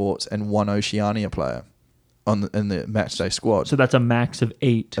 7 imports and 1 Oceania player in the match day squad. So that's a max of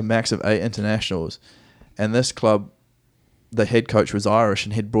 8. A max of 8 internationals. And this club, the head coach was Irish,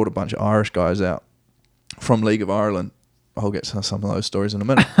 and he'd brought a bunch of Irish guys out from League of Ireland. I'll get to some of those stories in a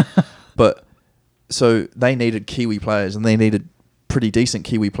minute. But so they needed Kiwi players, and they needed pretty decent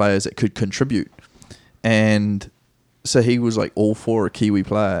Kiwi players that could contribute. And so he was like all for a Kiwi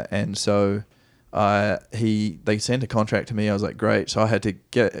player, and so they sent a contract to me. I was like, great. So I had to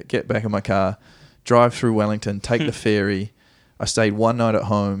get back in my car, drive through Wellington, take the ferry. I stayed one night at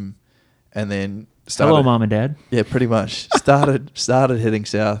home, and then started. Hello, Mom and Dad. Yeah, pretty much. Started heading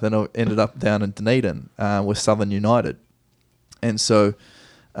south, and I ended up down in Dunedin with Southern United. And so,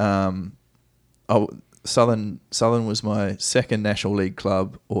 Southern was my second National League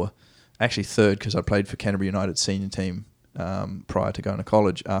club, or actually third, because I played for Canterbury United senior team prior to going to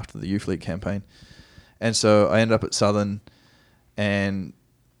college after the youth league campaign. And so I ended up at Southern, and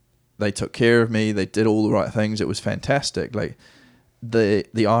they took care of me. They did all the right things. It was fantastic. Like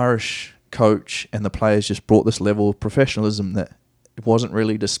the Irish coach and the players just brought this level of professionalism that wasn't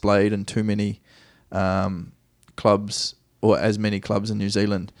really displayed in too many clubs, or as many clubs in New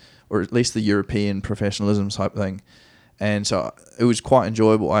Zealand, or at least the European professionalism type thing. And so it was quite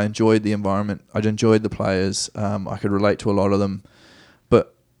enjoyable. I enjoyed the environment. I enjoyed the players. I could relate to a lot of them.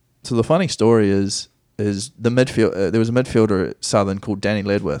 But so the funny story is the midfield. There was a midfielder at Southern called Danny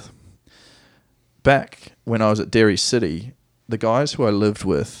Ledwith. Back when I was at Derry City, the guys who I lived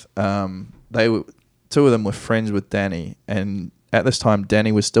with, two of them were friends with Danny, and at this time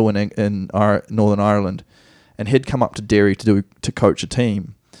Danny was still in Northern Ireland, and he'd come up to Derry to coach a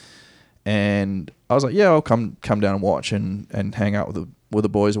team. And I was like, yeah, I'll come down and watch and hang out with the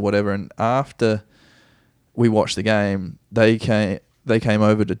boys or whatever. And after we watched the game, they came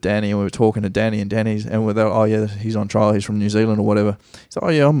over to Danny, and we were talking to Danny, and we're like, oh yeah, he's on trial, he's from New Zealand or whatever. He's like, oh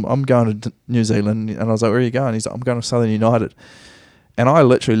yeah, I'm going to New Zealand. And I was like, where are you going? He's like, I'm going to Southern United. And I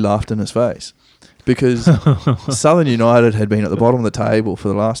literally laughed in his face, because Southern United had been at the bottom of the table for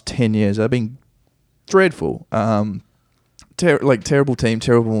the last 10 years. They've been dreadful. Terrible team,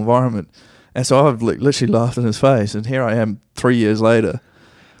 terrible environment. And so I've literally laughed in his face, and here I am 3 years later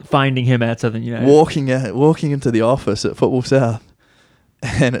finding him at Southern United. walking into the office at Football South,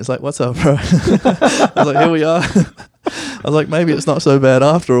 and it's like, "What's up, bro?" I was like, "Here we are." I was like, "Maybe it's not so bad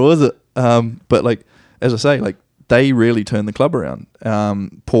after all, is it?" But like, as I say, like they really turned the club around.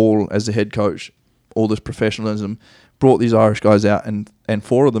 Paul, as the head coach, all this professionalism, brought these Irish guys out, and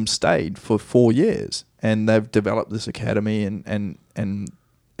 4 of them stayed for 4 years, and they've developed this academy, and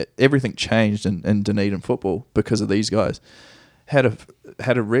everything changed in Dunedin football because of these guys. Had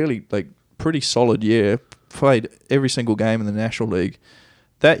a really like pretty solid year. Played every single game in the National League.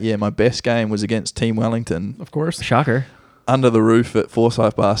 That year, my best game was against Team Wellington. Of course. Shocker. Under the roof at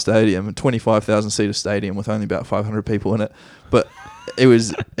Forsyth Bar Stadium, a 25,000 seater stadium with only about 500 people in it. But it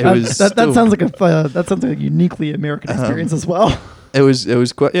was that sounds like a uniquely American experience as well. It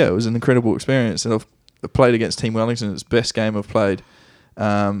was quite, it was an incredible experience, and I've played against Team Wellington. It's the best game I've played.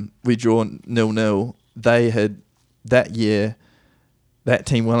 We draw 0-0. They had that year, that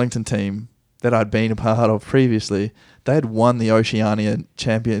Team Wellington team that I'd been a part of previously, they had won the Oceania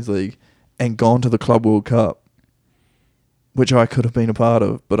Champions League and gone to the Club World Cup, which I could have been a part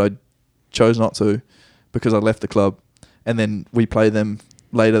of, but I chose not to because I left the club. And then we played them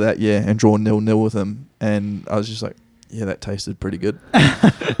later that year and draw 0-0 with them, and I was just like, yeah, that tasted pretty good.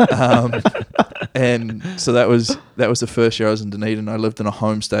 And so that was the first year I was in Dunedin. I lived in a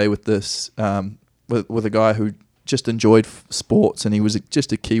homestay with this with a guy who just enjoyed sports, and he was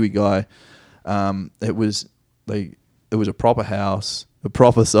just a Kiwi guy. It was a proper house, a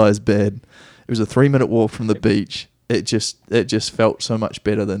proper sized bed. It was a 3-minute walk from the beach. It just felt so much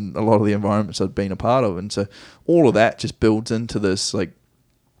better than a lot of the environments I'd been a part of, and so all of that just builds into this, like,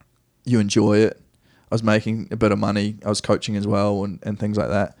 you enjoy it. I was making a bit of money. I was coaching as well, and things like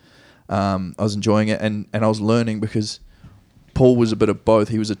that. I was enjoying it, and I was learning because Paul was a bit of both.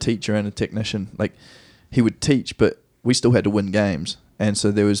 He was a teacher and a technician. Like, he would teach, but we still had to win games, and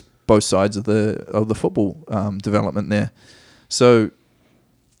so there was both sides of the football development there. So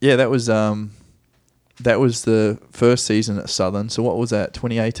yeah, that was the first season at Southern. So what was that,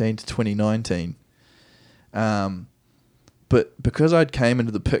 2018 to 2019? But because I'd came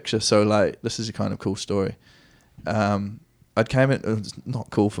into the picture so late, this is a kind of cool story. It was not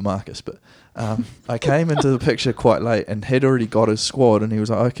cool for Marcus, but I came into the picture quite late and had already got his squad, and he was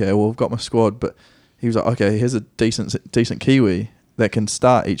like, okay, well, I've got my squad, but he was like, okay, here's a decent Kiwi that can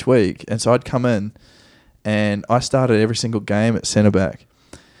start each week. And so I'd come in, and I started every single game at centre-back.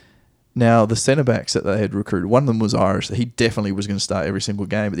 Now, the centre-backs that they had recruited, one of them was Irish, so he definitely was going to start every single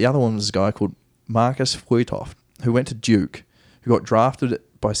game, but the other one was a guy called Marcus Fuitoft, who went to Duke, who got drafted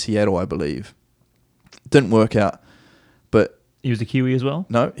by Seattle, I believe. Didn't work out, but... He was a Kiwi as well?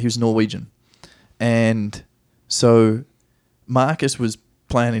 No, he was Norwegian. And so Marcus was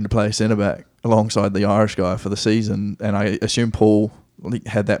planning to play centre-back alongside the Irish guy for the season, and I assume Paul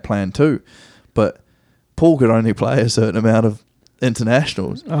had that plan too. But Paul could only play a certain amount of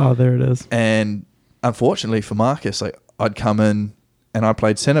internationals. Oh, there it is. And unfortunately for Marcus, I'd come in and I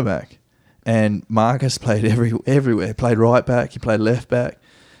played centre-back. And Marcus played everywhere. He played right back, he played left back,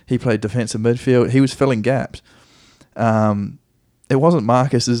 he played defensive midfield. He was filling gaps. It wasn't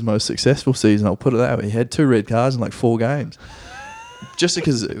Marcus's most successful season, I'll put it that way. He had 2 red cards in like 4 games. Just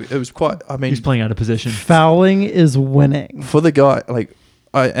because it was quite, I mean... He's playing out of position. Fouling is winning. For the guy, like,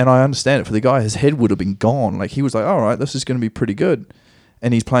 I understand it. For the guy, his head would have been gone. Like, he was like, all right, this is going to be pretty good.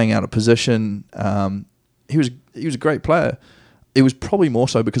 And he's playing out of position. He was a great player. It was probably more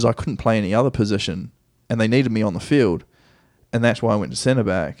so because I couldn't play any other position, and they needed me on the field, and that's why I went to centre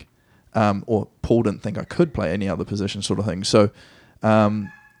back. Or Paul didn't think I could play any other position, sort of thing. So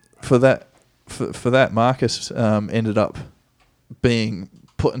for that, Marcus ended up being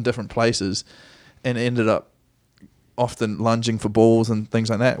put in different places, and ended up often lunging for balls and things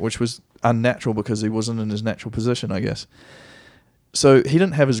like that, which was unnatural because he wasn't in his natural position, I guess. So he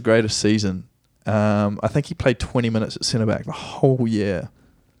didn't have his greatest season. I think he played 20 minutes at centre-back the whole year.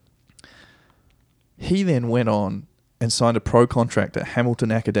 He then went on and signed a pro contract at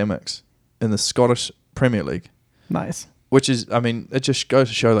Hamilton Academics in the Scottish Premier League. Nice. Which is, I mean, it just goes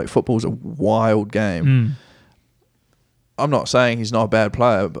to show, like, football's a wild game. I'm not saying he's not a bad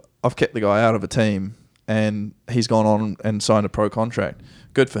player, but I've kept the guy out of a team, and he's gone on and signed a pro contract.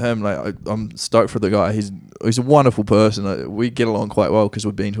 Good for him. Like, I'm stoked for the guy. He's a wonderful person. We get along quite well because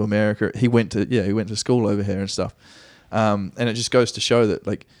we've been to America. He went to school over here and stuff. And it just goes to show that,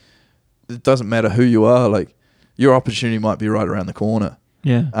 like, it doesn't matter who you are. Like, your opportunity might be right around the corner.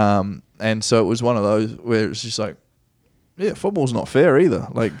 Yeah. And so it was one of those where it's just like, yeah, football's not fair either.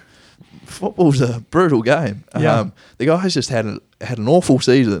 Like, football's a brutal game. Yeah. The guy's just had an awful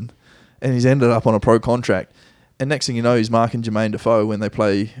season, and he's ended up on a pro contract. And next thing you know, he's marking Jermaine Defoe when they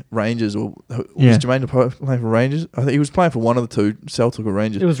play Rangers. Or was Jermaine Defoe playing for Rangers? I think he was playing for one of the two, Celtic or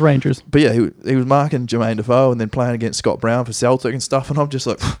Rangers. It was Rangers. But yeah, he was marking Jermaine Defoe and then playing against Scott Brown for Celtic and stuff. And I'm just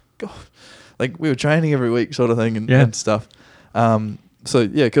like, God, like we were training every week, sort of thing, and stuff. So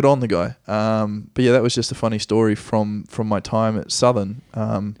yeah, good on the guy. But yeah, that was just a funny story from my time at Southern.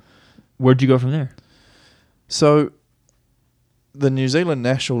 Where'd you go from there? So the New Zealand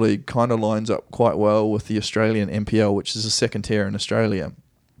National League kind of lines up quite well with the Australian NPL, which is a second tier in Australia.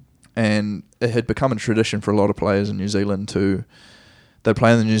 And it had become a tradition for a lot of players in New Zealand they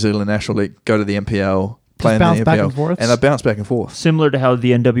play in the New Zealand National League, go to the NPL, play in the NPL, back and forth. And they bounce back and forth. Similar to how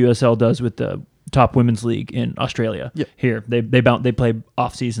the NWSL does with the top women's league in Australia. Yep. Here, they play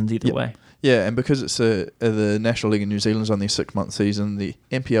off seasons either way. Yeah, and because it's the National League in New Zealand's only a 6-month season, the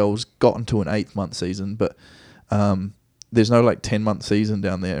NPL's gotten to an 8-month season, but there's no 10-month season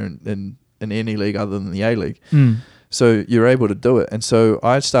down there in any league other than the A-League. So you're able to do it. And so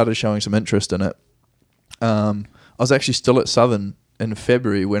I started showing some interest in it. I was actually still at Southern in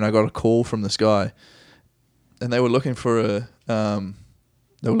February when I got a call from this guy, and they were looking for a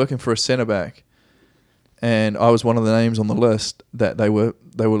centre back, and I was one of the names on the list that they were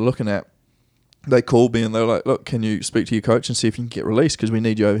looking at. They called me and they were like, "Look, can you speak to your coach and see if you can get released because we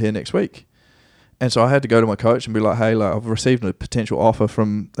need you over here next week?" And so I had to go to my coach and be like, "Hey, I've received a potential offer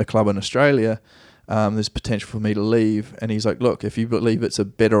from a club in Australia. There's potential for me to leave." And he's like, "Look, if you believe it's a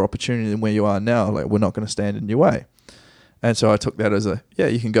better opportunity than where you are now, we're not going to stand in your way." And so I took that as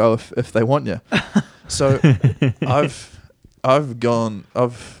you can go if they want you. So I've gone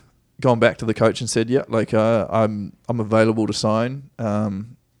back to the coach and said, I'm available to sign.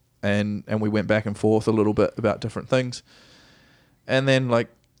 And we went back and forth a little bit about different things. And then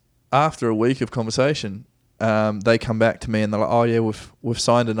after a week of conversation, they come back to me and they're like, "Oh yeah, we've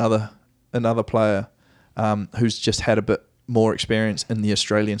signed another player who's just had a bit more experience in the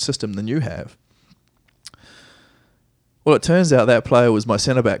Australian system than you have." Well, it turns out that player was my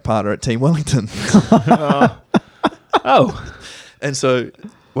centre back partner at Team Wellington. Oh. And so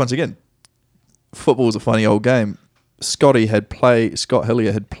once again, football is a funny old game. Scott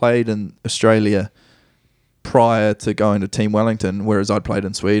Hillier had played in Australia prior to going to Team Wellington, whereas I'd played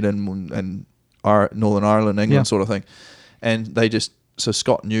in Sweden and Northern Ireland, England sort of thing. And so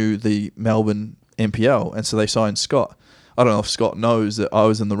Scott knew the Melbourne NPL, and so they signed Scott. I don't know if Scott knows that I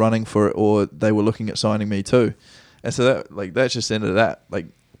was in the running for it or they were looking at signing me too. And so that just ended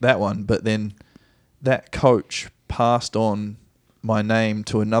that one. But then that coach passed on my name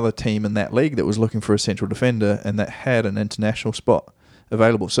to another team in that league that was looking for a central defender and that had an international spot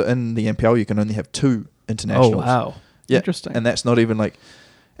available. So in the NPL, you can only have 2 internationals. Oh, wow. Yeah. Interesting. And that's not even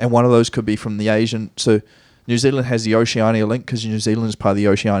and one of those could be from the Asian. So New Zealand has the Oceania link because New Zealand is part of the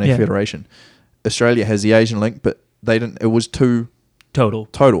Oceania Federation. Australia has the Asian link, but they didn't. It was 2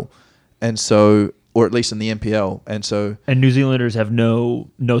 total. And so, or at least in the NPL. And New Zealanders have no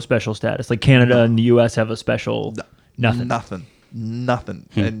special status. Like Canada and the US have a special nothing.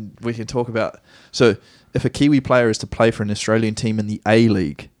 And we can talk about, so if a Kiwi player is to play for an Australian team in the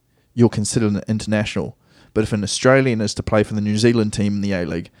A-League, you're considered an international. But if an Australian is to play for the New Zealand team in the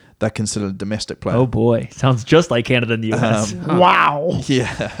A-League, they're considered a domestic player. Oh boy, sounds just like Canada and the US. Wow.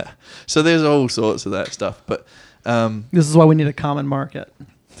 Yeah. So there's all sorts of that stuff. But this is why we need a common market.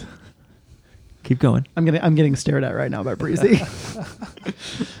 Keep going. I'm getting stared at right now by Breezy.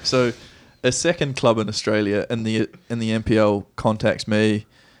 So a second club in Australia in the NPL contacts me,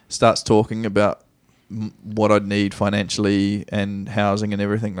 starts talking about what I'd need financially and housing and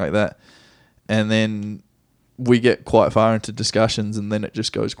everything like that. And then we get quite far into discussions and then it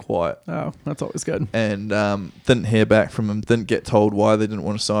just goes quiet. Oh, that's always good. And didn't hear back from them, didn't get told why they didn't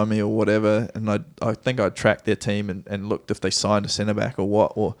want to sign me or whatever. And I think I tracked their team and looked if they signed a centre back or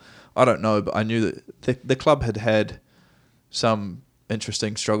what, or I don't know, but I knew that the club had some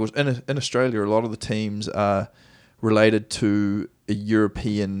interesting struggles. In Australia, a lot of the teams are related to a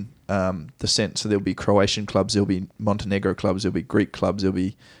European descent. So there'll be Croatian clubs, there'll be Montenegro clubs, there'll be Greek clubs, there'll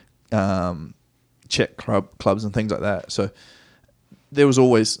be Czech clubs and things like that. So there was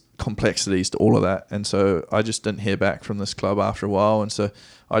always complexities to all of that. And so I just didn't hear back from this club after a while. And so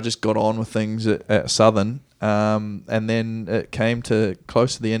I just got on with things at Southern. And then it came to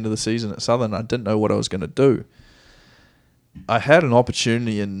close to the end of the season at Southern. I didn't know what I was going to do. I had an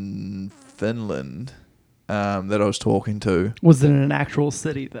opportunity in Finland that I was talking to. Was it in an actual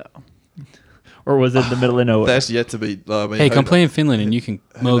city, though? Or was it in the middle of nowhere? That's yet to be... hey, come play in Finland and you can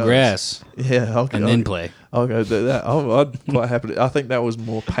mow grass. Yeah, then play. I'll go do that. I'd quite happy to... I think that was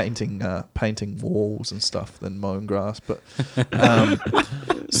more painting walls and stuff than mowing grass. But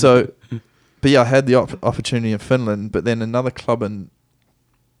so but yeah, I had the opportunity in Finland, but then another club in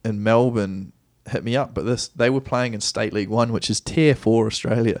Melbourne hit me up. But they were playing in State League 1, which is Tier 4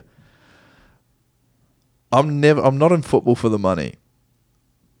 Australia. I'm not in football for the money,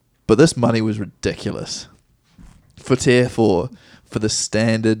 but this money was ridiculous for Tier 4, for the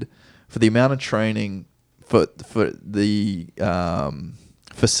standard, for the amount of training, for the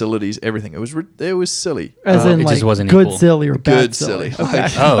facilities, everything. It was silly. As in, it like, just wasn't good equal. silly or bad Good silly. silly. Okay.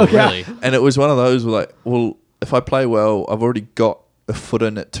 Like, Oh, Okay. really? and it was one of those where, like, well, if I play well, I've already got a foot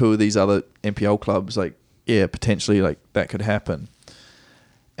in at 2 of these other NPL clubs. Like, yeah, potentially, like, that could happen.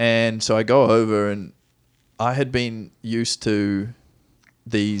 And so I go over, and I had been used to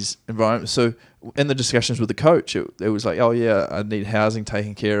these environments. So in the discussions with the coach, it was like, oh yeah, I need housing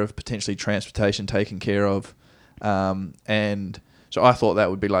taken care of, potentially transportation taken care of, and so I thought that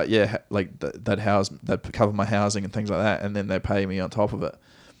would be like, yeah, like they'd cover my housing and things like that, and then they pay me on top of it.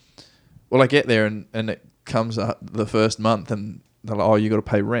 Well, I get there and it comes up the first month, and they're like, oh, you got to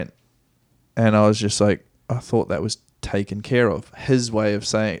pay rent, and I was just like, I thought that was taken care of. His way of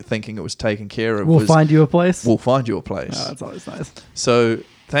thinking it was taken care of. We'll find you a place. We'll find you a place. Oh, that's always nice. So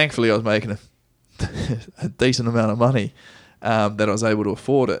thankfully, I was making a decent amount of money that I was able to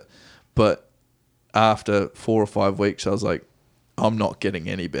afford it. But after 4 or 5 weeks, I was like, I'm not getting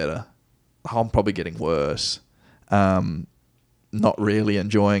any better. I'm probably getting worse. Not really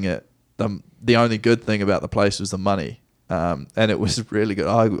enjoying it. The only good thing about the place was the money, and it was really good.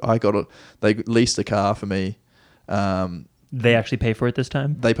 They leased a car for me. They actually pay for it this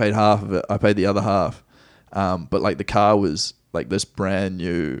time? They paid half of it. I paid the other half. But like the car was like this brand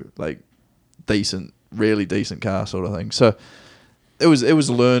new, like decent, really decent car sort of thing. So it was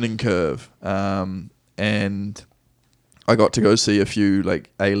a learning curve. And I got to go see a few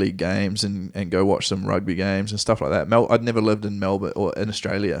like A-League games and go watch some rugby games and stuff like that. I'd never lived in Melbourne or in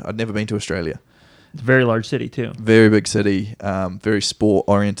Australia. I'd never been to Australia. It's a very large city too. Very big city, very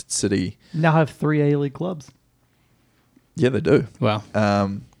sport-oriented city. Now have 3 A-League clubs. Yeah, they do. Wow.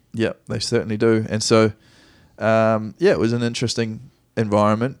 Yeah, they certainly do. And so, it was an interesting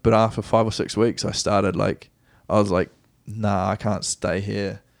environment. But after 5 or 6 weeks, I was like, nah, I can't stay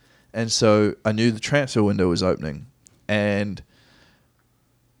here. And so I knew the transfer window was opening. And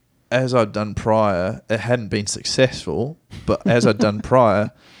as I'd done prior, it hadn't been successful. But as I'd done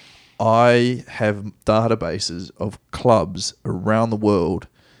prior, I have databases of clubs around the world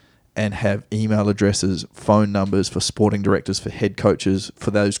and have email addresses, phone numbers for sporting directors, for head coaches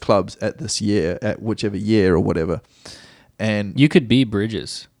for those clubs at whichever year or whatever. And You could be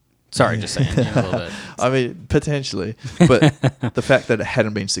Bridges. Sorry, just saying. A little bit. I mean, potentially, but the fact that it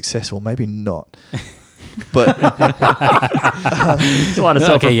hadn't been successful, maybe not. But It's a lot of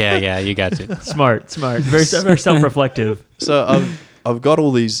self. Okay, yeah, you got to. Smart. Very self-reflective. so I've got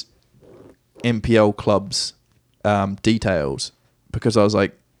all these NPL clubs details because I was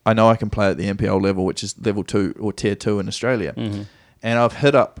like, I know I can play at the NPL level, which is level 2 or tier 2 in Australia. Mm-hmm. And I've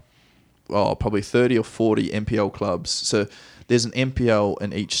hit up, probably 30 or 40 NPL clubs. So there's an NPL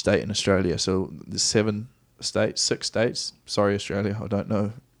in each state in Australia. So there's 6 states. Sorry, Australia. I don't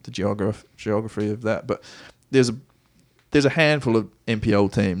know the geography of that. But there's a handful of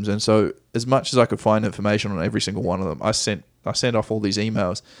NPL teams. And so as much as I could find information on every single one of them, I sent off all these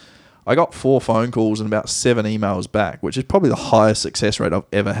emails. I got 4 phone calls and about 7 emails back, which is probably the highest success rate I've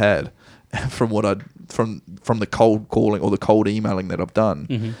ever had from the cold calling or the cold emailing that I've done.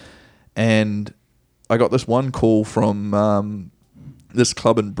 Mm-hmm. And I got this one call from this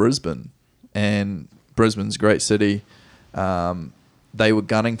club in Brisbane, and Brisbane's a great city. They were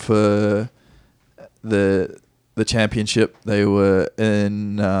gunning for the championship. They were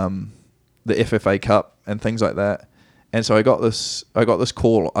in the FFA Cup and things like that. And so I got this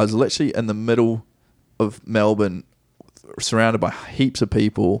call. I was literally in the middle of Melbourne, surrounded by heaps of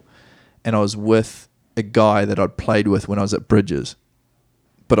people, and I was with a guy that I'd played with when I was at Bridges,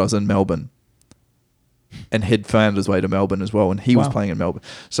 but I was in Melbourne. And he'd found his way to Melbourne as well, and he was playing in Melbourne.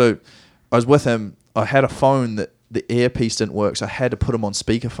 So I was with him. I had a phone that the earpiece didn't work, so I had to put him on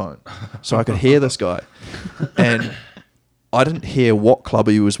speakerphone so I could hear this guy. And I didn't hear what club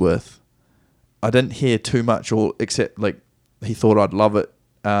he was with. I didn't hear too much, except like he thought I'd love it,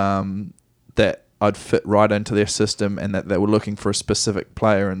 that I'd fit right into their system, and that they were looking for a specific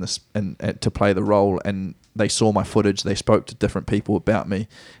player and to play the role. And they saw my footage, they spoke to different people about me,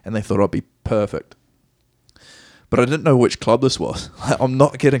 and they thought I'd be perfect. But I didn't know which club this was. I'm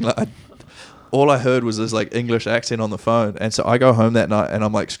not kidding. All I heard was this like English accent on the phone, and so I go home that night and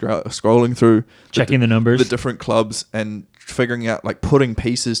I'm like scrolling through, Checking the numbers, the different clubs, and figuring out, like, putting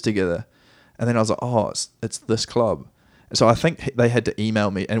pieces together. And then I was like, oh, it's this club. So I think they had to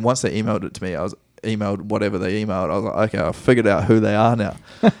email me, and once they emailed it to me, I was emailed whatever they emailed. I was like, okay, I figured out who they are now.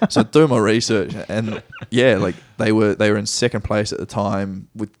 So I do my research, and yeah, like they were in second place at the time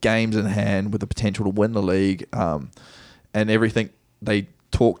with games in hand, with the potential to win the league, and everything they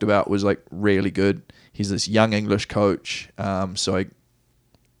talked about was like really good. He's this young English coach, so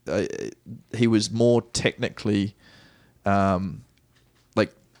he was more technically,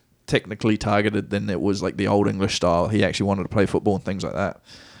 technically targeted than it was like the old English style. He actually wanted to play football and things like that.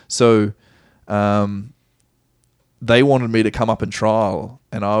 So they wanted me to come up and trial,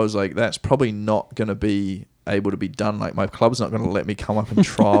 and I was like, that's probably not going to be able to be done. Like my club's not going to let me come up and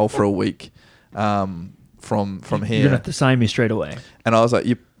trial for a week from here. You're going to have to sign me straight away. And I was like,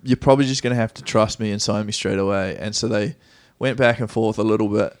 you're probably just going to have to trust me and sign me straight away. And so they went back and forth a little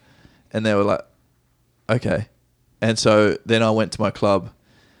bit, and they were like, okay. And so then I went to my club,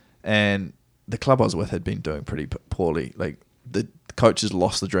 and the club I was with had been doing pretty poorly. Like the coaches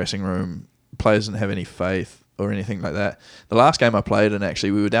lost the dressing room. Players didn't have any faith or anything like that. The last game I played in,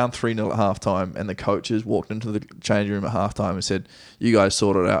 actually, we were down 3-0 at halftime, and the coaches walked into the changing room at halftime and said, you guys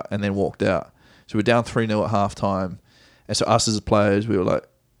sort it out, and then walked out. So we're down 3-0 at halftime. And so us as players, we were like,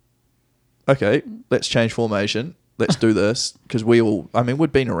 okay, let's change formation. Let's do this. Because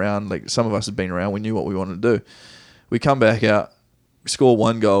we'd been around, like some of us had been around. We knew what we wanted to do. We come back out, score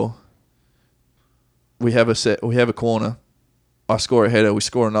one goal. We have a corner. I score a header. We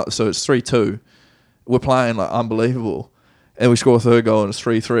score another. So it's 3-2. We're playing like unbelievable. And we score a third goal, and it's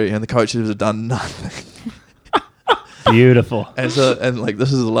 3-3. And the coaches have done nothing. Beautiful. And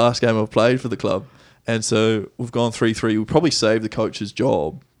this is the last game I've played for the club. And so we've gone 3-3. We probably saved the coach's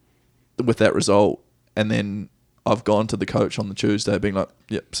job with that result. And then I've gone to the coach on the Tuesday being like,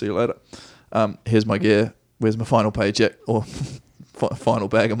 yep, see you later. Here's my gear. Where's my final paycheck? Or final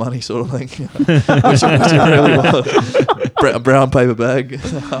bag of money sort of thing. which it really was. Brown paper bag.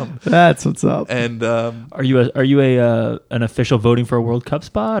 That's what's up. And are you an official voting for a World Cup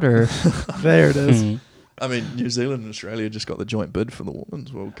spot, or there it is? I mean, New Zealand and Australia just got the joint bid for the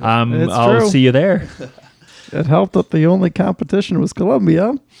Women's World Cup. I'll true. see you there. It helped that the only competition was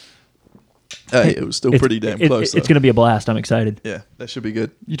Colombia. Hey, it was still pretty damn close. It's going to be a blast. I'm excited. Yeah, that should be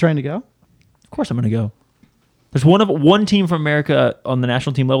good. You trying to go? Of course I'm going to go. There's one team from America on the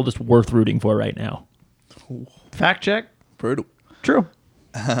national team level that's worth rooting for right now. Fact check. Brutal. True.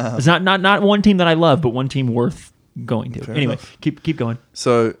 It's not one team that I love, but one team worth going to. Fair Anyway, enough. keep going.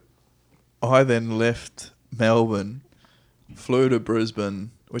 So I then left Melbourne, flew to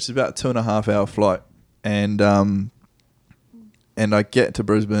Brisbane, which is about a 2.5 hour flight, and I get to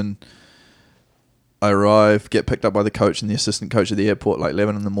Brisbane. I arrive, get picked up by the coach and the assistant coach at the airport like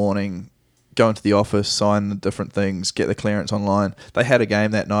 11 in the morning, go into the office, sign the different things, get the clearance online. They had a game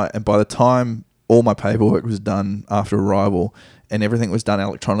that night, and by the time all my paperwork was done after arrival and everything was done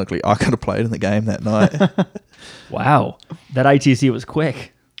electronically, I could have played in the game that night. Wow. That ITC was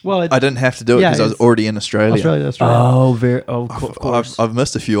quick. Well, I didn't have to do it because I was already in Australia. That's right. Of course. I've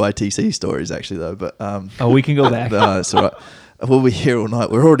missed a few ITC stories actually though, but we can go back. no, it's all right. We'll be here all night.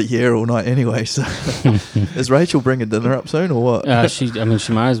 We're already here all night anyway. So, is Rachel bringing dinner up soon or what? She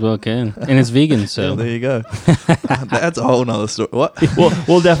might as well can, and it's vegan, so Yeah, there you go. That's a whole nother story. What?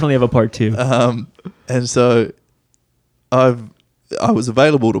 We'll definitely have a part 2. And so, I was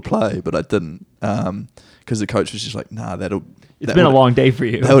available to play, but I didn't because the coach was just like, "Nah, It's been a long day for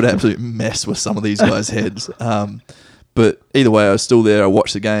you." That would absolutely mess with some of these guys' heads. But either way, I was still there. I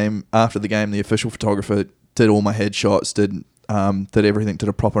watched the game. After the game, the official photographer did all my headshots, did everything, did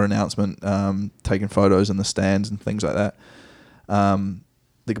a proper announcement, taking photos in the stands and things like that.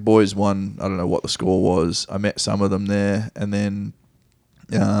 The boys won. I don't know what the score was. I met some of them there, and then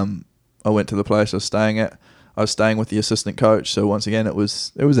I went to the place I was staying at. I was staying with the assistant coach. So once again, it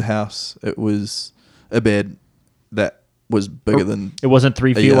was a house. It was a bed that was bigger than It wasn't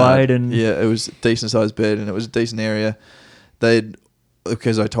 3 feet wide, and yeah, it was a decent sized bed, and it was a decent area.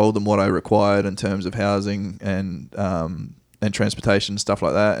 Because I told them what I required in terms of housing and transportation and stuff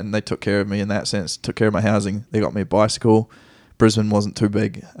like that, and they took care of me in that sense, took care of my housing. They got me a bicycle. Brisbane wasn't too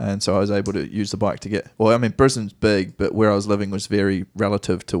big, and so I was able to use the bike to get... Well, I mean, Brisbane's big, but where I was living was very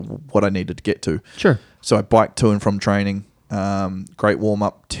relative to what I needed to get to. Sure. So I biked to and from training. Great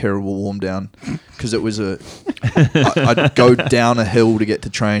warm-up, terrible warm-down, because it was I'd go down a hill to get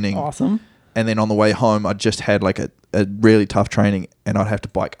to training. Awesome. And then on the way home, I just had like a really tough training, and I'd have to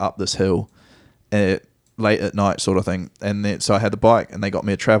bike up this hill late at night sort of thing. And then, so I had the bike, and they got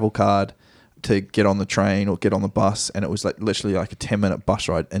me a travel card to get on the train or get on the bus, and it was like literally like a 10-minute bus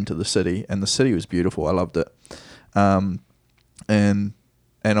ride into the city, and the city was beautiful. I loved it. And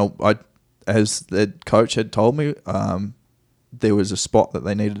I as the coach had told me, there was a spot that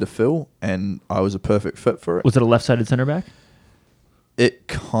they needed to fill, and I was a perfect fit for it. Was it a left-sided center back? It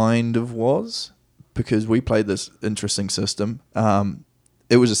kind of was, because we played this interesting system.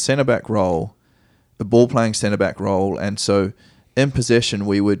 It was a centre-back role, a ball-playing centre-back role, and so in possession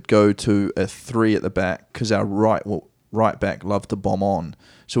we would go to a 3 at the back because our right back loved to bomb on.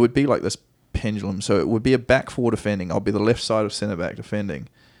 So it would be like this pendulum. So it would be a back 4 defending. I'll be the left side of centre-back defending.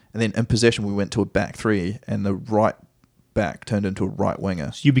 And then in possession we went to a back 3, and the right back turned into a right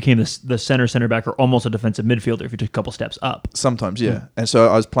winger. So you became the center back, or almost a defensive midfielder if you took a couple steps up. Sometimes, yeah. And so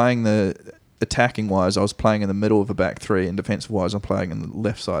I was playing attacking wise, I was playing in the middle of a back 3, and defensive wise, I'm playing in the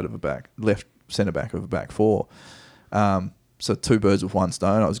left side of left centre back of a back 4. So 2 birds with 1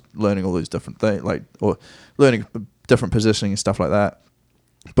 stone. I was learning all these different things, or learning different positioning and stuff like that.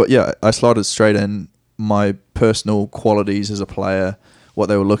 But yeah, I slotted straight in. My personal qualities as a player, what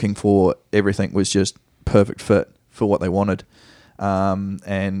they were looking for, everything was just perfect fit for what they wanted.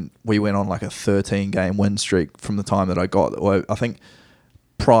 And we went on like a 13-game win streak from the time that I got. I think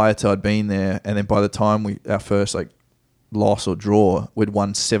prior to I'd been there, and then by the time our first loss or draw, we'd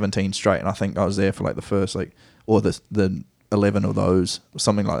won 17 straight, and I think I was there for the first or the 11 of those, or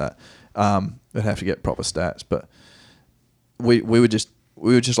something like that. I'd have to get proper stats, but we were just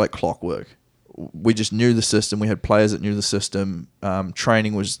like clockwork. We just knew the system. We had players that knew the system.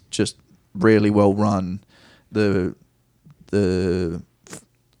 Training was just really well run. The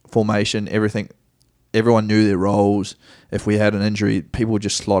formation, everything, everyone knew their roles. If we had an injury, people would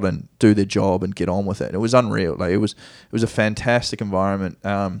just slot in, do their job, and get on with it. And it was unreal. It was a fantastic environment,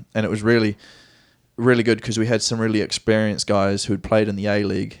 and it was really, really good because we had some really experienced guys who had played in the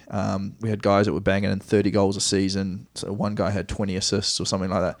A-League. We had guys that were banging in 30 goals a season. So one guy had 20 assists or something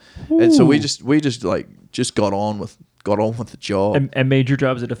like that. Ooh. And so we just got on with the job. And made your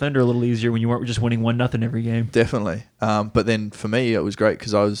job as a defender a little easier when you weren't just winning 1-0 every game. Definitely. But then for me, it was great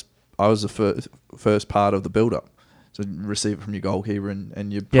because I was the first part of the build-up. So you receive it from your goalkeeper,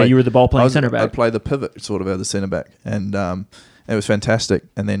 and you play, you were the ball-playing centre back. I'd play the pivot sort of as the centre back, and it was fantastic.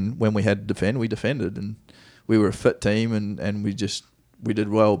 And then when we had to defend, we defended, and we were a fit team, and we did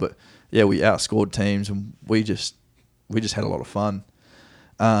well. But yeah, we outscored teams, and we just had a lot of fun.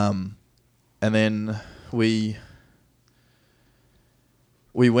 And then we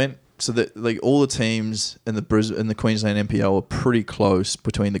went, so that all the teams in the Queensland NPL are pretty close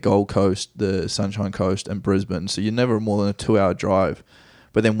between the Gold Coast, the Sunshine Coast, and Brisbane. So you're never more than a 2-hour drive.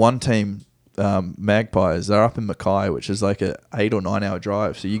 But then one team, Magpies, they're up in Mackay, which is like a 8 or 9 hour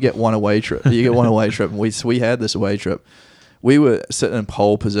drive. So you get one away trip. And we had this away trip. We were sitting in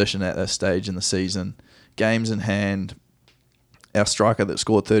pole position at that stage in the season, games in hand. Our striker that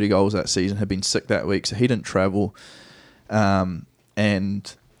scored 30 goals that season had been sick that week, so he didn't travel.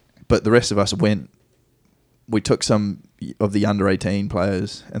 But the rest of us went. We took some of the under 18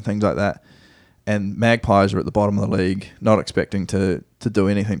 players and things like that. And Magpies are at the bottom of the league, not expecting to do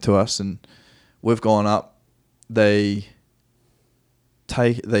anything to us. And we've gone up. They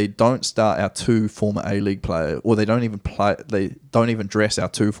don't start our 2 former A-League players, or they don't even dress our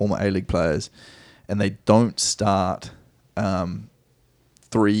 2 former A-League players, and they don't start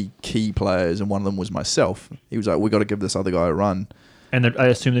 3 key players, and one of them was myself. He was like, "We got to give this other guy a run." And I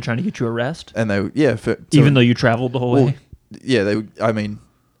assume they're trying to get you a rest? And even though you traveled the whole way? Yeah,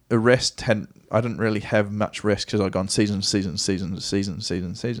 a rest I didn't really have much rest because I'd gone season sort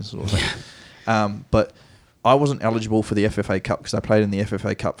of thing. But I wasn't eligible for the FFA Cup because I played in the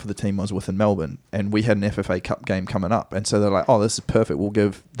FFA Cup for the team I was with in Melbourne, and we had an FFA Cup game coming up. And so they're like, "Oh, this is perfect. We'll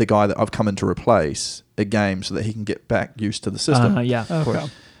give the guy that I've come in to replace a game so that he can get back used to the system." Yeah, of course.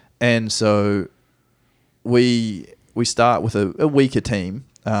 And so we start with a weaker team.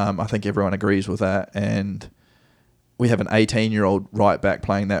 I think everyone agrees with that. And we have an 18-year-old right back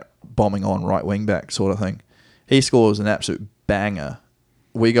playing that bombing on right wing back sort of thing. He scores an absolute banger.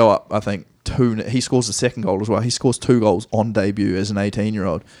 We go up, I think, 2. He scores the second goal as well. He scores 2 goals on debut as an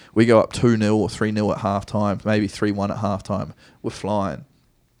 18-year-old. We go up 2-0 or 3-0 at halftime, maybe 3-1 at halftime. We're flying.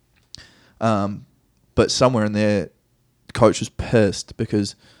 But somewhere in there, the coach was pissed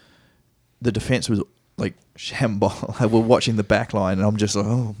because the defense was like shambol. We're watching the back line, and I'm just like,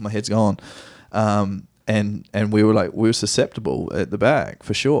 oh, my head's gone. And we were susceptible at the back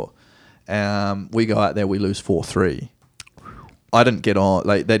for sure. We go out there, we lose 4-3. I didn't get on.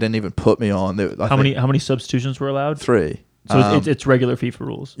 They didn't even put me on. How many substitutions were allowed? 3. So it's regular FIFA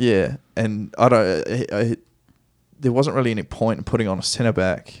rules. Yeah, and there wasn't really any point in putting on a centre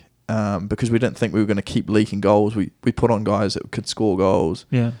back because we didn't think we were going to keep leaking goals. We put on guys that could score goals.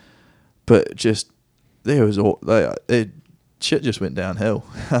 Yeah, but just shit just went downhill.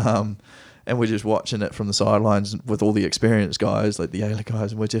 And we're just watching it from the sidelines with all the experienced guys, like the A-League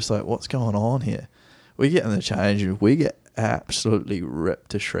guys, and we're just like, what's going on here? We get in the change and we get absolutely ripped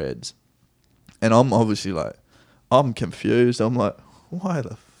to shreds. And I'm obviously like, I'm confused. I'm like, why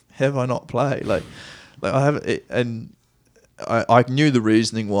the have I not played? Like I haven't, and I knew the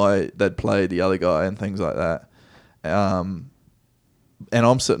reasoning why they'd play the other guy and things like that. And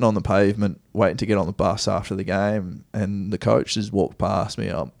I'm sitting on the pavement waiting to get on the bus after the game, and the coach has walked past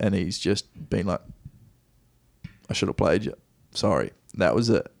me and he's just been like, I should have played you. Sorry. That was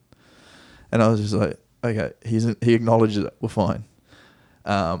it. And I was just like, okay, he acknowledges it. We're fine.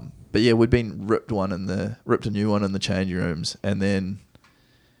 But yeah, we'd been ripped a new one in the changing rooms. And then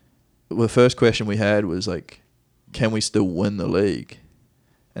the first question we had was like, can we still win the league?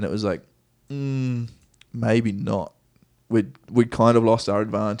 And it was like, maybe not. We'd kind of lost our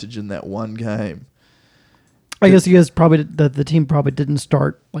advantage in that one game. I guess you guys probably the team probably didn't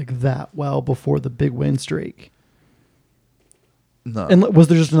start like that well before the big win streak. No. And was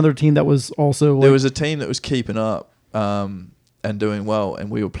there just another team that was also? There was a team that was keeping up and doing well,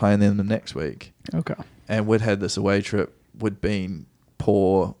 and we were playing them the next week. Okay. And we'd had this away trip. We'd been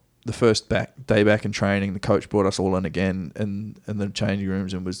poor. The first day back in training, the coach brought us all in again in the changing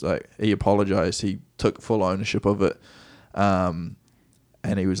rooms and was like, he apologised. He took full ownership of it. And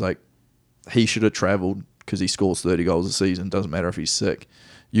he was like, he should have travelled because he scores 30 goals a season. Doesn't matter if he's sick.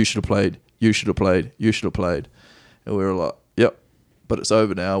 You should have played. You should have played. You should have played. And we were like, yep, but it's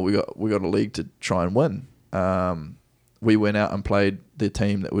over now. We got a league to try and win. We went out and played the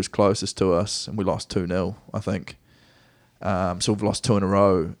team that was closest to us, and we lost 2-0, I think. So we've lost 2 in a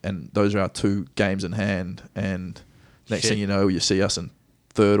row, and those are our 2 games in hand. And next thing you know, you see us in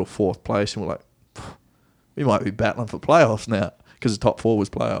 3rd or 4th place, and we're like, we might be battling for playoffs now because the top 4 was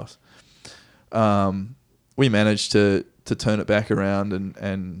playoffs. We managed to turn it back around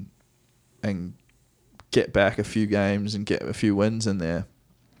and get back a few games and get a few wins in there.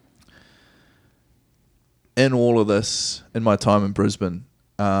 In all of this, in my time in Brisbane,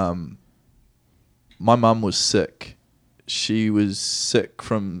 my mum was sick. She was sick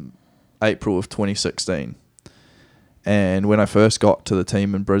from April of 2016. And when I first got to the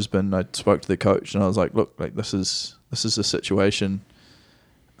team in Brisbane, I spoke to the coach and I was like, look, like this is the situation.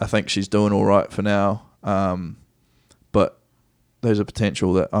 I think she's doing all right for now. But there's a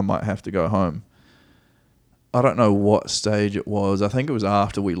potential that I might have to go home. I don't know what stage it was. I think it was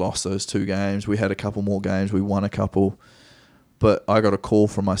after we lost those 2 games. We had a couple more games. We won a couple. But I got a call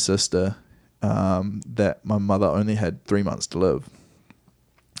from my sister that my mother only had 3 months to live.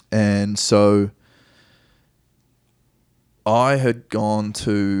 And so I had gone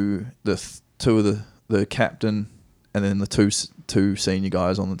to the captain and then the two senior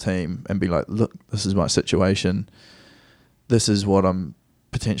guys on the team and be like, look, this is my situation. This is what I'm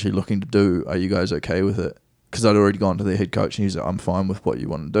potentially looking to do. Are you guys okay with it? Because I'd already gone to the head coach and he's like, I'm fine with what you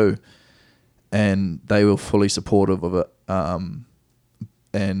want to do. And they were fully supportive of it.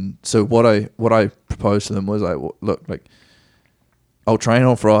 And so what I proposed to them was like, look, like, I'll train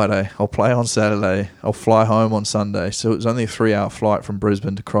on Friday, I'll play on Saturday, I'll fly home on Sunday. So it was only a 3-hour flight from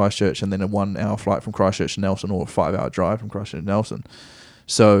Brisbane to Christchurch and then a 1-hour flight from Christchurch to Nelson, or a 5-hour drive from Christchurch to Nelson.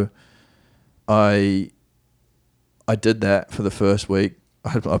 So I did that for the first week.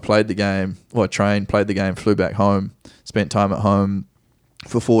 I played the game, I trained, played the game, flew back home, spent time at home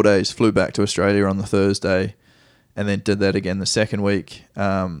for 4 days, flew back to Australia on the Thursday, and then did that again the second week.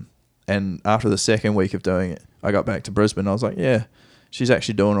 And after the second week of doing it, I got back to Brisbane. I was like, yeah, she's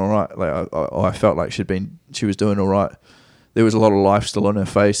actually doing all right. Like I felt like she was doing all right. There was a lot of life still on her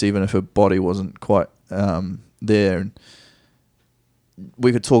face, even if her body wasn't quite there. And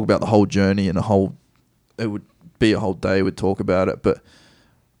we could talk about the whole journey and it would be a whole day. We'd talk about it, but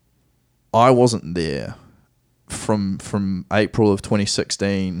I wasn't there from April of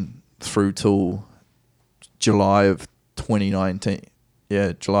 2016 through till July of 2019.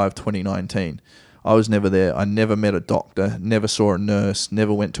 Yeah, July of 2019. I was never there. I never met a doctor, never saw a nurse,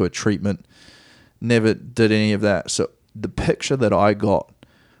 never went to a treatment, never did any of that. So the picture that I got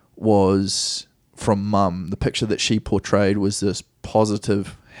was from Mum. The picture that she portrayed was this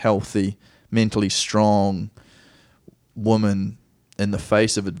positive, healthy, mentally strong woman in the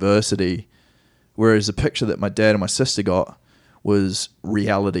face of adversity, whereas the picture that my dad and my sister got was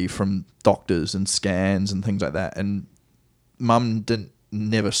reality from doctors and scans and things like that. And Mum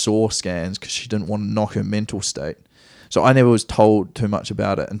never saw scans because she didn't want to knock her mental state. So I never was told too much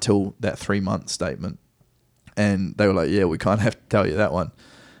about it until that 3-month statement. And they were like, yeah, we kind of have to tell you that one,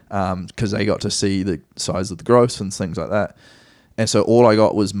 because they got to see the size of the growth and things like that. And so all I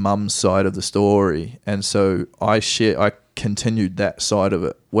got was Mum's side of the story. And so I continued that side of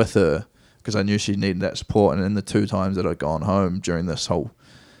it with her because I knew she needed that support. And in the 2 times that I'd gone home during this whole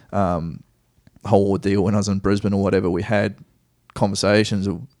ordeal when I was in Brisbane or whatever, we had conversations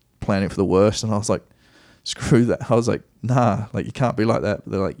of planning for the worst, and I was like, screw that. I was like, nah, like you can't be like that.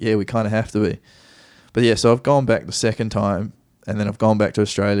 But they're like, yeah, we kind of have to be. But yeah, so I've gone back the second time, and then I've gone back to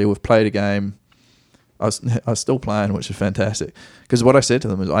Australia. We've played a game. I was still playing, which is fantastic, because what I said to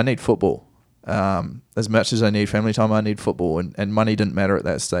them is, I need football. As much as I need family time, I need football, and money didn't matter at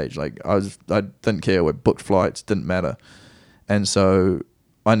that stage. Like I didn't care. We booked flights, didn't matter, and so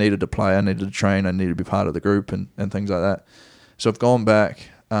I needed to play. I needed to train. I needed to be part of the group and things like that. So I've gone back.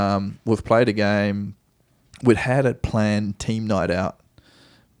 We've played a game. We'd had a planned team night out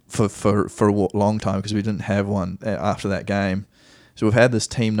for a long time because we didn't have one after that game. So we've had this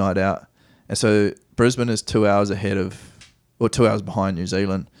team night out, and so Brisbane is 2 hours ahead of, or 2 hours behind New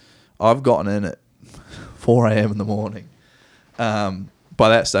Zealand. I've gotten in at 4 a.m. in the morning. By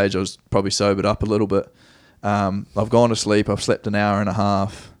that stage, I was probably sobered up a little bit. I've gone to sleep. I've slept an hour and a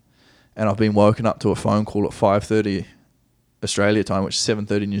half, and I've been woken up to a phone call at 5:30 Australia time, which is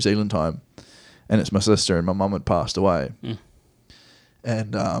 7:30 New Zealand time, and it's my sister, and my mum had passed away.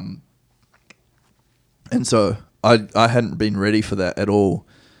 And so I hadn't been ready for that at all,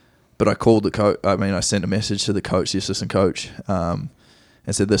 but I called the coach. I mean, I sent a message to the coach, the assistant coach,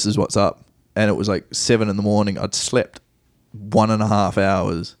 and said, this is what's up. And it was like 7 in the morning. I'd slept 1.5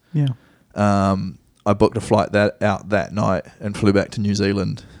 hours. Yeah. I booked a flight out that night and flew back to New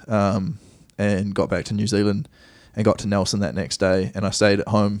Zealand, and got back to New Zealand and got to Nelson that next day. And I stayed at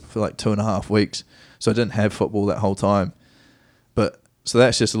home for like 2.5 weeks. So I didn't have football that whole time. But so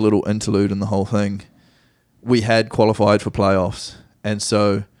that's just a little interlude in the whole thing. We had qualified for playoffs, and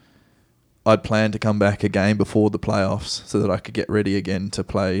so I'd planned to come back a game before the playoffs so that I could get ready again to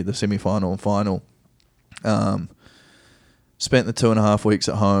play the semi-final and final. Spent the 2.5 weeks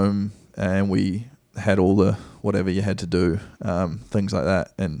at home, and we had all the whatever you had to do, things like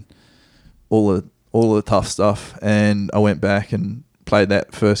that, and all the tough stuff. And I went back and played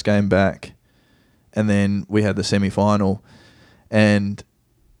that first game back, and then we had the semi-final, and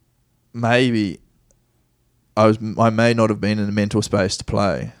maybe I may not have been in the mental space to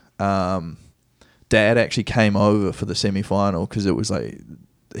play. Dad actually came over for the semi-final because it was like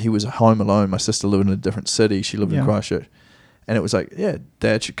he was home alone. My sister lived in a different city. She lived in Christchurch, and it was like, yeah,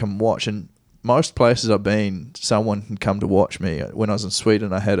 Dad should come watch. And most places I've been, someone can come to watch me. When I was in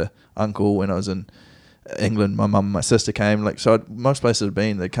Sweden, I had an uncle. When I was in England, my mum and my sister came. Like, so most places I've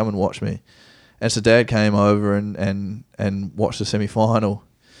been, they'd come and watch me. And so Dad came over and watched the semi-final,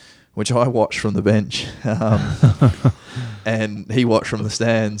 which I watched from the bench. And he watched from the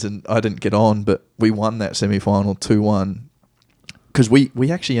stands, and I didn't get on, but we won that semi-final 2-1 because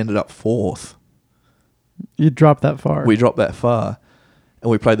we actually ended up 4th. You dropped that far. We dropped that far, and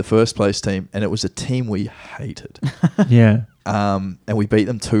we played the first place team, and it was a team we hated. Yeah. And we beat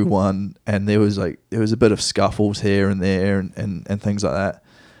them 2-1, and there was a bit of scuffles here and there and things like that.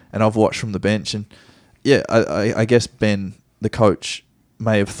 And I've watched from the bench, and yeah, I guess Ben, the coach,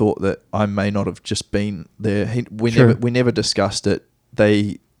 may have thought that I may not have just been there. We never discussed it.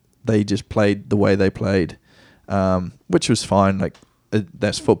 They just played the way they played, which was fine. Like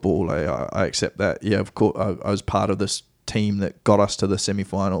that's football. I accept that. Yeah, of course. I was part of this team that got us to the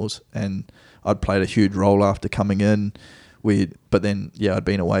semi-finals, and I'd played a huge role after coming in. But then I'd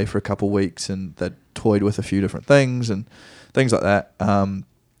been away for a couple of weeks, and they'd toyed with a few different things and things like that.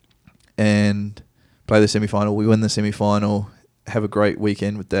 And play the semi-final. We win the semi-final. Have a great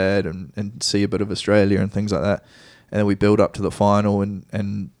weekend with Dad and see a bit of Australia and things like that. And then we build up to the final,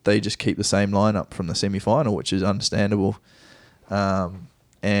 and they just keep the same lineup from the semi-final, which is understandable.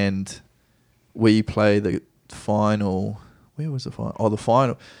 And we play the final. Where was the final? Oh, the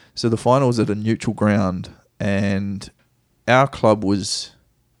final. So the final was at a neutral ground, and our club was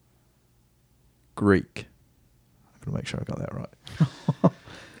Greek. I've got to make sure I got that right.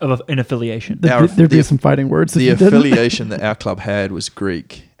 Of an affiliation. There'd be some fighting words. The affiliation that our club had was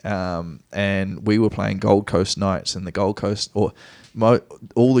Greek, and we were playing Gold Coast Knights, and the Gold Coast, or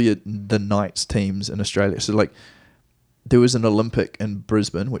all the Knights teams in Australia. So like, there was an Olympic in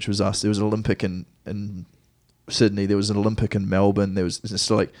Brisbane, which was us. There was an Olympic in Sydney. There was an Olympic in Melbourne. There was just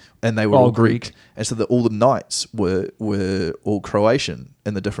like, and they were all Greek. And so all the Knights were all Croatian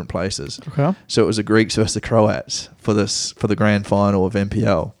in the different places. Okay. So it was the Greeks versus the Croats for the grand final of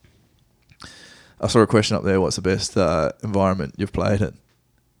NPL. I saw a question up there. What's the best environment you've played in?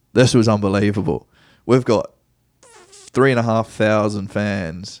 This was unbelievable. We've got 3,500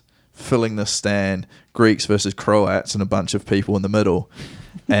 fans filling the stand, Greeks versus Croats, and a bunch of people in the middle.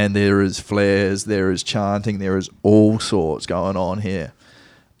 And there is flares, there is chanting, there is all sorts going on here.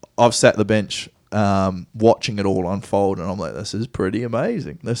 I've sat the bench watching it all unfold, and I'm like, this is pretty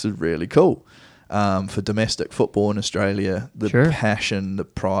amazing. This is really cool. For domestic football in Australia, the passion, the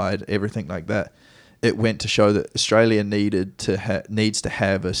pride, everything like that. It went to show that Australia needs to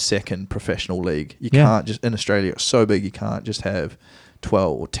have a second professional league. You can't just, in Australia, it's so big, you can't just have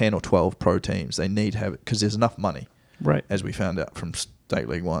 10 or 12 pro teams. They need to have it because there's enough money. Right. As we found out from State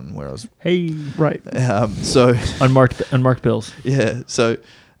League One, where I was. Right. So unmarked bills. Yeah. So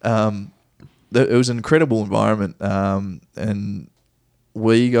it was an incredible environment, and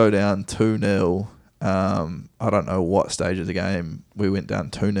we go down 2-0. I don't know what stage of the game we went down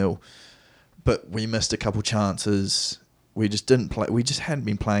 2-0, but we missed a couple chances. We just didn't play. We just hadn't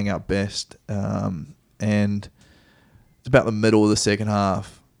been playing our best, and it's about the middle of the second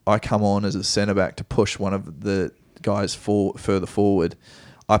half. I come on as a centre back to push one of the guys further forward.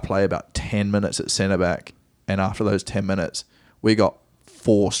 I play about 10 minutes at centre back, and after those 10 minutes, we got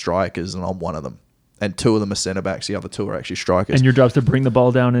 4 strikers, and I'm one of them. And 2 of them are centre backs. The other 2 are actually strikers. And your job's to bring the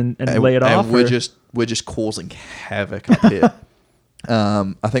ball down and lay it off. And we're just causing havoc up here.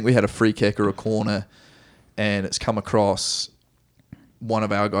 I think we had a free kick or a corner, and it's come across. One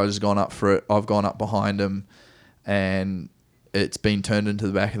of our guys has gone up for it. I've gone up behind him, and it's been turned into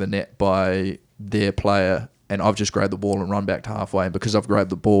the back of the net by their player. And I've just grabbed the ball and run back to halfway. And because I've grabbed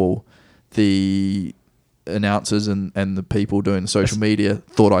the ball, the announcers and the people doing the social media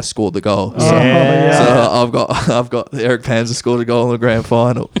thought I scored the goal. So I've got Erik Panzer scored a goal in the grand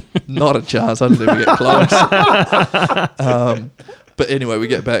final. Not a chance. I didn't even get close. But anyway, we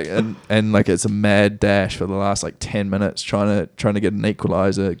get back and like it's a mad dash for the last like 10 minutes trying to get an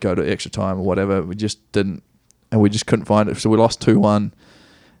equalizer, go to extra time or whatever. We just didn't, and we just couldn't find it. So we lost 2-1,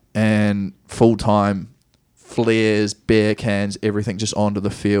 and full time. Flares, beer cans, everything just onto the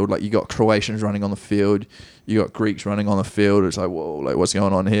field. Like you got Croatians running on the field, you got Greeks running on the field. It's like, whoa, like what's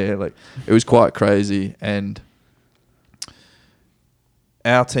going on here? Like it was quite crazy. And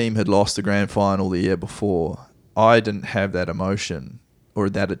our team had lost the grand final the year before. I didn't have that emotion or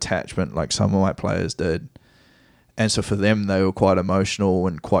that attachment like some of my players did. And so for them, they were quite emotional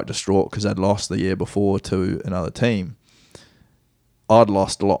and quite distraught because they'd lost the year before to another team. I'd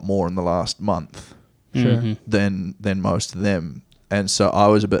lost a lot more in the last month. Than most of them, and so I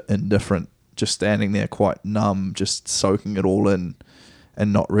was a bit indifferent, just standing there quite numb, just soaking it all in,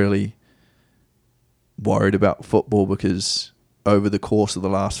 and not really worried about football because over the course of the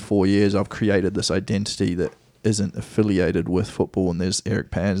last 4 years I've created this identity that isn't affiliated with football, and there's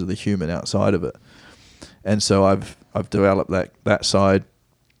Erik Panzer, the human outside of it, and so I've developed that side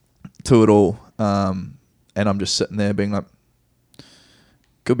to it all, and I'm just sitting there being like,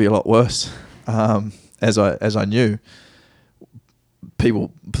 could be a lot worse. As I knew,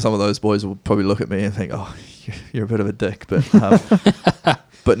 people, some of those boys will probably look at me and think, "Oh, you're a bit of a dick," but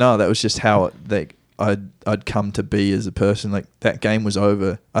but no, that was just how I'd come to be as a person. Like that game was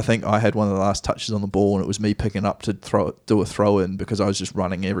over. I think I had one of the last touches on the ball, and it was me picking up to do a throw in because I was just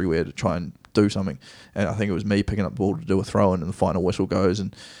running everywhere to try and do something. And I think it was me picking up the ball to do a throw in, and the final whistle goes,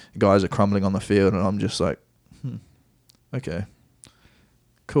 and the guys are crumbling on the field, and I'm just like, okay,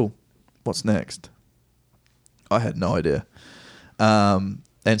 cool. What's next? I had no idea. And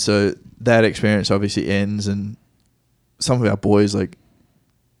so that experience obviously ends, and some of our boys, like,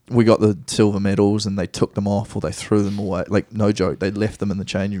 we got the silver medals and they took them off or they threw them away. Like, no joke, they left them in the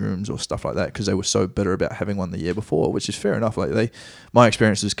changing rooms or stuff like that because they were so bitter about having won the year before, which is fair enough. Like, my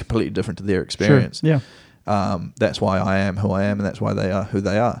experience is completely different to their experience. Sure. Yeah. That's why I am who I am, and that's why they are who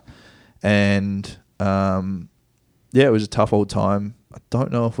they are. And, yeah, it was a tough old time. I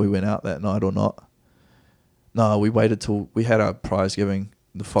don't know if we went out that night or not. No, we waited till we had our prize giving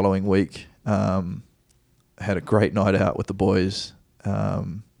the following week. Had a great night out with the boys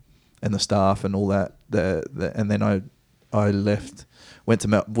and the staff and all that. And then I left,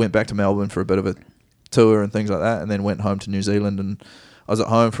 went back to Melbourne for a bit of a tour and things like that, and then went home to New Zealand. And I was at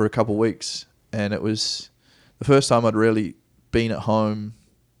home for a couple of weeks, and it was the first time I'd really been at home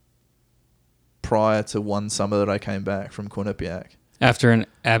prior to one summer that I came back from Quinnipiac. After an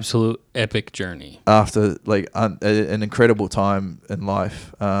absolute epic journey. After like an incredible time in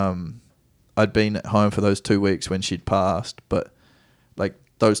life. I'd been at home for those 2 weeks when she'd passed, but like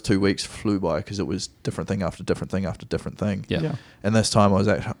those 2 weeks flew by because it was different thing after different thing after different thing. Yeah. And this time I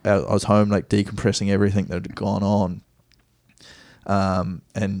was home like decompressing everything that had gone on.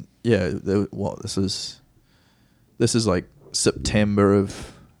 And yeah, this is like September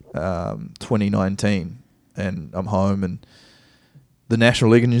of 2019, and I'm home, and the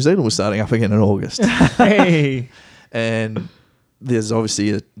National League in New Zealand was starting up again in August. Hey, and there's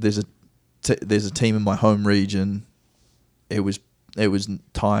obviously there's a team in my home region. It was it was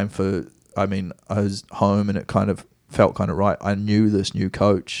time for. I mean, I was home and it kind of felt kind of right. I knew this new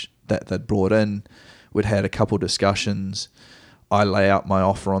coach that they'd brought in. We'd had a couple discussions. I lay out my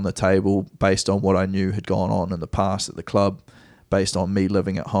offer on the table based on what I knew had gone on in the past at the club, based on me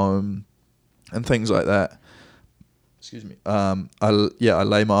living at home and things like that. Excuse me. I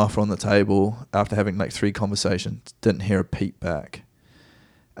lay my offer on the table after having like 3 conversations. Didn't hear a peep back.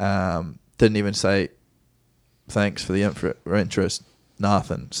 Didn't even say thanks for the interest.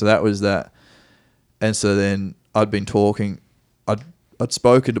 Nothing. So that was that. And so then I'd been talking. I'd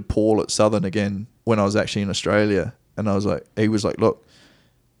spoken to Paul at Southern again when I was actually in Australia, and he was like, look,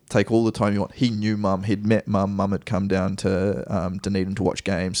 take all the time you want. He knew Mum. He'd met Mum. Mum had come down to Dunedin to watch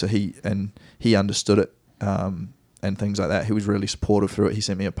games, so he understood it and things like that. He was really supportive through it. He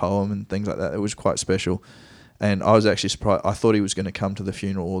sent me a poem and things like that. It was quite special, and I was actually surprised. I thought he was going to come to the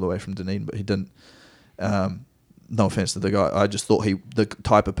funeral all the way from Dunedin, but he didn't. No offense to the guy. I just thought the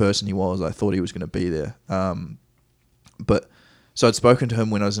type of person he was, I thought he was going to be there. But so I'd spoken to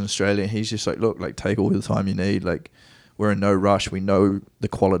him when I was in Australia, and he's just like, look, like, take all the time you need. Like, we're in no rush. We know the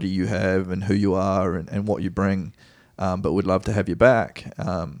quality you have and who you are and what you bring, but we'd love to have you back,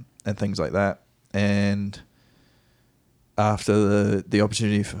 and things like that. And after the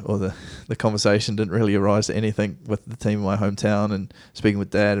opportunity the conversation didn't really arise to anything with the team in my hometown, and speaking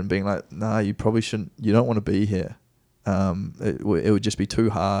with Dad and being like, nah, you probably shouldn't. You don't want to be here. It would just be too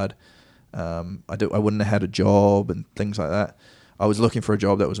hard. I wouldn't have had a job and things like that. I was looking for a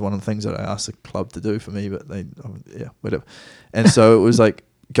job. That was one of the things that I asked the club to do for me, but whatever. And so it was like,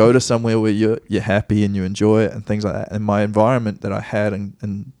 go to somewhere where you're happy and you enjoy it and things like that. And my environment that I had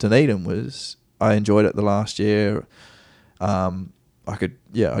in Dunedin was, I enjoyed it the last year. I'd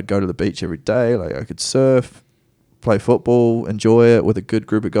go to the beach every day. Like, I could surf, play football, enjoy it with a good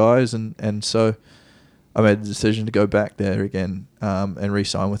group of guys. And so I made the decision to go back there again, and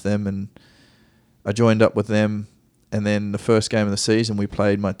re-sign with them. And I joined up with them. And then the first game of the season, we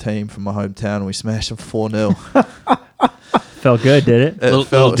played my team from my hometown, and we smashed them 4-0. Felt good, did it?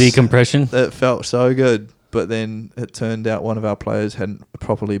 Little decompression. It felt so good. But then it turned out one of our players hadn't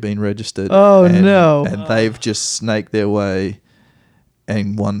properly been registered. Oh, no. And they've just snaked their way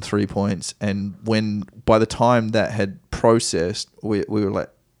and won 3 points. And by the time that had processed, we were like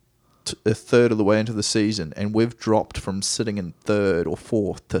a third of the way into the season, and we've dropped from sitting in 3rd or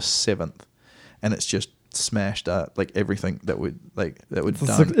 4th to 7th. And it's just smashed up like everything that we'd done.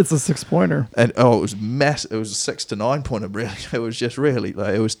 It's a 6-pointer. And it was massive. It was a 6 to 9 pointer. Really, it was just really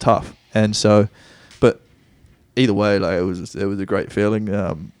like, it was tough. And so, but either way, like, it was a great feeling.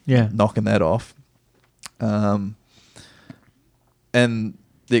 Knocking that off. And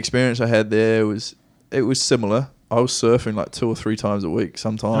the experience I had there was similar. I was surfing like 2 or 3 times a week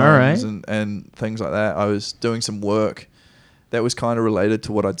sometimes. All right. And things like that. I was doing some work that was kind of related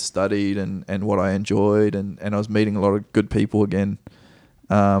to what I'd studied and what I enjoyed, and I was meeting a lot of good people again.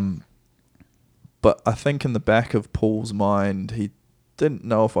 But I think in the back of Paul's mind, he didn't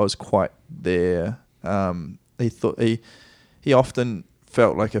know if I was quite there. He thought he often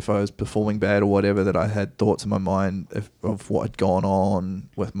felt like if I was performing bad or whatever, that I had thoughts in my mind of what had gone on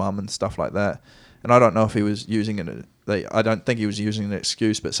with Mum and stuff like that. And I don't know if he was using it. I don't think he was using an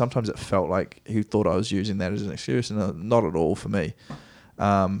excuse, but sometimes it felt like he thought I was using that as an excuse, and not at all for me.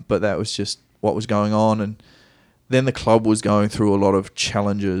 But that was just what was going on. And then the club was going through a lot of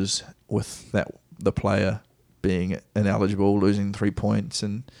challenges with the player being ineligible, losing 3 points,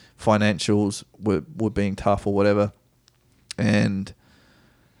 and financials were being tough or whatever. And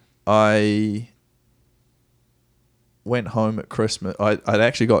I went home at Christmas. I'd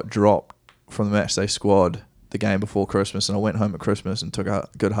actually got dropped from the matchday squad the game before Christmas, and I went home at Christmas and took a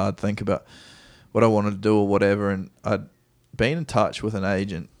good hard think about what I wanted to do or whatever. And I'd been in touch with an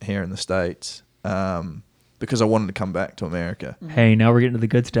agent here in the States because I wanted to come back to America. Hey, now we're getting to the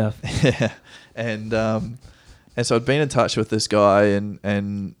good stuff. Yeah. And so I'd been in touch with this guy,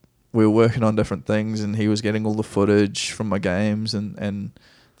 and we were working on different things, and he was getting all the footage from my games, and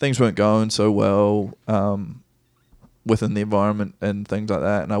things weren't going so well within the environment and things like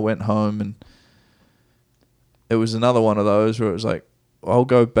that. And I went home, and it was another one of those where it was like, I'll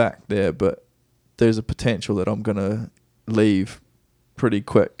go back there, but there's a potential that I'm going to leave pretty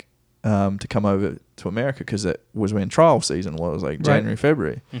quick to come over to America, because it was when trial season was, like January,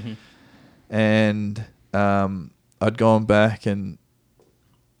 February. Mm-hmm. And I'd gone back, and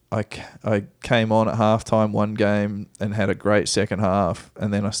I came on at halftime one game and had a great second half,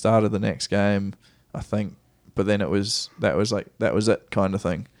 and then I started the next game, I think, but then that was it kind of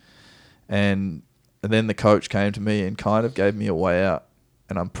thing. And then the coach came to me and kind of gave me a way out,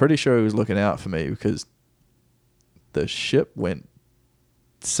 and I'm pretty sure he was looking out for me, because the ship went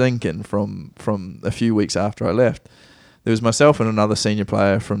sinking from a few weeks after I left. There was myself and another senior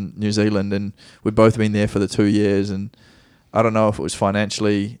player from New Zealand, and we'd both been there for the 2 years. And I don't know if it was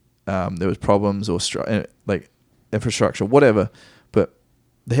financially, there was problems or like infrastructure, whatever. But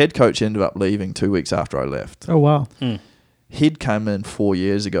the head coach ended up leaving 2 weeks after I left. Oh, wow. He'd come in 4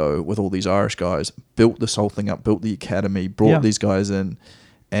 years ago with all these Irish guys, built this whole thing up, built the academy, brought these guys in.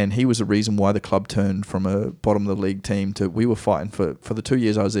 And he was the reason why the club turned from a bottom of the league team to, we were fighting for the 2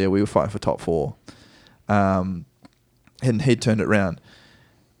 years I was there, we were fighting for top four. And he'd turned it around.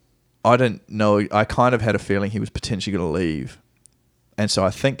 I didn't know, I kind of had a feeling he was potentially going to leave. And so I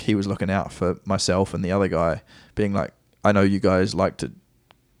think he was looking out for myself and the other guy, being like, I know you guys like to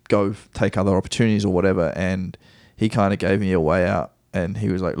go take other opportunities or whatever. And he kind of gave me a way out. And he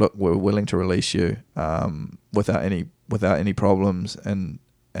was like, look, we're willing to release you without any problems and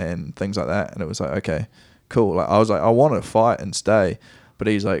things like that. And it was like, okay, cool. Like I was like, I want to fight and stay, but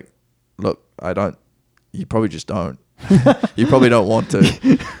he's like, look, you probably just don't. You probably don't want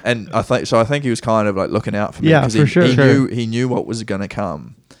to. And I think he was kind of like looking out for me, because he knew what was going to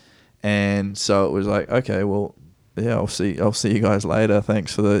come. And so it was like, okay, well, yeah, I'll see you guys later.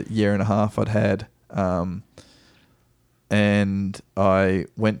 Thanks for the year and a half I'd had. And I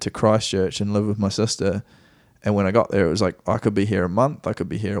went to Christchurch and lived with my sister. And when I got there, it was like, I could be here a month, I could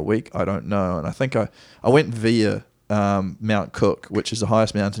be here a week, I don't know. And I think I went via Mount Cook, which is the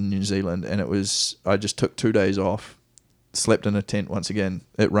highest mountain in New Zealand. And I just took 2 days off, slept in a tent once again.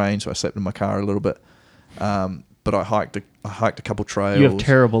 It rained, so I slept in my car a little bit. But I hiked a couple trails. You have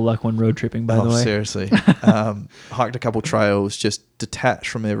terrible luck when road tripping, by the way. Seriously. Hiked a couple trails, just detached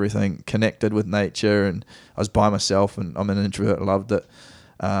from everything, connected with nature. And I was by myself, and I'm an introvert, loved it.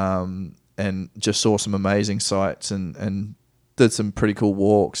 And just saw some amazing sights and did some pretty cool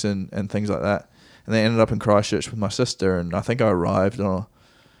walks and things like that. And then ended up in Christchurch with my sister, and I think I arrived on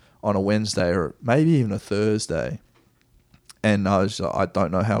a Wednesday or maybe even a Thursday. And I was like, I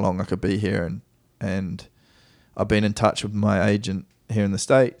don't know how long I could be here. And I've been in touch with my agent here in the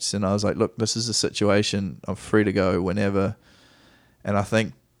States, and I was like, look, this is the situation. I'm free to go whenever. And I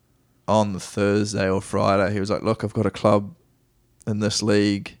think on the Thursday or Friday, he was like, look, I've got a club in this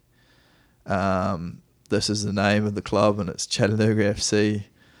league. This is the name of the club, and it's Chattanooga FC.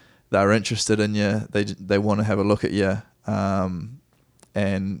 They're interested in you. They want to have a look at you.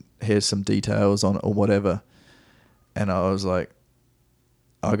 And here's some details on it or whatever. And I was like,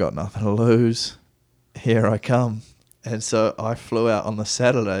 I got nothing to lose. Here I come. And so I flew out on the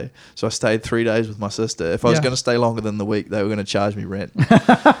Saturday. So I stayed 3 days with my sister. If I was going to stay longer than the week, they were going to charge me rent.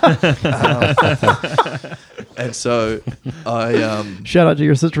 And so I shout out to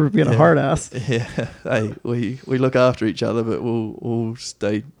your sister for being a hard ass. Yeah, hey, we look after each other, but we'll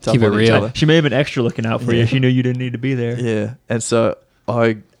stay tough Keep it on each real. other. She may have been extra looking out for you. She knew you didn't need to be there. Yeah, and so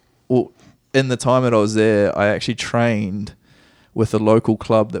in the time that I was there, I actually trained with a local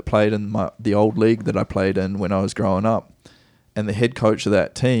club that played in the old league that I played in when I was growing up. And the head coach of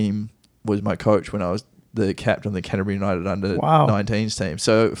that team was my coach when I was the captain of the Canterbury United under 19s team.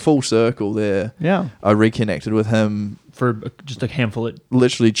 So full circle there. Yeah. I reconnected with him. For just a handful of...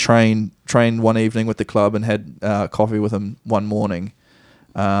 Literally trained one evening with the club and had coffee with him one morning,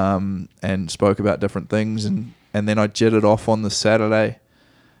 and spoke about different things. And then I jetted off on the Saturday,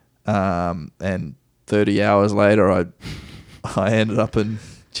 and 30 hours later I ended up in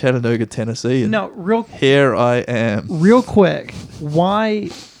Chattanooga, Tennessee. And now, here I am. Real quick, why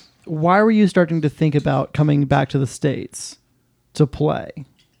were you starting to think about coming back to the States to play?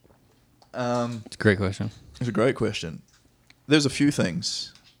 It's a great question. It's a great question. There's a few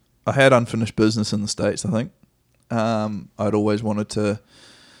things. I had unfinished business in the States, I think. I'd always wanted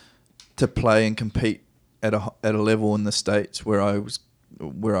to play and compete at a level in the States where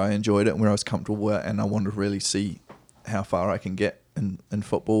I enjoyed it and where I was comfortable at, and I wanted to really see how far I can get in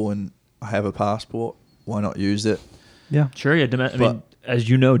football. And I have a passport. Why not use it? Yeah, sure. Yeah, I mean, as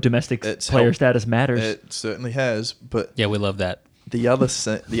you know, domestic player status matters. It certainly has. But yeah, we love that. The other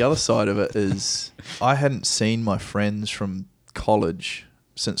side of it is I hadn't seen my friends from college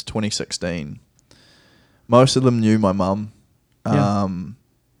since 2016. Most of them knew my mum. Yeah.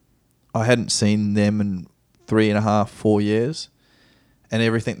 I hadn't seen them in 3.5, 4 years, and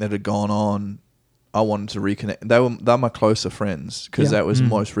everything that had gone on, I wanted to reconnect. They're my closer friends because that was the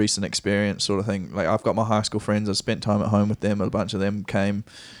most recent experience sort of thing. Like I've got my high school friends. I spent time at home with them. A bunch of them came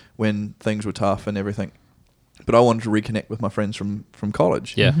when things were tough and everything. But I wanted to reconnect with my friends from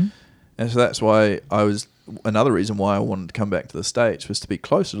college. Yeah. Mm-hmm. And so that's why another reason why I wanted to come back to the States was to be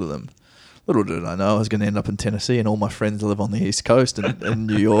closer to them. Little did I know I was going to end up in Tennessee, and all my friends live on the East Coast in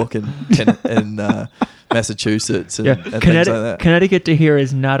New York and Massachusetts and, Yeah, and things like that. Connecticut to here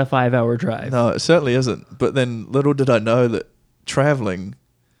is not a 5-hour drive. No, it certainly isn't. But then little did I know that traveling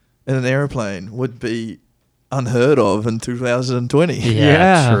in an airplane would be unheard of in 2020.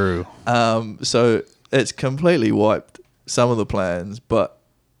 Yeah. True. So it's completely wiped some of the plans, but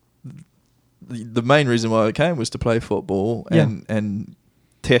the main reason why I came was to play football and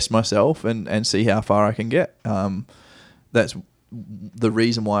test myself and see how far I can get. That's the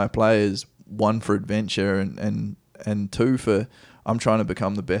reason why I play, is one, for adventure, and two, for I'm trying to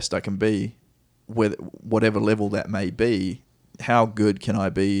become the best I can be, with whatever level that may be. How good can I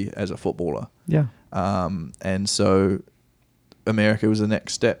be as a footballer? Yeah. And so America was the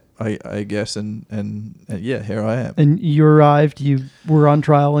next step, I guess, and yeah, here I am. And you arrived. You were on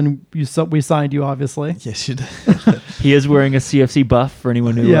trial, and we signed you. Obviously. Yes, you did. He is wearing a CFC buff for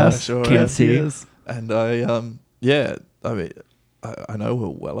anyone who Yes, sure can't am. see. He is. And I mean, I know we're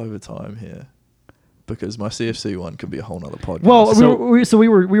well over time here, because my CFC one could be a whole nother podcast. Well, So- we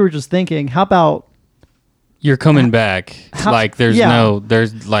were just thinking, how about You're coming back. How- Like yeah.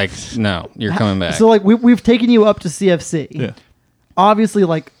 You're coming back. So like we've taken you up to CFC. Yeah. Obviously,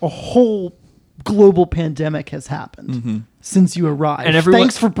 like a whole global pandemic has happened since you arrived. And everyone-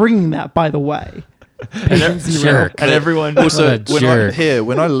 Thanks for bringing that, by the way. Patient zero. Jerk. And everyone. Also, What a jerk.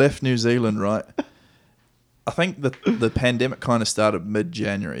 when I left New Zealand, right, I think the pandemic kind of started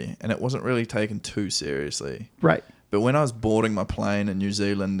mid-January, and it wasn't really taken too seriously. Right. But when I was boarding my plane in New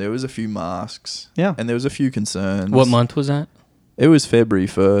Zealand, there was a few masks. Yeah. And there was a few concerns. What month was that? It was February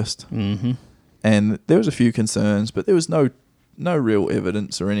 1st. Mm-hmm. And there was a few concerns, but there was no real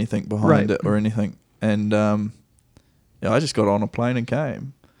evidence or anything behind Right. it or anything. And I just got on a plane and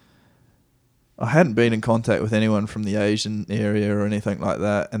came. I hadn't been in contact with anyone from the Asian area or anything like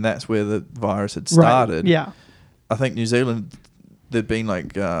that, and that's where the virus had started. Right. Yeah. I think New Zealand, there'd been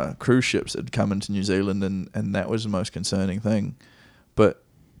like cruise ships that had come into New Zealand, and that was the most concerning thing. But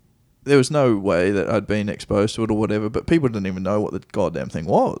there was no way that I'd been exposed to it or whatever, but people didn't even know what the goddamn thing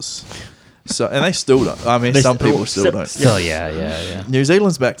was. So, and they still don't. I mean, some people still don't. Still, yeah. New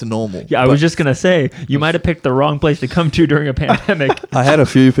Zealand's back to normal. Yeah, I was just gonna say you might have picked the wrong place to come to during a pandemic. I had a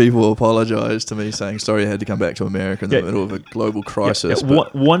few people apologize to me, saying sorry I had to come back to America in the middle of a global crisis.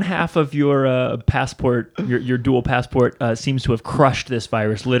 but One half of your passport, your dual passport, seems to have crushed this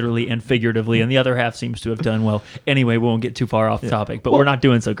virus literally and figuratively, and the other half seems to have done well. Anyway, we won't get too far off the topic, but we're not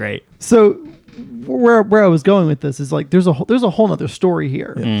doing so great. So where I was going with this is like there's a whole nother story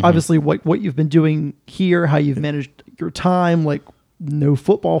here. Mm-hmm. Obviously, what you've been doing here, how you've managed your time, like no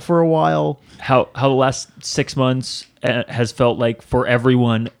football for a while. How the last 6 months has felt like for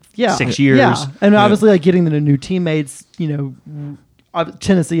everyone. Yeah, 6 years. Yeah, and obviously like getting the new teammates.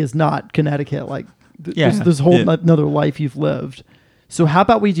 Tennessee is not Connecticut. Like there's a whole another life you've lived. So how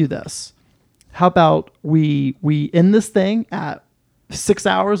about we do this? How about we end this thing at 6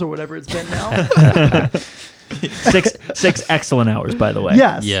 hours or whatever it's been now? six excellent hours, by the way.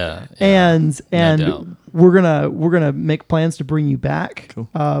 Yes. Yeah. And No doubt. we're gonna make plans to bring you back,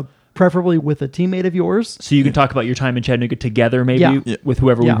 preferably with a teammate of yours. So you can talk about your time in Chattanooga together, maybe Yeah. with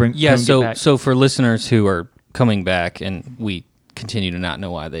whoever Yeah. we bring. Yeah, bring get back. so for listeners who are coming back, and we continue to not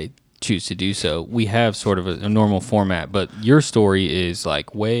know why they choose to do so, we have sort of a normal format, but your story is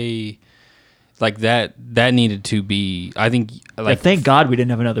like way like that needed to be, I think, like, thank God we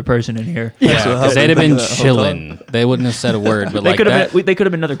didn't have another person in here. yeah, So because how they'd have we been think of that whole chilling. They wouldn't have said a word, but They like could that, have been. They could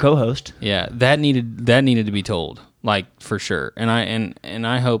have been another co-host. yeah, that needed to be told, like, for sure. And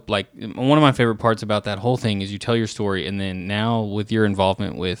I hope, like, one of my favorite parts about that whole thing is you tell your story, and then now with your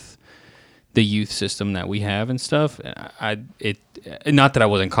involvement with the youth system that we have and stuff, not that I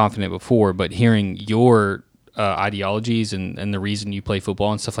wasn't confident before, but hearing your ideologies and the reason you play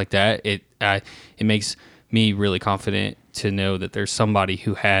football and stuff like that, it makes me really confident to know that there's somebody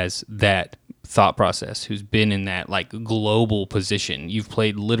who has that thought process, who's been in that like global position. You've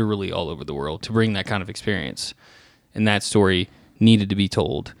played literally all over the world to bring that kind of experience, and that story needed to be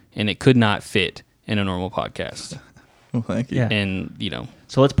told, and it could not fit in a normal podcast. well, thank you. Yeah. And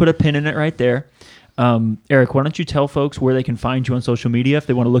So let's put a pin in it right there. Eric, why don't you tell folks where they can find you on social media if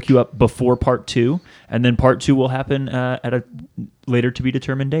they want to look you up before part 2, and then part 2 will happen at a later to be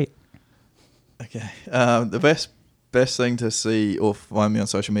determined date. Okay. The best thing to see or find me on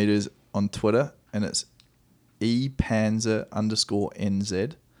social media is on Twitter, and it's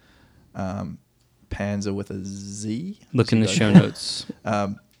ePanzer_NZ. Panzer with a Z. look in the show notes.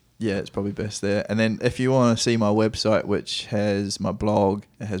 Yeah, it's probably best there. And then if you want to see my website, which has my blog,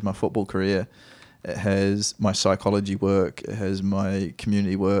 it has my football career, it has my psychology work, it has my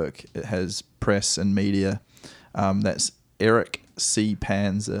community work, it has press and media. That's Erik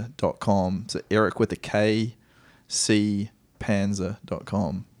cpanzer.com. So Erik with a K,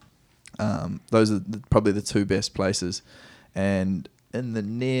 cpanzer.com. Those are probably the two best places. And in the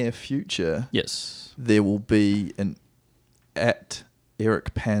near future, Yes. there will be an at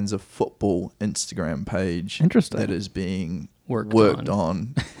Erik Panzer football Instagram page. Interesting. That is being Worked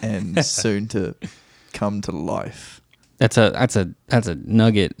on and soon to come to life. That's a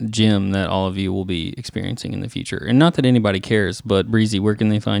nugget gem that all of you will be experiencing in the future. And not that anybody cares, but Breezy, where can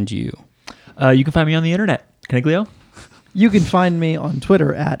they find you? You can find me on the internet. Caniglio? You can find me on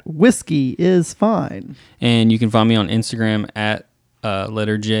Twitter at Whiskey is Fine. And you can find me on Instagram at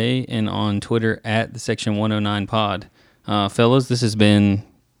letter J and on Twitter at the Section 109 Pod. Fellas, this has been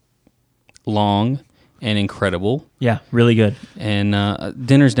long and incredible. Yeah, really good. And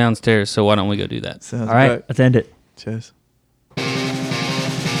dinner's downstairs, so why don't we go do that? Sounds All right, great. let's end it. Cheers.